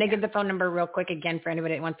figured. I'm going to give the phone number real quick again for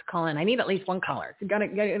anybody that wants to call in. I need at least one caller. So gotta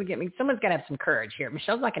get me. Someone's got to have some courage here.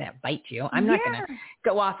 Michelle's not going to bite you. I'm not going to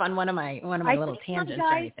go off on one of my little tangents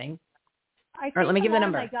or anything. I think all right, let me give the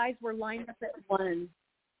number. My guys were lined up at 1.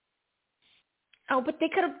 Oh, but they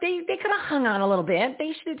could have hung on a little bit.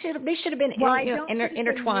 They should have been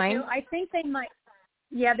intertwined. I think they might.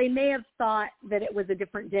 Yeah, they may have thought that it was a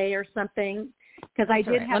different day or something. Because I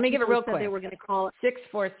did have. Let me give it real quick. They were going to call it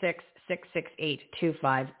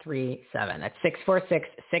 646-668-2537. That's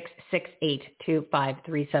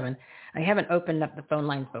 646-668-2537. I haven't opened up the phone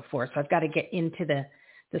lines before, so I've got to get into the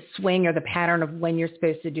swing or the pattern of when you're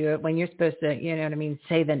supposed to do it, when you're supposed to, you know what I mean,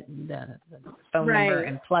 say the phone number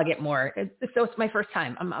and plug it more. So it's my first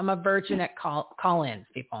time. I'm a virgin at call-ins,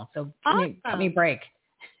 people. So give me a break.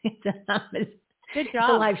 Good job. It's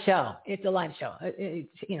a live show. It's a live show.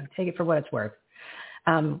 Take it for what it's worth.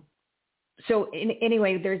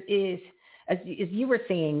 Anyway, there is, as you were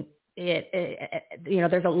saying,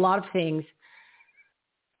 there's a lot of things.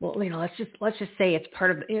 Well, let's just say it's part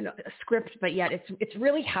of a script, but yet it's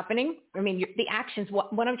really happening. I mean, the actions.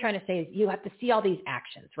 What I'm trying to say is you have to see all these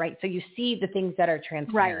actions, right? So you see the things that are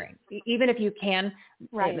transpiring, even if you can.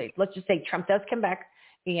 Right. Let's just say Trump does come back,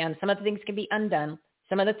 and some of the things can be undone.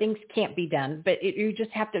 Some of the things can't be done, but you just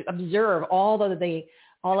have to observe all of the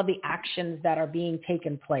actions that are being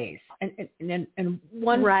taken place, and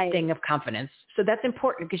one thing of confidence. So that's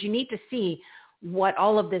important because you need to see what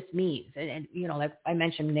all of this means. And like I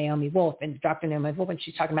mentioned Naomi Wolf and Dr. Naomi Wolf, and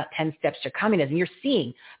she's talking about 10 steps to communism. You're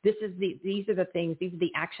seeing these are the things, these are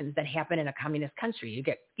the actions that happen in a communist country. You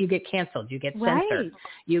get canceled, you get censored,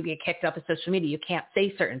 you get kicked off of social media. You can't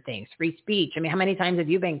say certain things, free speech. I mean, how many times have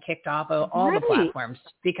you been kicked off of all the platforms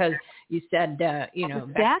because you said,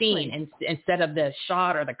 vaccine instead of the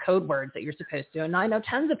shot or the code words that you're supposed to? And I know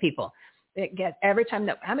tons of people that get every time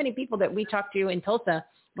how many people that we talked to in Tulsa,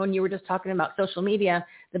 when you were just talking about social media,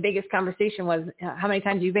 the biggest conversation was how many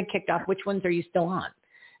times you've been kicked off, which ones are you still on?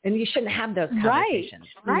 And you shouldn't have those conversations.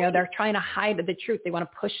 Right. They're trying to hide the truth. They want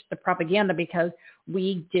to push the propaganda because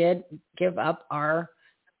we did give up our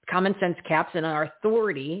common sense caps and our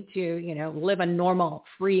authority to, live a normal,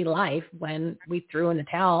 free life when we threw in the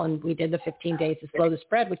towel and we did the 15 days to slow the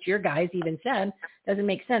spread, which your guys even said doesn't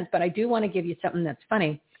make sense. But I do want to give you something that's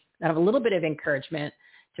funny, that have a little bit of encouragement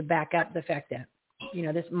to back up the fact that,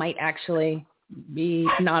 this might actually be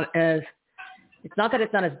it's not that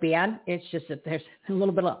it's not as bad. It's just that there's a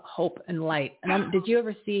little bit of hope and light. And did you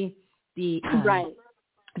ever see the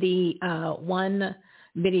one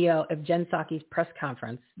video of Jen Psaki's press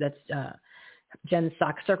conference? That's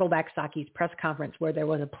Circleback Psaki's press conference where there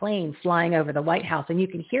was a plane flying over the White House and you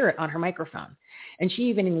can hear it on her microphone. And she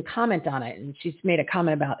even comment on it. And she's made a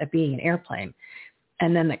comment about it being an airplane.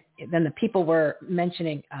 And then the people were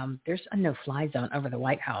mentioning there's a no-fly zone over the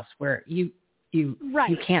White House where you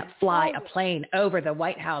can't fly a plane over the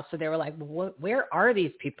White House. So they were like, well, where are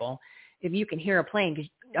these people if you can hear a plane? Because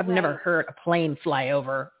I've never heard a plane fly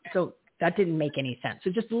over. So that didn't make any sense. So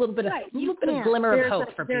just a little bit of glimmer of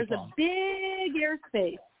hope for people. There's a big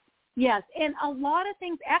airspace. Yes, and a lot of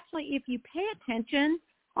things, actually, if you pay attention,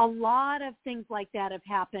 a lot of things like that have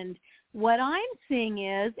happened. What I'm seeing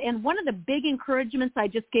is, and one of the big encouragements I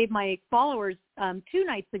just gave my followers 2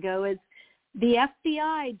 nights ago is the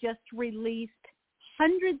FBI just released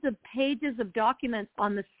hundreds of pages of documents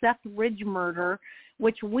on the Seth Ridge murder,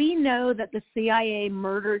 which we know that the CIA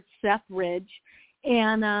murdered Seth Ridge.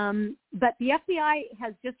 And but the FBI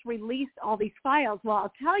has just released all these files. Well,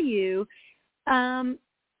 I'll tell you,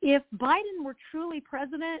 if Biden were truly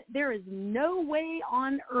president, there is no way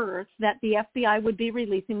on earth that the FBI would be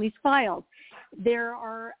releasing these files. There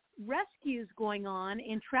are rescues going on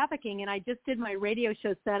in trafficking, and I just did my radio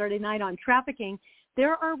show Saturday night on trafficking.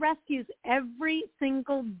 There are rescues every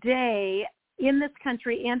single day in this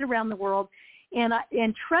country and around the world. And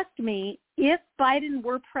trust me, if Biden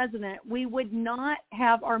were president, we would not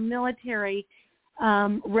have our military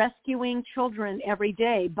rescuing children every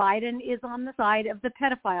day. Biden is on the side of the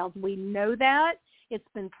pedophiles. We know that. It's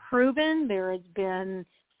been proven. There has been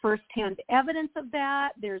firsthand evidence of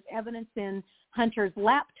that. There's evidence in Hunter's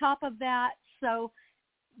laptop of that. So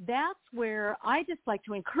that's where I just like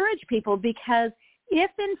to encourage people, because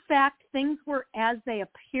if in fact things were as they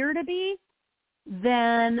appear to be,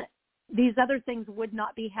 then these other things would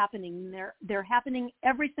not be happening. They're happening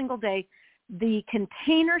every single day. The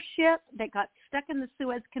container ship that got stuck in the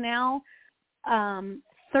Suez Canal,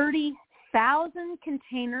 30,000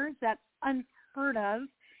 containers, that's unheard of.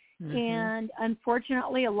 And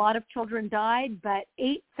unfortunately, a lot of children died, but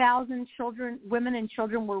 8,000 women and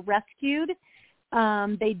children were rescued.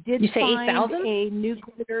 They did find 8,000? a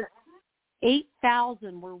nuclear.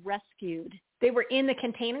 8,000 were rescued. They were in the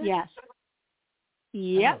container? Yes.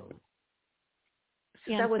 Yep. Oh.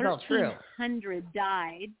 So that was all true. 1,300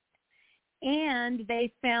 died. And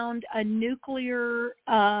they found a nuclear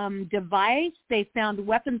device. They found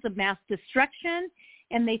weapons of mass destruction.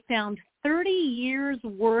 And they found 30 years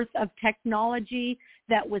worth of technology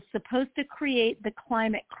that was supposed to create the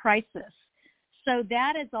climate crisis. So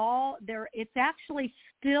that is all there. It's actually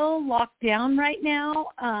still locked down right now.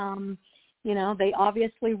 They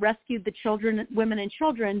obviously rescued the children, women and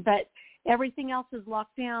children, but everything else is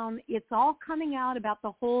locked down. It's all coming out about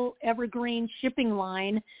the whole Evergreen shipping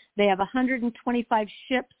line. They have 125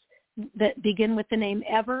 ships that begin with the name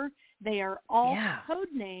Ever. They are all code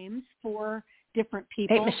names for different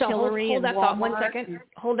people. Hey, Michelle, Hillary hold that and thought Walmart. 1 second.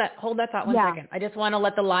 Hold that thought 1 second. I just want to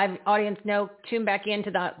let the live audience know, tune back into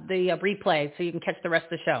the replay so you can catch the rest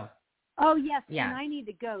of the show. Oh, yes, and I need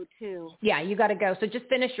to go, too. Yeah, you got to go. So just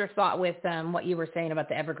finish your thought with what you were saying about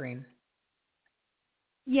the Evergreen.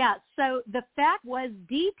 Yeah, so the fact was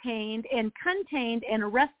detained and contained and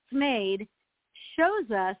arrests made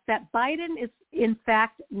shows us that Biden is, in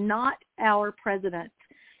fact, not our president.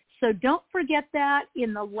 So don't forget that.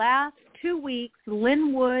 In the last 2 weeks,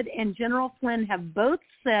 Lynn Wood and General Flynn have both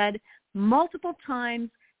said multiple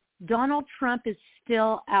times Donald Trump is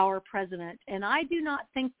still our president. And I do not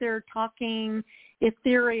think they're talking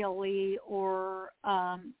ethereally or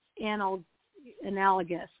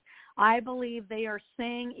analogous. I believe they are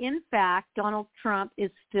saying, in fact, Donald Trump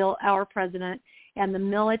is still our president, and the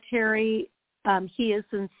military, he is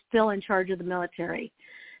still in charge of the military.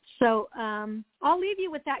 So I'll leave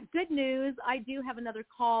you with that good news. I do have another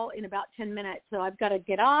call in about 10 minutes, so I've got to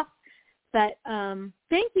get off. But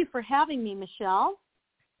thank you for having me, Michelle.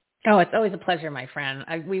 Oh, it's always a pleasure, my friend.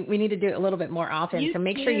 We need to do it a little bit more often. So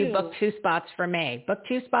make sure you book 2 spots for May. Book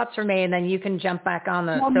 2 spots for May, and then you can jump back on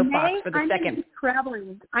the soapbox for the second. Be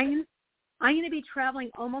traveling. I'm going to be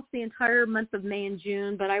traveling almost the entire month of May and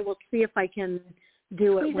June, but I will see if I can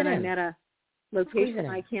do it when I'm at a location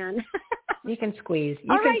I can. You can squeeze.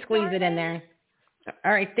 You can squeeze it in there.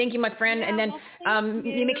 All right. Thank you, my friend. Yeah, and then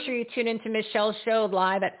you make sure you tune into Michelle's show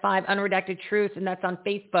live at 5 Unredacted Truth, and that's on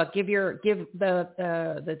Facebook. Give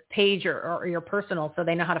the page or your personal so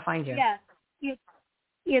they know how to find you. Yes.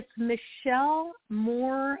 It's Michelle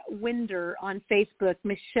Moore Winder on Facebook.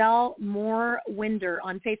 Michelle Moore Winder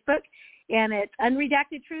on Facebook. And it's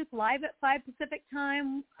Unredacted Truth live at 5 Pacific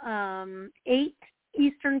time, 8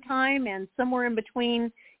 Eastern time, and somewhere in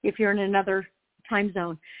between if you're in another time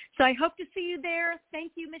zone. So I hope to see you there.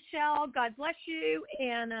 Thank you, Michelle. God bless you.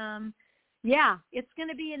 And it's going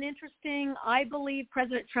to be an interesting, I believe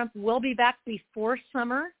President Trump will be back before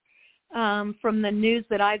summer from the news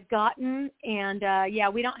that I've gotten. And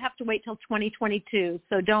we don't have to wait till 2022.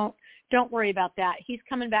 So don't worry about that. He's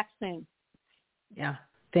coming back soon. Yeah.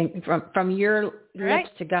 From your lips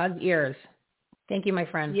to God's ears. Thank you, my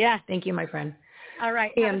friend. Yeah. Thank you, my friend. All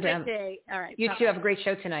right. Have a great day. All right. You two have a great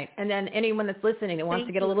show tonight. And then anyone that's listening that wants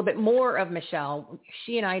to get a little bit more of Michelle,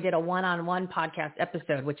 she and I did a one-on-one podcast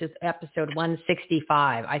episode, which is episode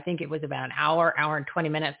 165. I think it was about an hour and 20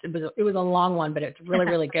 minutes. It was a long one, but it's really,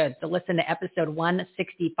 really good. So listen to episode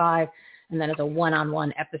 165, and then it's a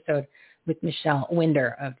one-on-one episode with Michelle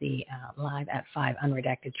Winder of the Live at 5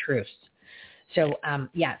 Unredacted Truths. So,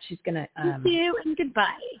 she's going to... Thank you and goodbye.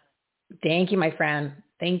 Thank you, my friend.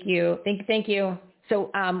 Thank you. Thank you. So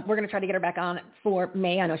we're going to try to get her back on for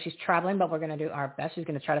May. I know she's traveling, but we're going to do our best. She's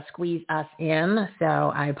going to try to squeeze us in.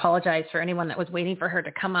 So I apologize for anyone that was waiting for her to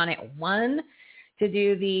come on at 1 to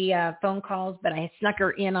do the phone calls, but I snuck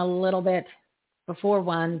her in a little bit before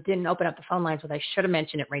 1, didn't open up the phone lines, but I should have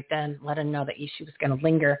mentioned it right then, let her know that she was going to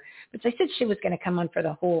linger. But I said she was going to come on for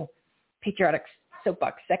the whole patriotic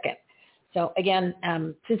soapbox second. So again,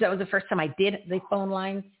 since that was the first time I did the phone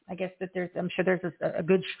lines, I guess that I'm sure there's a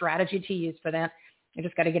good strategy to use for that. I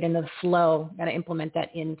just got to get into the flow, got to implement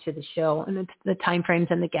that into the show and the time frames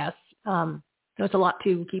and the guests. So it's a lot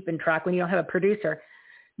to keep in track when you don't have a producer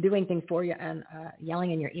doing things for you and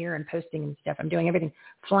yelling in your ear and posting and stuff. I'm doing everything,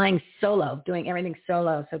 flying solo, doing everything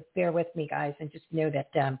solo. So bear with me, guys, and just know that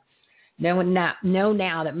know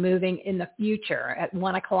now that moving in the future at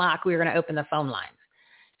 1 o'clock, we're going to open the phone lines.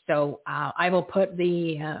 So I will put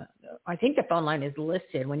I think the phone line is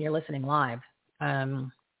listed when you're listening live.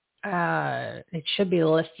 It should be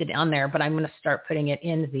listed on there, but I'm going to start putting it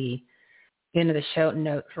into the show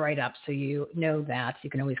notes right up so you know that. You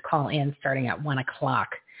can always call in starting at 1 o'clock.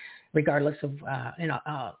 regardless of,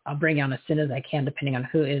 I'll bring you on as soon as I can, depending on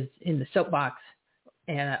who is in the soapbox,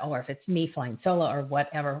 or if it's me flying solo or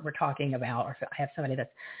whatever we're talking about, or if I have somebody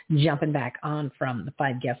that's jumping back on from the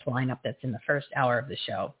 5 guest lineup that's in the first hour of the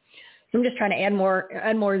show. So I'm just trying to add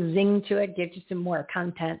more zing to it, get you some more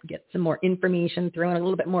content, get some more information, throw in a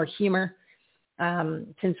little bit more humor.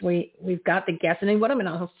 Since we've got the guests. And then what I'm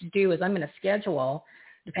going to do is I'm going to schedule,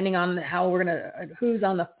 depending on who's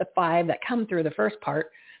on the 5 that come through the first part,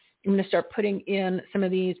 I'm going to start putting in some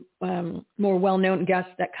of these more well-known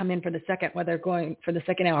guests that come in for the second, whether they're going for the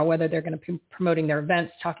second hour, whether they're going to be promoting their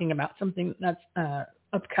events, talking about something that's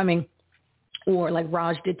upcoming, or like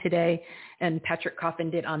Raj did today and Patrick Coffin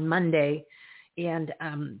did on Monday. And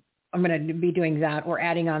I'm going to be doing that, or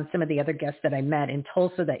adding on some of the other guests that I met in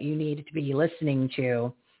Tulsa that you need to be listening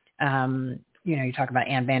to. You talk about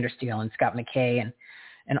Ann Vandersteel and Scott McKay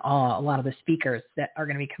and a lot of the speakers that are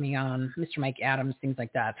going to be coming on, Mr. Mike Adams, things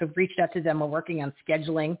like that. So I've reached out to them. We're working on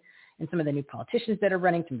scheduling and some of the new politicians that are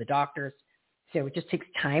running, some of the doctors. So it just takes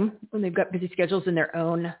time when they've got busy schedules in their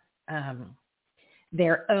own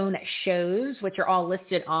shows, which are all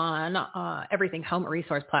listed on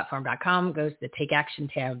everythinghomeresourceplatform.com. Goes to the Take Action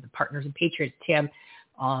tab, the Partners and Patriots tab.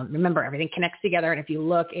 Remember, everything connects together. And if you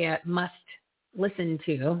look at must listen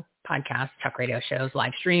to podcasts, talk radio shows,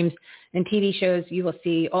 live streams, and TV shows, you will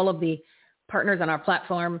see all of the partners on our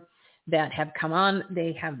platform that have come on.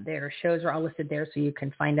 They have their shows are all listed there, so you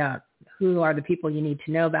can find out who are the people you need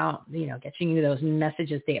to know about, getting you those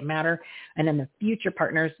messages that matter. And then the future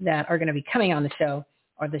partners that are going to be coming on the show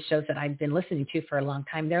are the shows that I've been listening to for a long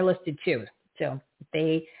time. They're listed too. So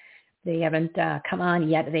they haven't come on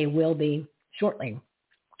yet. They will be shortly.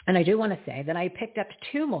 And I do want to say that I picked up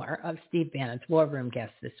 2 more of Steve Bannon's War Room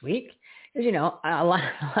guests this week. As you know, a lot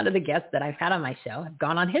of the guests that I've had on my show have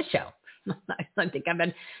gone on his show. I think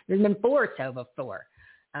there's been 4 or so before.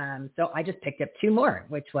 So I just picked up 2 more,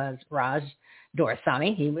 which was Raj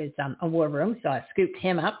Doraisamy. He was on a War Room, so I scooped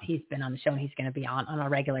him up. He's been on the show, and he's going to be on a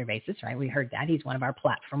regular basis, right? We heard that. He's one of our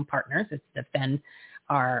platform partners. It's Defend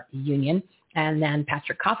Our Union. And then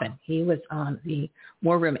Patrick Coffin. He was on the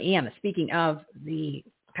War Room AM. Speaking of the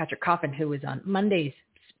Patrick Coffin, who was on Monday's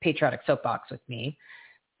Patriotic Soapbox with me,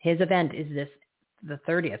 his event is the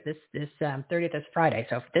 30th. This 30th is Friday.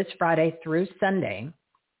 So this Friday through Sunday,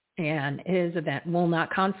 and his event will not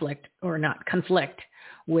conflict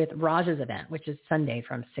with Raj's event, which is Sunday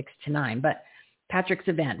from 6 to 9. But Patrick's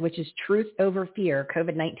event, which is Truth Over Fear,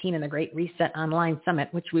 COVID-19 and the Great Reset Online Summit,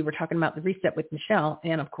 which we were talking about the reset with Michelle,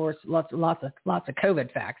 and of course lots of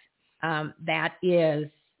COVID facts. That is.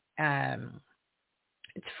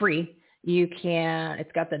 It's free. It'll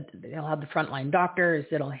have the frontline doctors.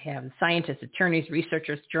 It'll have scientists, attorneys,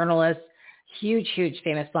 researchers, journalists, huge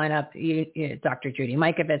famous lineup. Dr. Judy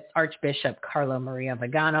Mikovits, Archbishop Carlo Maria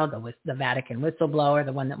Vigano, the Vatican whistleblower,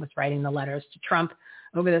 the one that was writing the letters to Trump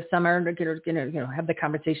over the summer to have the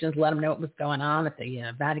conversations, let them know what was going on at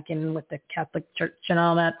the Vatican with the Catholic Church and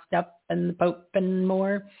all that stuff, and the Pope and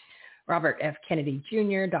more. Robert F. Kennedy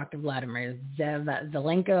Jr., Dr. Vladimir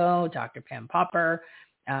Zelenko, Dr. Pam Popper,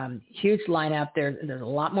 huge lineup. There's a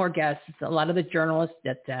lot more guests. A lot of the journalists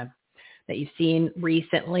that you've seen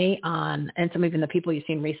recently and some even the people you've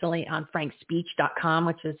seen recently on frankspeech.com,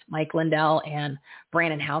 which is Mike Lindell and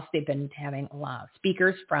Brandon House. They've been having a lot of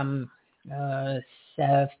speakers from 5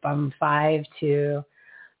 to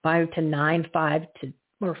 9, 5 to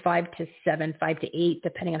 7, 5 to 8,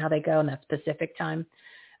 depending on how they go in that specific time.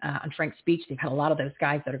 On Frank's Speech, they've had a lot of those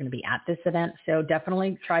guys that are going to be at this event. So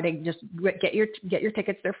definitely try to just get your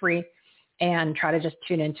tickets. They're free, and try to just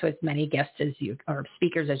tune into as many guests or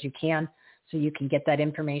speakers as you can, so you can get that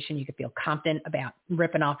information. You can feel confident about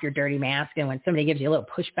ripping off your dirty mask. And when somebody gives you a little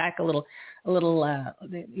pushback, they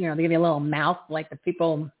give you a little mouth, like the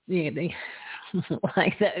people, they,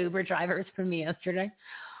 like the Uber drivers from me yesterday,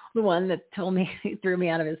 the one that told me, he threw me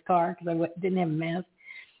out of his car because I didn't have a mask.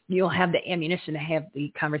 You'll have the ammunition to have the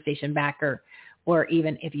conversation back, or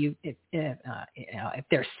even if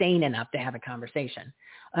they're sane enough to have a conversation,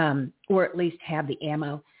 or at least have the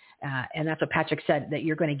ammo. And that's what Patrick said that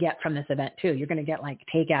you're going to get from this event too. You're going to get like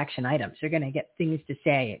take action items. You're going to get things to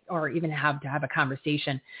say, or even have a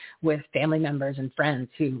conversation with family members and friends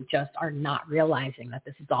who just are not realizing that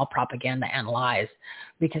this is all propaganda and lies,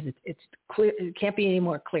 because it's clear. It can't be any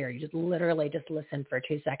more clear. You just literally just listen for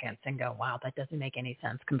 2 seconds and go, wow, that doesn't make any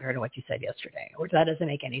sense compared to what you said yesterday, or that doesn't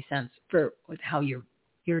make any sense with how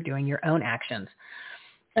you're doing your own actions.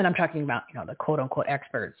 And I'm talking about, the quote unquote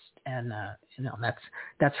experts, and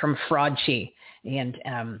that's from Fraudchi, and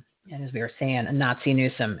as we were saying, Nazi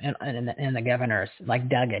Newsom, and the governors like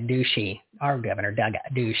Doug Ducey, our governor Doug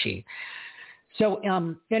Ducey. So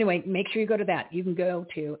anyway, make sure you go to that. You can go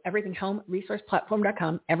to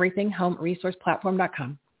everythinghomeresourceplatform.com,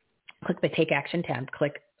 everythinghomeresourceplatform.com. Click the Take Action tab,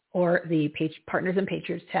 or the page Partners and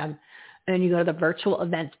Patrons tab, and you go to the virtual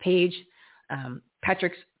events page.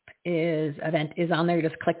 Patrick's event is on there. You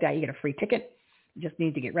just click that. You get a free ticket. You just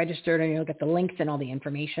need to get registered, and you'll get the links and all the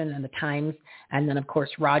information and the times. And then, of course,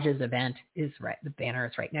 Raj's event is right. The banner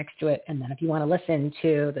is right next to it. And then if you want to listen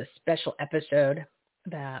to the special episode,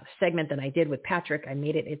 the segment that I did with Patrick, I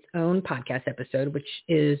made it its own podcast episode, which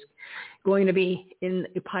is going to be in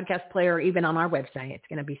a podcast player, even on our website. It's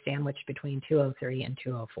going to be sandwiched between 203 and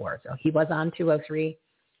 204. So he was on 203.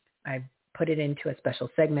 I put it into a special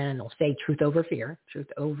segment, and it'll say Truth Over Fear, the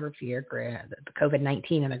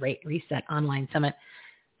COVID-19 and the Great Reset Online Summit.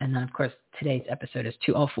 And then, of course, today's episode is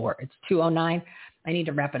 204. It's 209. I need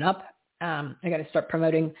to wrap it up. I got to start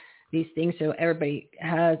promoting these things so everybody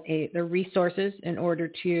has the resources in order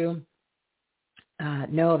to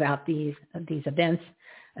know about these events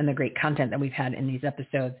and the great content that we've had in these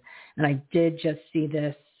episodes. And I did just see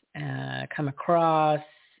this come across.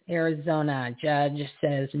 Arizona judge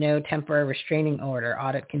says no temporary restraining order.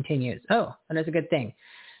 Audit continues. Oh, that is a good thing.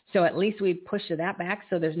 So at least we pushed that back.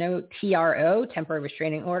 So there's no TRO, temporary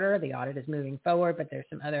restraining order. The audit is moving forward, but there's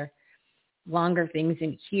some other longer things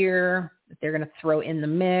in here that they're going to throw in the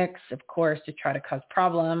mix, of course, to try to cause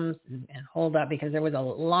problems and hold up, because there was a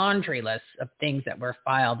laundry list of things that were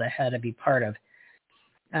filed that had to be part of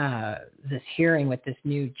this hearing with this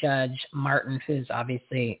new judge, Martin, who's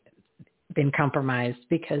obviously been compromised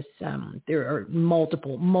because there are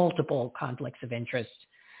multiple conflicts of interest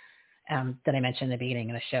that I mentioned in the beginning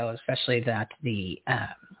of the show, especially that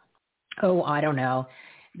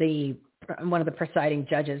one of the presiding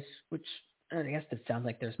judges, which I guess it sounds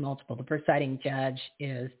like there's multiple. The presiding judge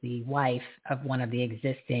is the wife of one of the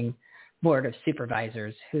existing board of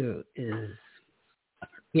supervisors, who is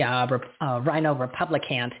a Rhino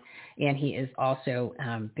Republican, and he has also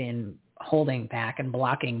been holding back and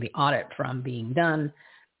blocking the audit from being done,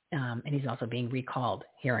 and he's also being recalled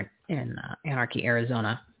here in Anarchy,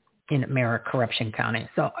 Arizona, in Merrick Corruption County.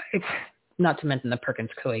 So it's not to mention the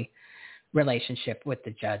Perkins-Coie relationship with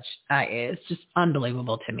the judge. It's just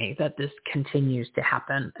unbelievable to me that this continues to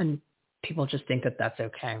happen, and people just think that that's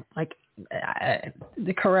okay. Like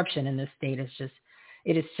the corruption in this state is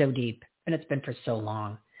it is so deep, and it's been for so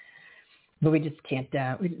long. But we just can't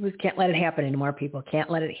let it happen anymore. People can't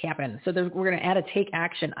let it happen. So we're going to add a take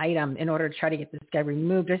action item in order to try to get this guy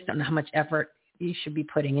removed. I just don't know how much effort you should be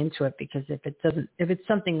putting into it, because if it's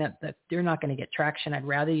something that you're not going to get traction, I'd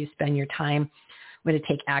rather you spend your time with a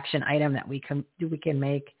take action item that we can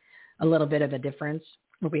make a little bit of a difference,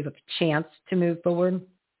 where we have a chance to move forward.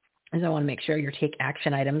 And so I want to make sure your take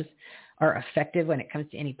action items are effective when it comes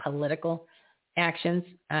to any political actions.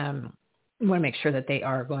 We want to make sure that they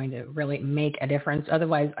are going to really make a difference.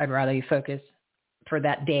 Otherwise, I'd rather you focus for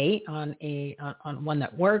that day on one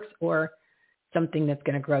that works, or something that's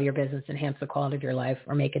going to grow your business, enhance the quality of your life,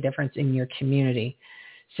 or make a difference in your community.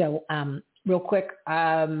 So real quick,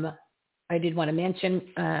 I did want to mention,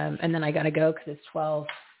 and then I got to go because it's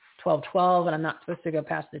 12:12, and I'm not supposed to go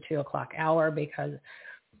past the 2 o'clock hour, because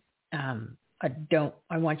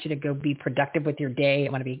I want you to go be productive with your day.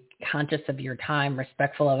 I want to be conscious of your time,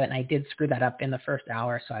 respectful of it. And I did screw that up in the first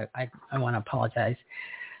hour. So I want to apologize.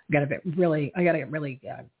 I got to get really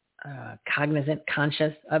cognizant,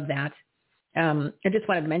 conscious of that. I just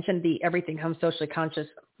wanted to mention the Everything Home Socially Conscious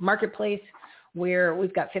Marketplace, where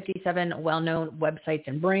we've got 57 well-known websites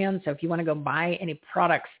and brands. So if you want to go buy any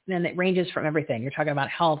products, then it ranges from everything. You're talking about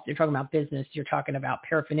health, you're talking about business, you're talking about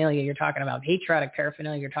paraphernalia, you're talking about patriotic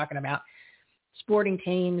paraphernalia, you're talking about sporting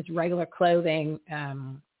teams, regular clothing,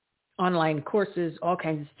 online courses, all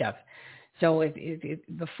kinds of stuff. So if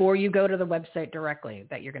before you go to the website directly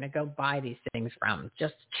that you're going to go buy these things from,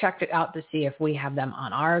 just check it out to see if we have them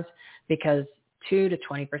on ours, because 2 to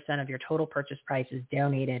 20% of your total purchase price is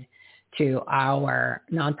donated to our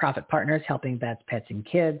nonprofit partners helping vets, pets, and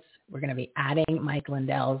kids. We're going to be adding Mike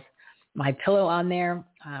Lindell's My Pillow on there.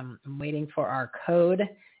 I'm waiting for our code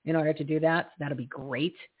in order to do that. So that'll be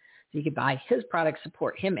great. So you can buy his products,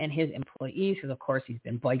 support him and his employees, because of course he's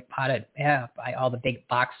been boycotted by all the big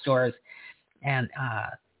box stores, and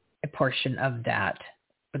a portion of that,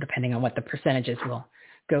 depending on what the percentages, will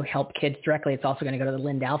go help kids directly. It's also going to go to the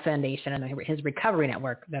Lindell Foundation and his recovery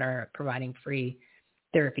network that are providing free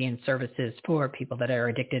therapy and services for people that are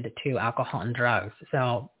addicted to alcohol and drugs.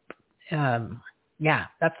 So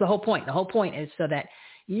that's the whole point. The whole point is so that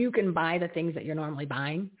you can buy the things that you're normally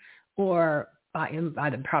buying, or buy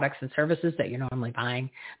the products and services that you're normally buying,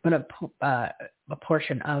 but a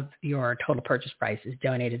portion of your total purchase price is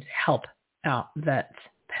donated to help vets,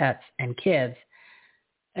 pets, and kids,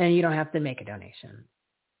 and you don't have to make a donation.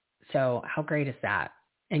 So how great is that?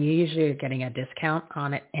 And you usually are getting a discount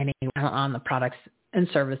on it on the products and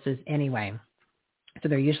services anyway. So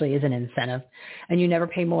there usually is an incentive, and you never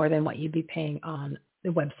pay more than what you'd be paying on the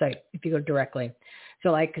website if you go directly.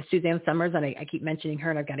 So like Suzanne Summers, and I keep mentioning her,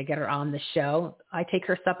 and I've got to get her on the show. I take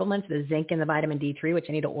her supplements, the zinc and the vitamin D3, which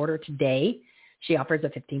I need to order today. She offers a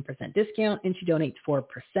 15% discount, and she donates 4%.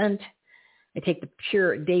 I take the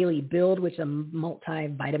Pure Daily Build, which is a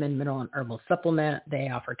multivitamin, mineral, and herbal supplement. They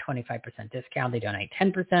offer 25% discount. They donate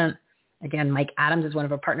 10%. Again, Mike Adams is one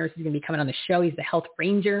of our partners. He's going to be coming on the show. He's the Health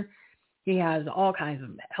Ranger. He has all kinds of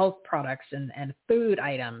health products and food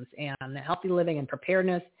items and healthy living and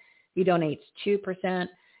preparedness. He donates 2%,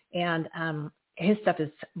 and his stuff is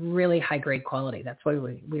really high grade quality. That's why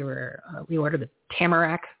we ordered the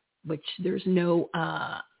Tamarack, which there's no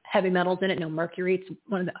heavy metals in it, no mercury. It's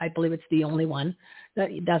I believe it's the only one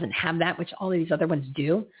that doesn't have that, which all of these other ones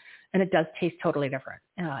do, and it does taste totally different.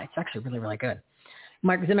 It's actually really, really good.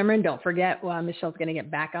 Mark Zimmerman, don't forget, Michelle's going to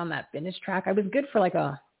get back on that fitness track. I was good for like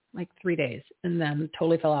 3 days and then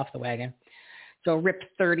totally fell off the wagon. So RIP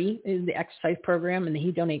 30 is the exercise program, and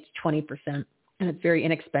he donates 20%, and it's very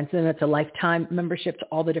inexpensive. It's a lifetime membership to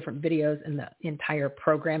all the different videos and the entire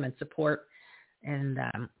program and support. And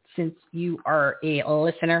since you are a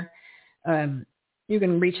listener, you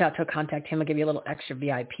can reach out to contact him and give you a little extra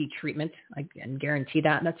VIP treatment. I can guarantee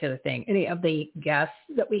that. And that's the other thing. Any of the guests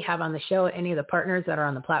that we have on the show, any of the partners that are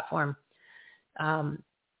on the platform,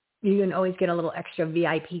 you can always get a little extra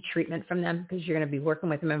VIP treatment from them because you're going to be working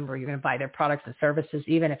with them, or you're going to buy their products and services,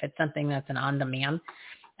 even if it's something that's an on-demand.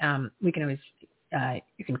 We can always,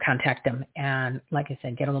 you can contact them and, like I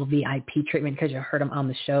said, get a little VIP treatment because you heard them on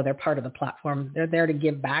the show. They're part of the platform. They're there to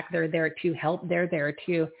give back. They're there to help. They're there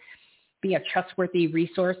to be a trustworthy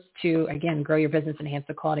resource to, again, grow your business, enhance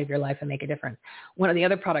the quality of your life, and make a difference. One of the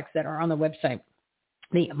other products that are on the website,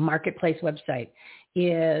 the marketplace website,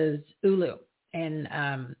 is Ulu.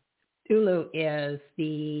 And Ulu is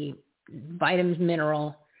the vitamins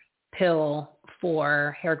mineral pill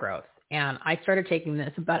for hair growth. And I started taking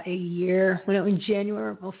this about a year, in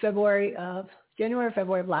February or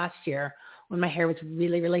February of last year, when my hair was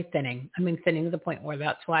really, really thinning. I mean, thinning to the point where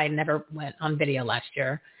that's why I never went on video last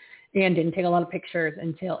year and didn't take a lot of pictures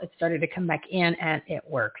until it started to come back in, and it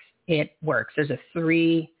works. It works. There's a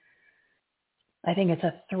 3-month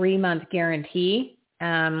guarantee.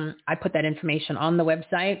 I put that information on the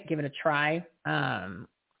website. Give it a try. And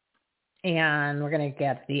we're going to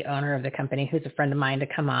get the owner of the company, who's a friend of mine, to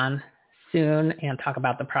come on soon and talk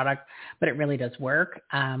about the product. But it really does work.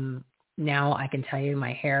 Now I can tell you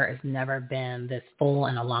my hair has never been this full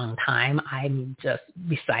in a long time. I'm just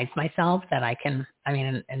besides myself that I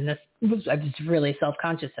was really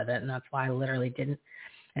self-conscious of it. And that's why I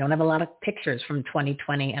don't have a lot of pictures from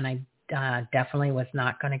 2020, and I definitely was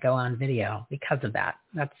not going to go on video because of that.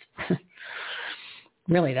 That's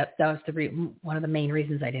really, that was one of the main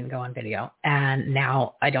reasons I didn't go on video. And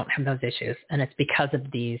now I don't have those issues. And it's because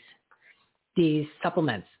of these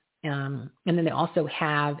supplements. And then they also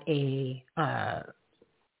have a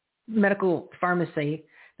medical pharmacy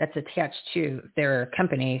that's attached to their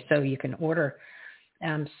company. So you can order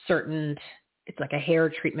it's like a hair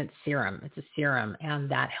treatment serum. It's a serum, and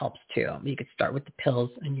that helps too. You could start with the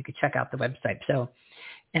pills, and you could check out the website. So,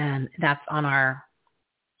 and that's on our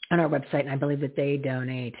website, and I believe that they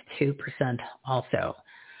donate 2% also.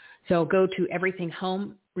 So go to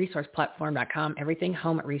everythinghomeresourceplatform.com,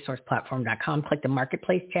 everythinghomeresourceplatform.com. Click the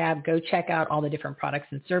marketplace tab. Go check out all the different products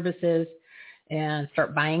and services, and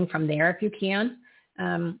start buying from there if you can.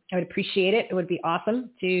 I would appreciate it. It would be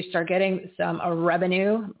awesome to start getting some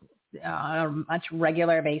revenue on a much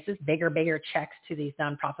regular basis, bigger checks to these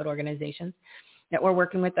nonprofit organizations that we're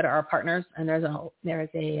working with that are our partners. And there's a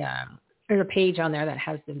page on there that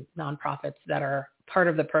has the nonprofits that are part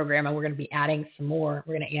of the program, and we're going to be adding some more.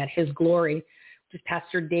 We're going to add His Glory, which is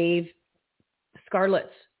Pastor Dave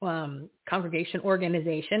Scarlett's congregation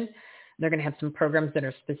organization. They're going to have some programs that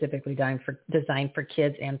are specifically designed for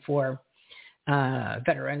kids and for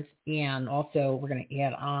veterans. And also we're going to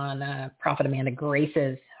add on Prophet Amanda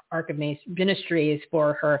Grace's Ark of Ministries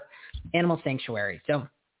for her animal sanctuary. So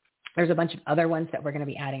there's a bunch of other ones that we're going to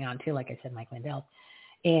be adding on too, like I said, Mike Lindell.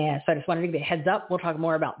 And so I just wanted to give you a heads up. We'll talk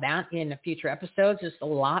more about that in future episodes. There's a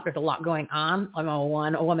lot going on. I'm a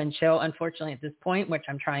one-woman show, unfortunately, at this point, which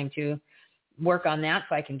I'm trying to work on that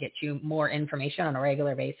so I can get you more information on a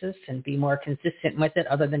regular basis and be more consistent with it,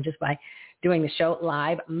 other than just by doing the show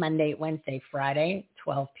live Monday, Wednesday, Friday,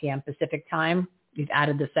 12 p.m. Pacific time. We've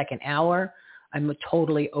added the second hour. I'm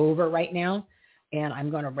totally over right now, and I'm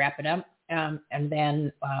going to wrap it up And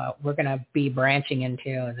then we're going to be branching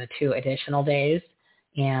into the 2 additional days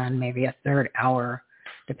and maybe a 3rd hour,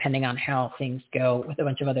 depending on how things go with a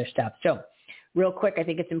bunch of other stuff. So real quick, I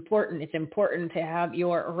think it's important. It's important to have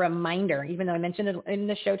your reminder, even though I mentioned it in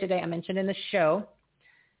the show today. I mentioned in the show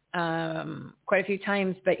quite a few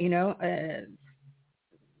times, but,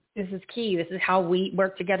 this is key. This is how we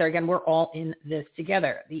work together. Again, we're all in this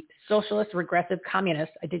together. The socialist, regressive,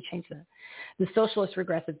 communists, I did change that. The socialist,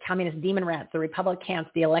 regressive, communist demon rats, the Republicans,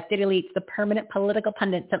 the elected elites, the permanent political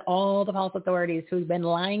pundits, and all the false authorities who've been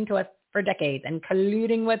lying to us for decades and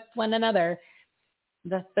colluding with one another.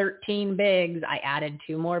 The 13 bigs, I added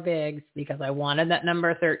 2 more bigs because I wanted that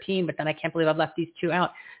number 13, but then I can't believe I've left these 2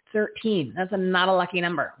 out. 13, that's not a lucky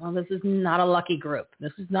number. Well, this is not a lucky group.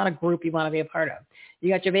 This is not a group you want to be a part of. You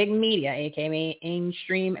got your big media, aka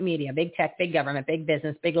mainstream media, big tech, big government, big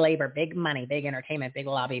business, big labor, big money, big entertainment, big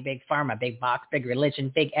lobby, big pharma, big box, big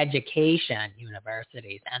religion, big education,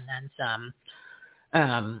 universities, and then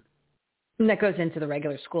some. And that goes into the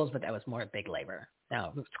regular schools, but that was more big labor.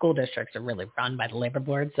 Now, school districts are really run by the labor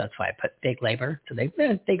boards. So that's why I put big labor. So they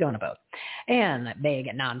go in a boat. And big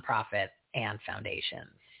nonprofit and foundations.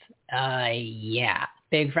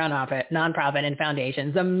 Big nonprofit and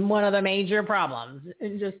foundations. One of the major problems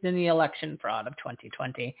just in the election fraud of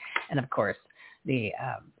 2020. And, of course, the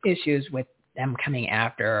issues with them coming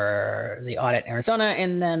after the audit in Arizona.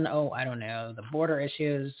 And then, the border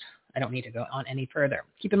issues. I don't need to go on any further.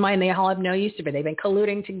 Keep in mind, they all have no use to it. They've been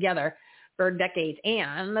colluding together for decades.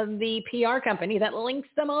 And the PR company that links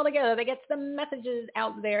them all together, that gets the messages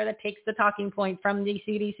out there, that takes the talking point from the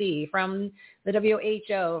CDC, from the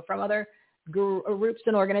WHO, from other groups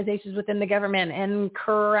and organizations within the government, and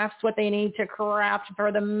crafts what they need to craft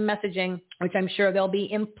for the messaging, which I'm sure they'll be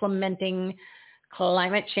implementing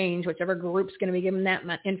climate change, whichever group's going to be given that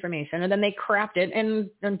information. And then they craft it and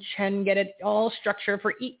get it all structured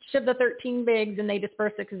for each of the 13 bigs, and they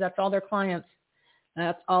disperse it because that's all their clients.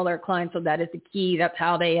 That's all their clients. So that is the key. That's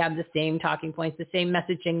how they have the same talking points, the same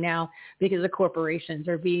messaging now, because the corporations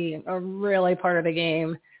are being a really part of the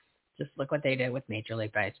game. Just look what they did with Major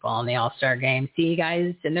League Baseball and the All-Star Game. See,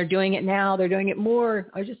 guys, and they're doing it now. They're doing it more.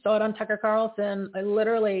 I just saw it on Tucker Carlson.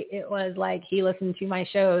 It was like he listened to my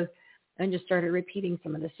shows and just started repeating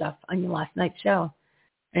some of the stuff on your last night's show.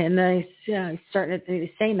 And they started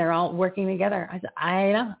saying they're all working together. I said,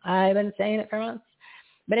 I know. I've been saying it for months.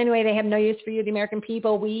 But anyway, they have no use for you, the American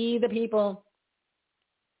people, we the people,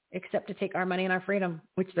 except to take our money and our freedom,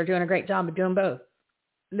 which they're doing a great job of doing both.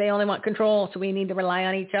 They only want control, so we need to rely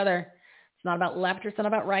on each other. It's not about left or it's not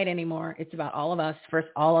about right anymore. It's about all of us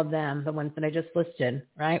versus all of them, the ones that I just listed,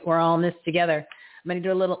 right? We're all in this together. I'm going to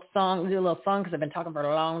do a little song because I've been talking for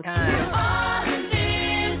a long time.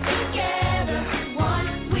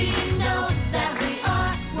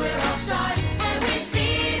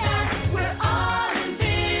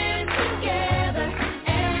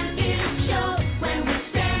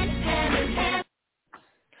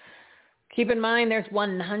 Keep in mind, there's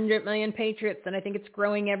 100 million patriots, and I think it's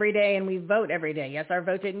growing every day, and we vote every day. Yes, our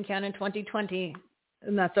vote didn't count in 2020,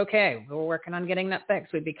 and that's okay. We're working on getting that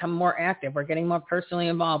fixed. We've become more active. We're getting more personally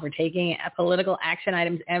involved. We're taking political action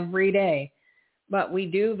items every day, but we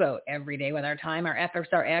do vote every day with our time, our efforts,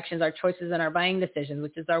 our actions, our choices, and our buying decisions,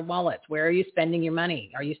 which is our wallets. Where are you spending your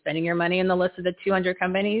money? Are you spending your money in the list of the 200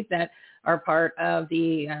 companies that are part of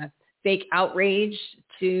the fake outrage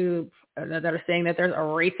that are saying that there's a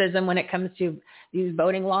racism when it comes to these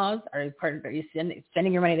voting laws? Are you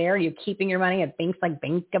sending your money there? Are you keeping your money at banks like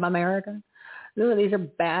Bank of America? No, these are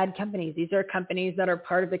bad companies. These are companies that are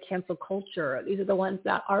part of the cancel culture. These are the ones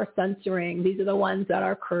that are censoring. These are the ones that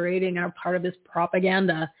are creating and are part of this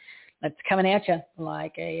propaganda that's coming at you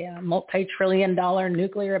like a multi-trillion-dollar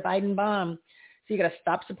nuclear Biden bomb. So you got to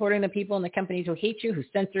stop supporting the people and the companies who hate you, who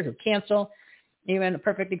censor, who cancel. Even a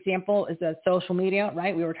perfect example is social media,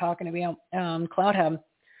 right? We were talking about CloutHub.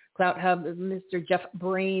 CloutHub is Mr. Jeff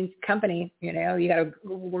Brain's company. You got a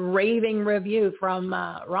raving review from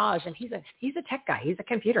Raj, and he's a tech guy. He's a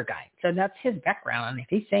computer guy. So that's his background. And if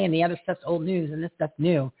he's saying the other stuff's old news and this stuff's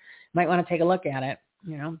new, you might want to take a look at it.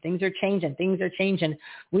 Things are changing.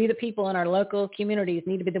 We, the people in our local communities,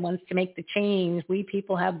 need to be the ones to make the change. We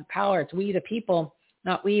people have the power. It's we, the people,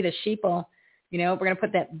 not we, the sheeple. We're going to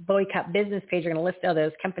put that boycott business page. We're going to list all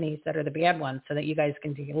those companies that are the bad ones so that you guys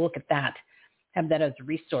can take a look at that. Have that as a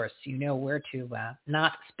resource. You know where to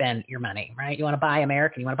not spend your money, right? You want to buy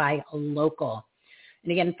American. You want to buy local.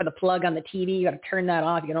 And again, for the plug on the TV, you got to turn that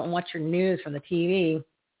off. You don't watch your news from the TV,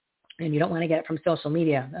 and you don't want to get it from social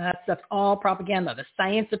media. That stuff's all propaganda. The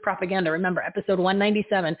science of propaganda. Remember, episode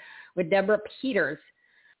 197 with Deborah Peters.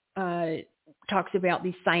 talks about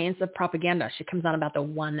the science of propaganda. She comes on about the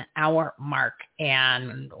 1 hour mark,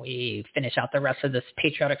 and we finish out the rest of this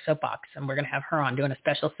patriotic soapbox, and we're going to have her on doing a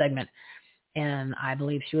special segment. And I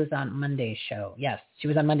believe she was on Monday's show. Yes, she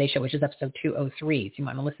was on Monday's show, which is episode 203. So you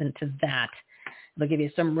might want to listen to that. It'll give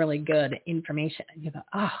you some really good information. You go,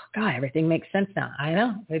 oh, God, everything makes sense now. I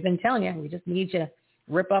know. We've been telling you. We just need you to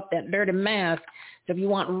rip up that dirty mask. So if you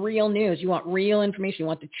want real news, you want real information, you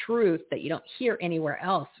want the truth that you don't hear anywhere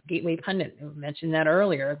else, Gateway Pundit, we mentioned that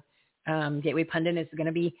earlier. Gateway Pundit is going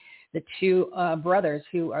to be the two brothers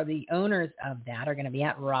who are the owners of that are going to be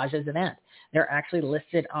at Raja's event. They're actually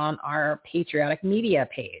listed on our Patriotic Media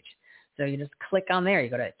page. So you just click on there. You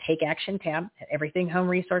go to Take Action tab at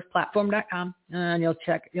everythinghomeresourceplatform.com, and you'll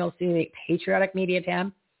see the Patriotic Media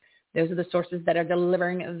tab. Those are the sources that are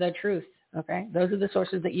delivering the truth. Okay, those are the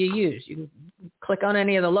sources that you use. You can click on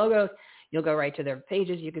any of the logos. You'll go right to their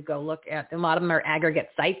pages. You could go look at, a lot of them are aggregate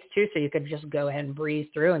sites too, so you could just go ahead and breeze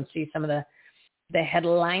through and see some of the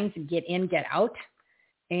headlines, get in, get out,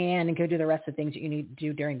 and go do the rest of the things that you need to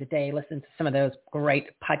do during the day. Listen to some of those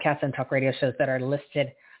great podcasts and talk radio shows that are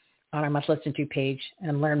listed on our must listen to page,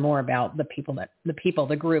 and learn more about the people,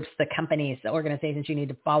 the groups, the companies, the organizations you need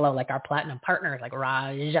to follow, like our platinum partners like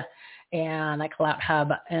Raj and like Clout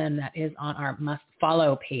Hub, and that is on our must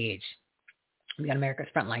follow page. We got America's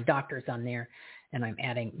Frontline Doctors on there, and I'm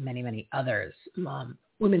adding many, many others.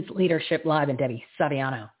 Women's Leadership Live and Debbie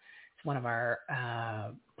Saviano is one of our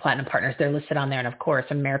platinum partners. They're listed on there, and of course,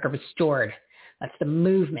 America Restored. That's the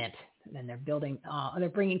movement, and they're building. They're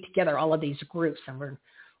bringing together all of these groups, and we're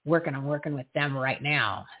working with them right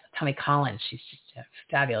now. Tommy Collins, she's just a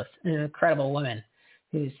fabulous, incredible woman.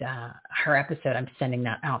 Who's her episode? I'm sending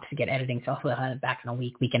that out to get editing, so hopefully I'll have it back in a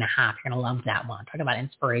week and a half. You're gonna love that one. Talk about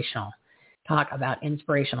inspirational.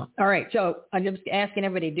 All right, so I'm just asking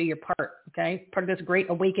everybody to do your part, okay? Part of this great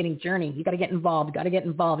awakening journey. You got to get involved. You got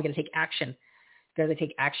to take action. Go to the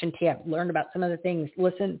Take Action tab. Learn about some of the things.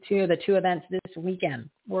 Listen to the 2 events this weekend.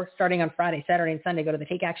 We're starting on Friday, Saturday, and Sunday. Go to the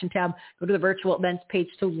Take Action tab. Go to the virtual events page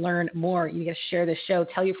to learn more. You got to share this show.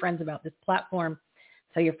 Tell your friends about this platform.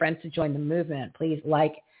 Tell your friends to join the movement. Please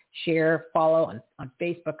like, share, follow on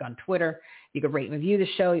Facebook, on Twitter. You can rate and review the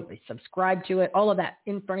show. You can subscribe to it. All of that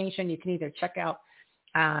information you can either check out.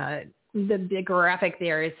 The graphic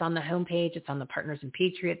there is on the homepage. It's on the Partners and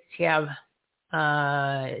Patriots tab.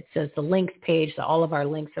 It says the links page. So all of our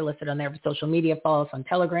links are listed on there for social media. Follow us on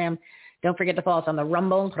Telegram. Don't forget to follow us on the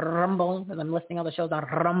Rumble. I'm listing all the shows on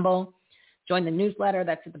Rumble. Join the newsletter.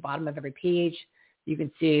 That's at the bottom of every page. You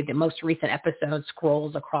can see the most recent episode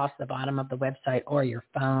scrolls across the bottom of the website or your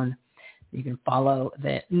phone. You can follow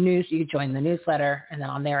the news. You can join the newsletter, and then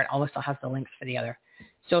on there it also has the links for the other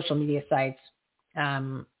social media sites.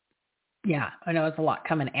 Yeah, I know it's a lot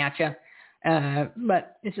coming at you,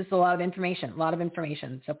 but it's just a lot of information.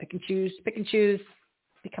 So pick and choose.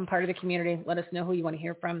 Become part of the community. Let us know who you want to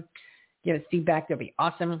hear from. Give us feedback. That'll be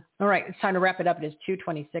awesome. All right, it's time to wrap it up. It is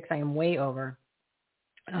 2:26. I am way over.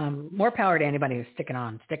 More power to anybody who's sticking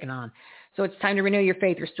on. So it's time to renew your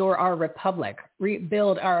faith, restore our republic,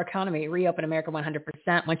 rebuild our economy, reopen America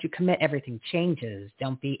 100%. Once you commit, everything changes.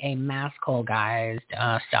 Don't be a mask hole, guys.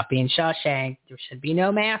 Stop being Shawshank. There should be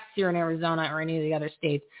no masks here in Arizona or any of the other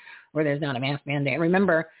states where there's not a mask mandate.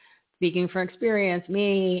 Remember, speaking from experience,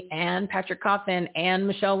 me and Patrick Coffin and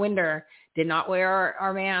Michelle Winder did not wear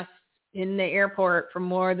our masks in the airport for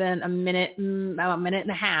more than about a minute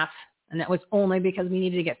and a half. And that was only because we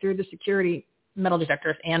needed to get through the security metal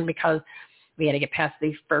detectors and because we had to get past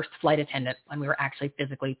the first flight attendant when we were actually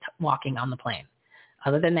physically walking on the plane.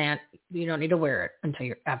 Other than that, you don't need to wear it until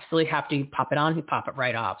you absolutely have to. You pop it on, you pop it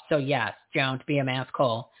right off. So yes, don't be a mask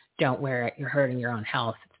hole. Don't wear it. You're hurting your own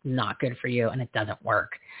health. It's not good for you, and it doesn't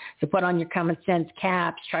work. So put on your common sense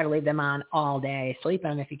caps. Try to leave them on all day. Sleep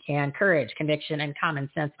on them if you can. Courage, conviction, and common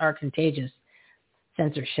sense are contagious.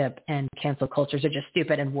 Censorship and cancel cultures are just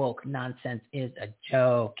stupid, and woke nonsense is a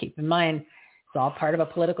joke. Keep in mind, it's all part of a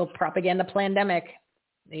political propaganda pandemic.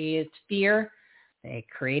 It's fear. They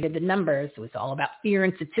created the numbers. It was all about fear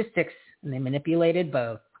and statistics, and they manipulated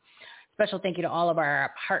both. Special thank you to all of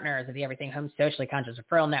our partners of the Everything Home Socially Conscious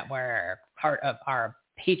Referral Network, part of our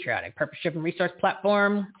Patriotic Purpose-Driven Resource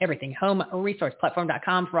Platform,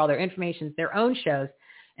 everythinghomeresourceplatform.com for all their information. Their own shows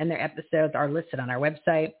and their episodes are listed on our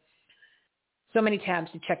website. So many tabs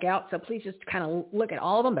to check out, so please just kind of look at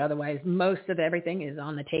all of them, but otherwise most of everything is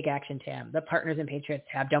on the Take Action tab, the Partners and Patriots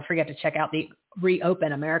tab. Don't forget to check out the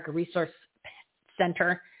Reopen America Resource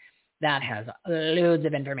Center. That has loads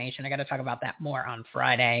of information. I got to talk about that more on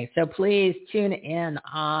Friday. So please tune in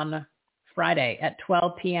on Friday at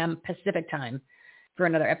 12 p.m. Pacific time for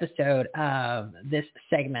another episode of this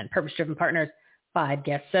segment, Purpose-Driven Partners, 5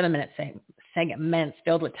 guests, 7-minute segments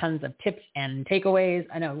filled with tons of tips and takeaways.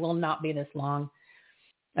 I know it will not be this long.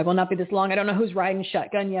 I will not be this long. I don't know who's riding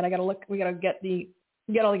shotgun yet. I got to look. We got to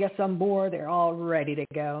get all the guests on board. They're all ready to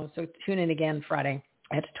go. So tune in again Friday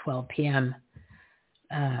at 12 p.m.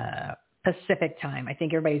 Pacific time. I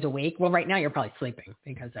think everybody's awake. Well, right now you're probably sleeping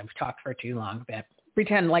because I've talked for too long. But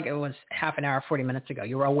pretend like it was half an hour, 40 minutes ago.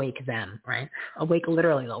 You were awake then, right? Awake,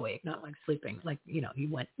 literally awake, not like sleeping. Like, you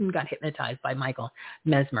went and got hypnotized by Michael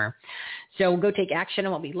Mesmer. So go take action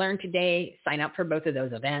on what we learned today. Sign up for both of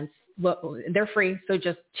those events. They're free, so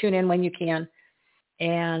just tune in when you can.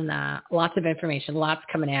 And lots of information, lots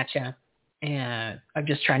coming at you. And I'm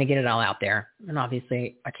just trying to get it all out there. And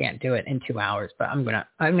obviously, I can't do it in 2 hours, but I got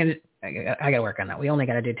to work on that. We only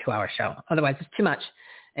got to do a 2-hour show. Otherwise, it's too much,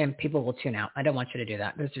 and people will tune out. I don't want you to do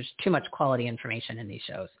that. There's just too much quality information in these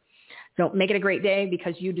shows. So make it a great day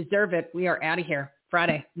because you deserve it. We are out of here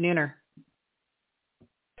Friday, nooner.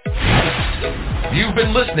 You've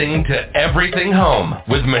been listening to Everything Home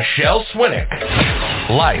with Michelle Swinnick.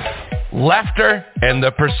 Life, laughter, and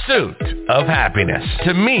the pursuit of happiness.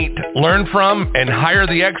 To meet, learn from, and hire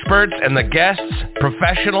the experts and the guests,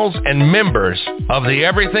 professionals, and members of the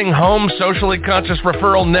Everything Home Socially Conscious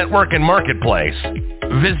Referral Network and Marketplace,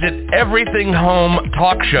 visit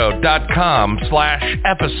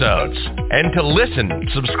everythinghometalkshow.com/episodes. And to listen,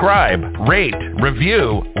 subscribe, rate,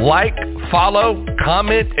 review, like, follow,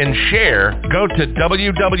 comment, and share, go to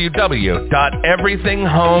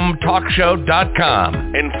www.everythinghometalkshow.com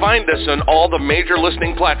and find us on all the major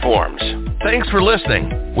listening platforms. Thanks for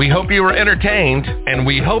listening. We hope you were entertained, and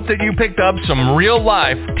we hope that you picked up some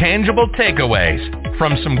real-life, tangible takeaways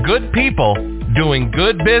from some good people doing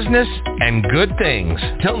good business and good things.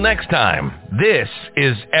 Till next time, this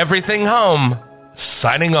is Everything Home,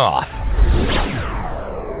 signing off.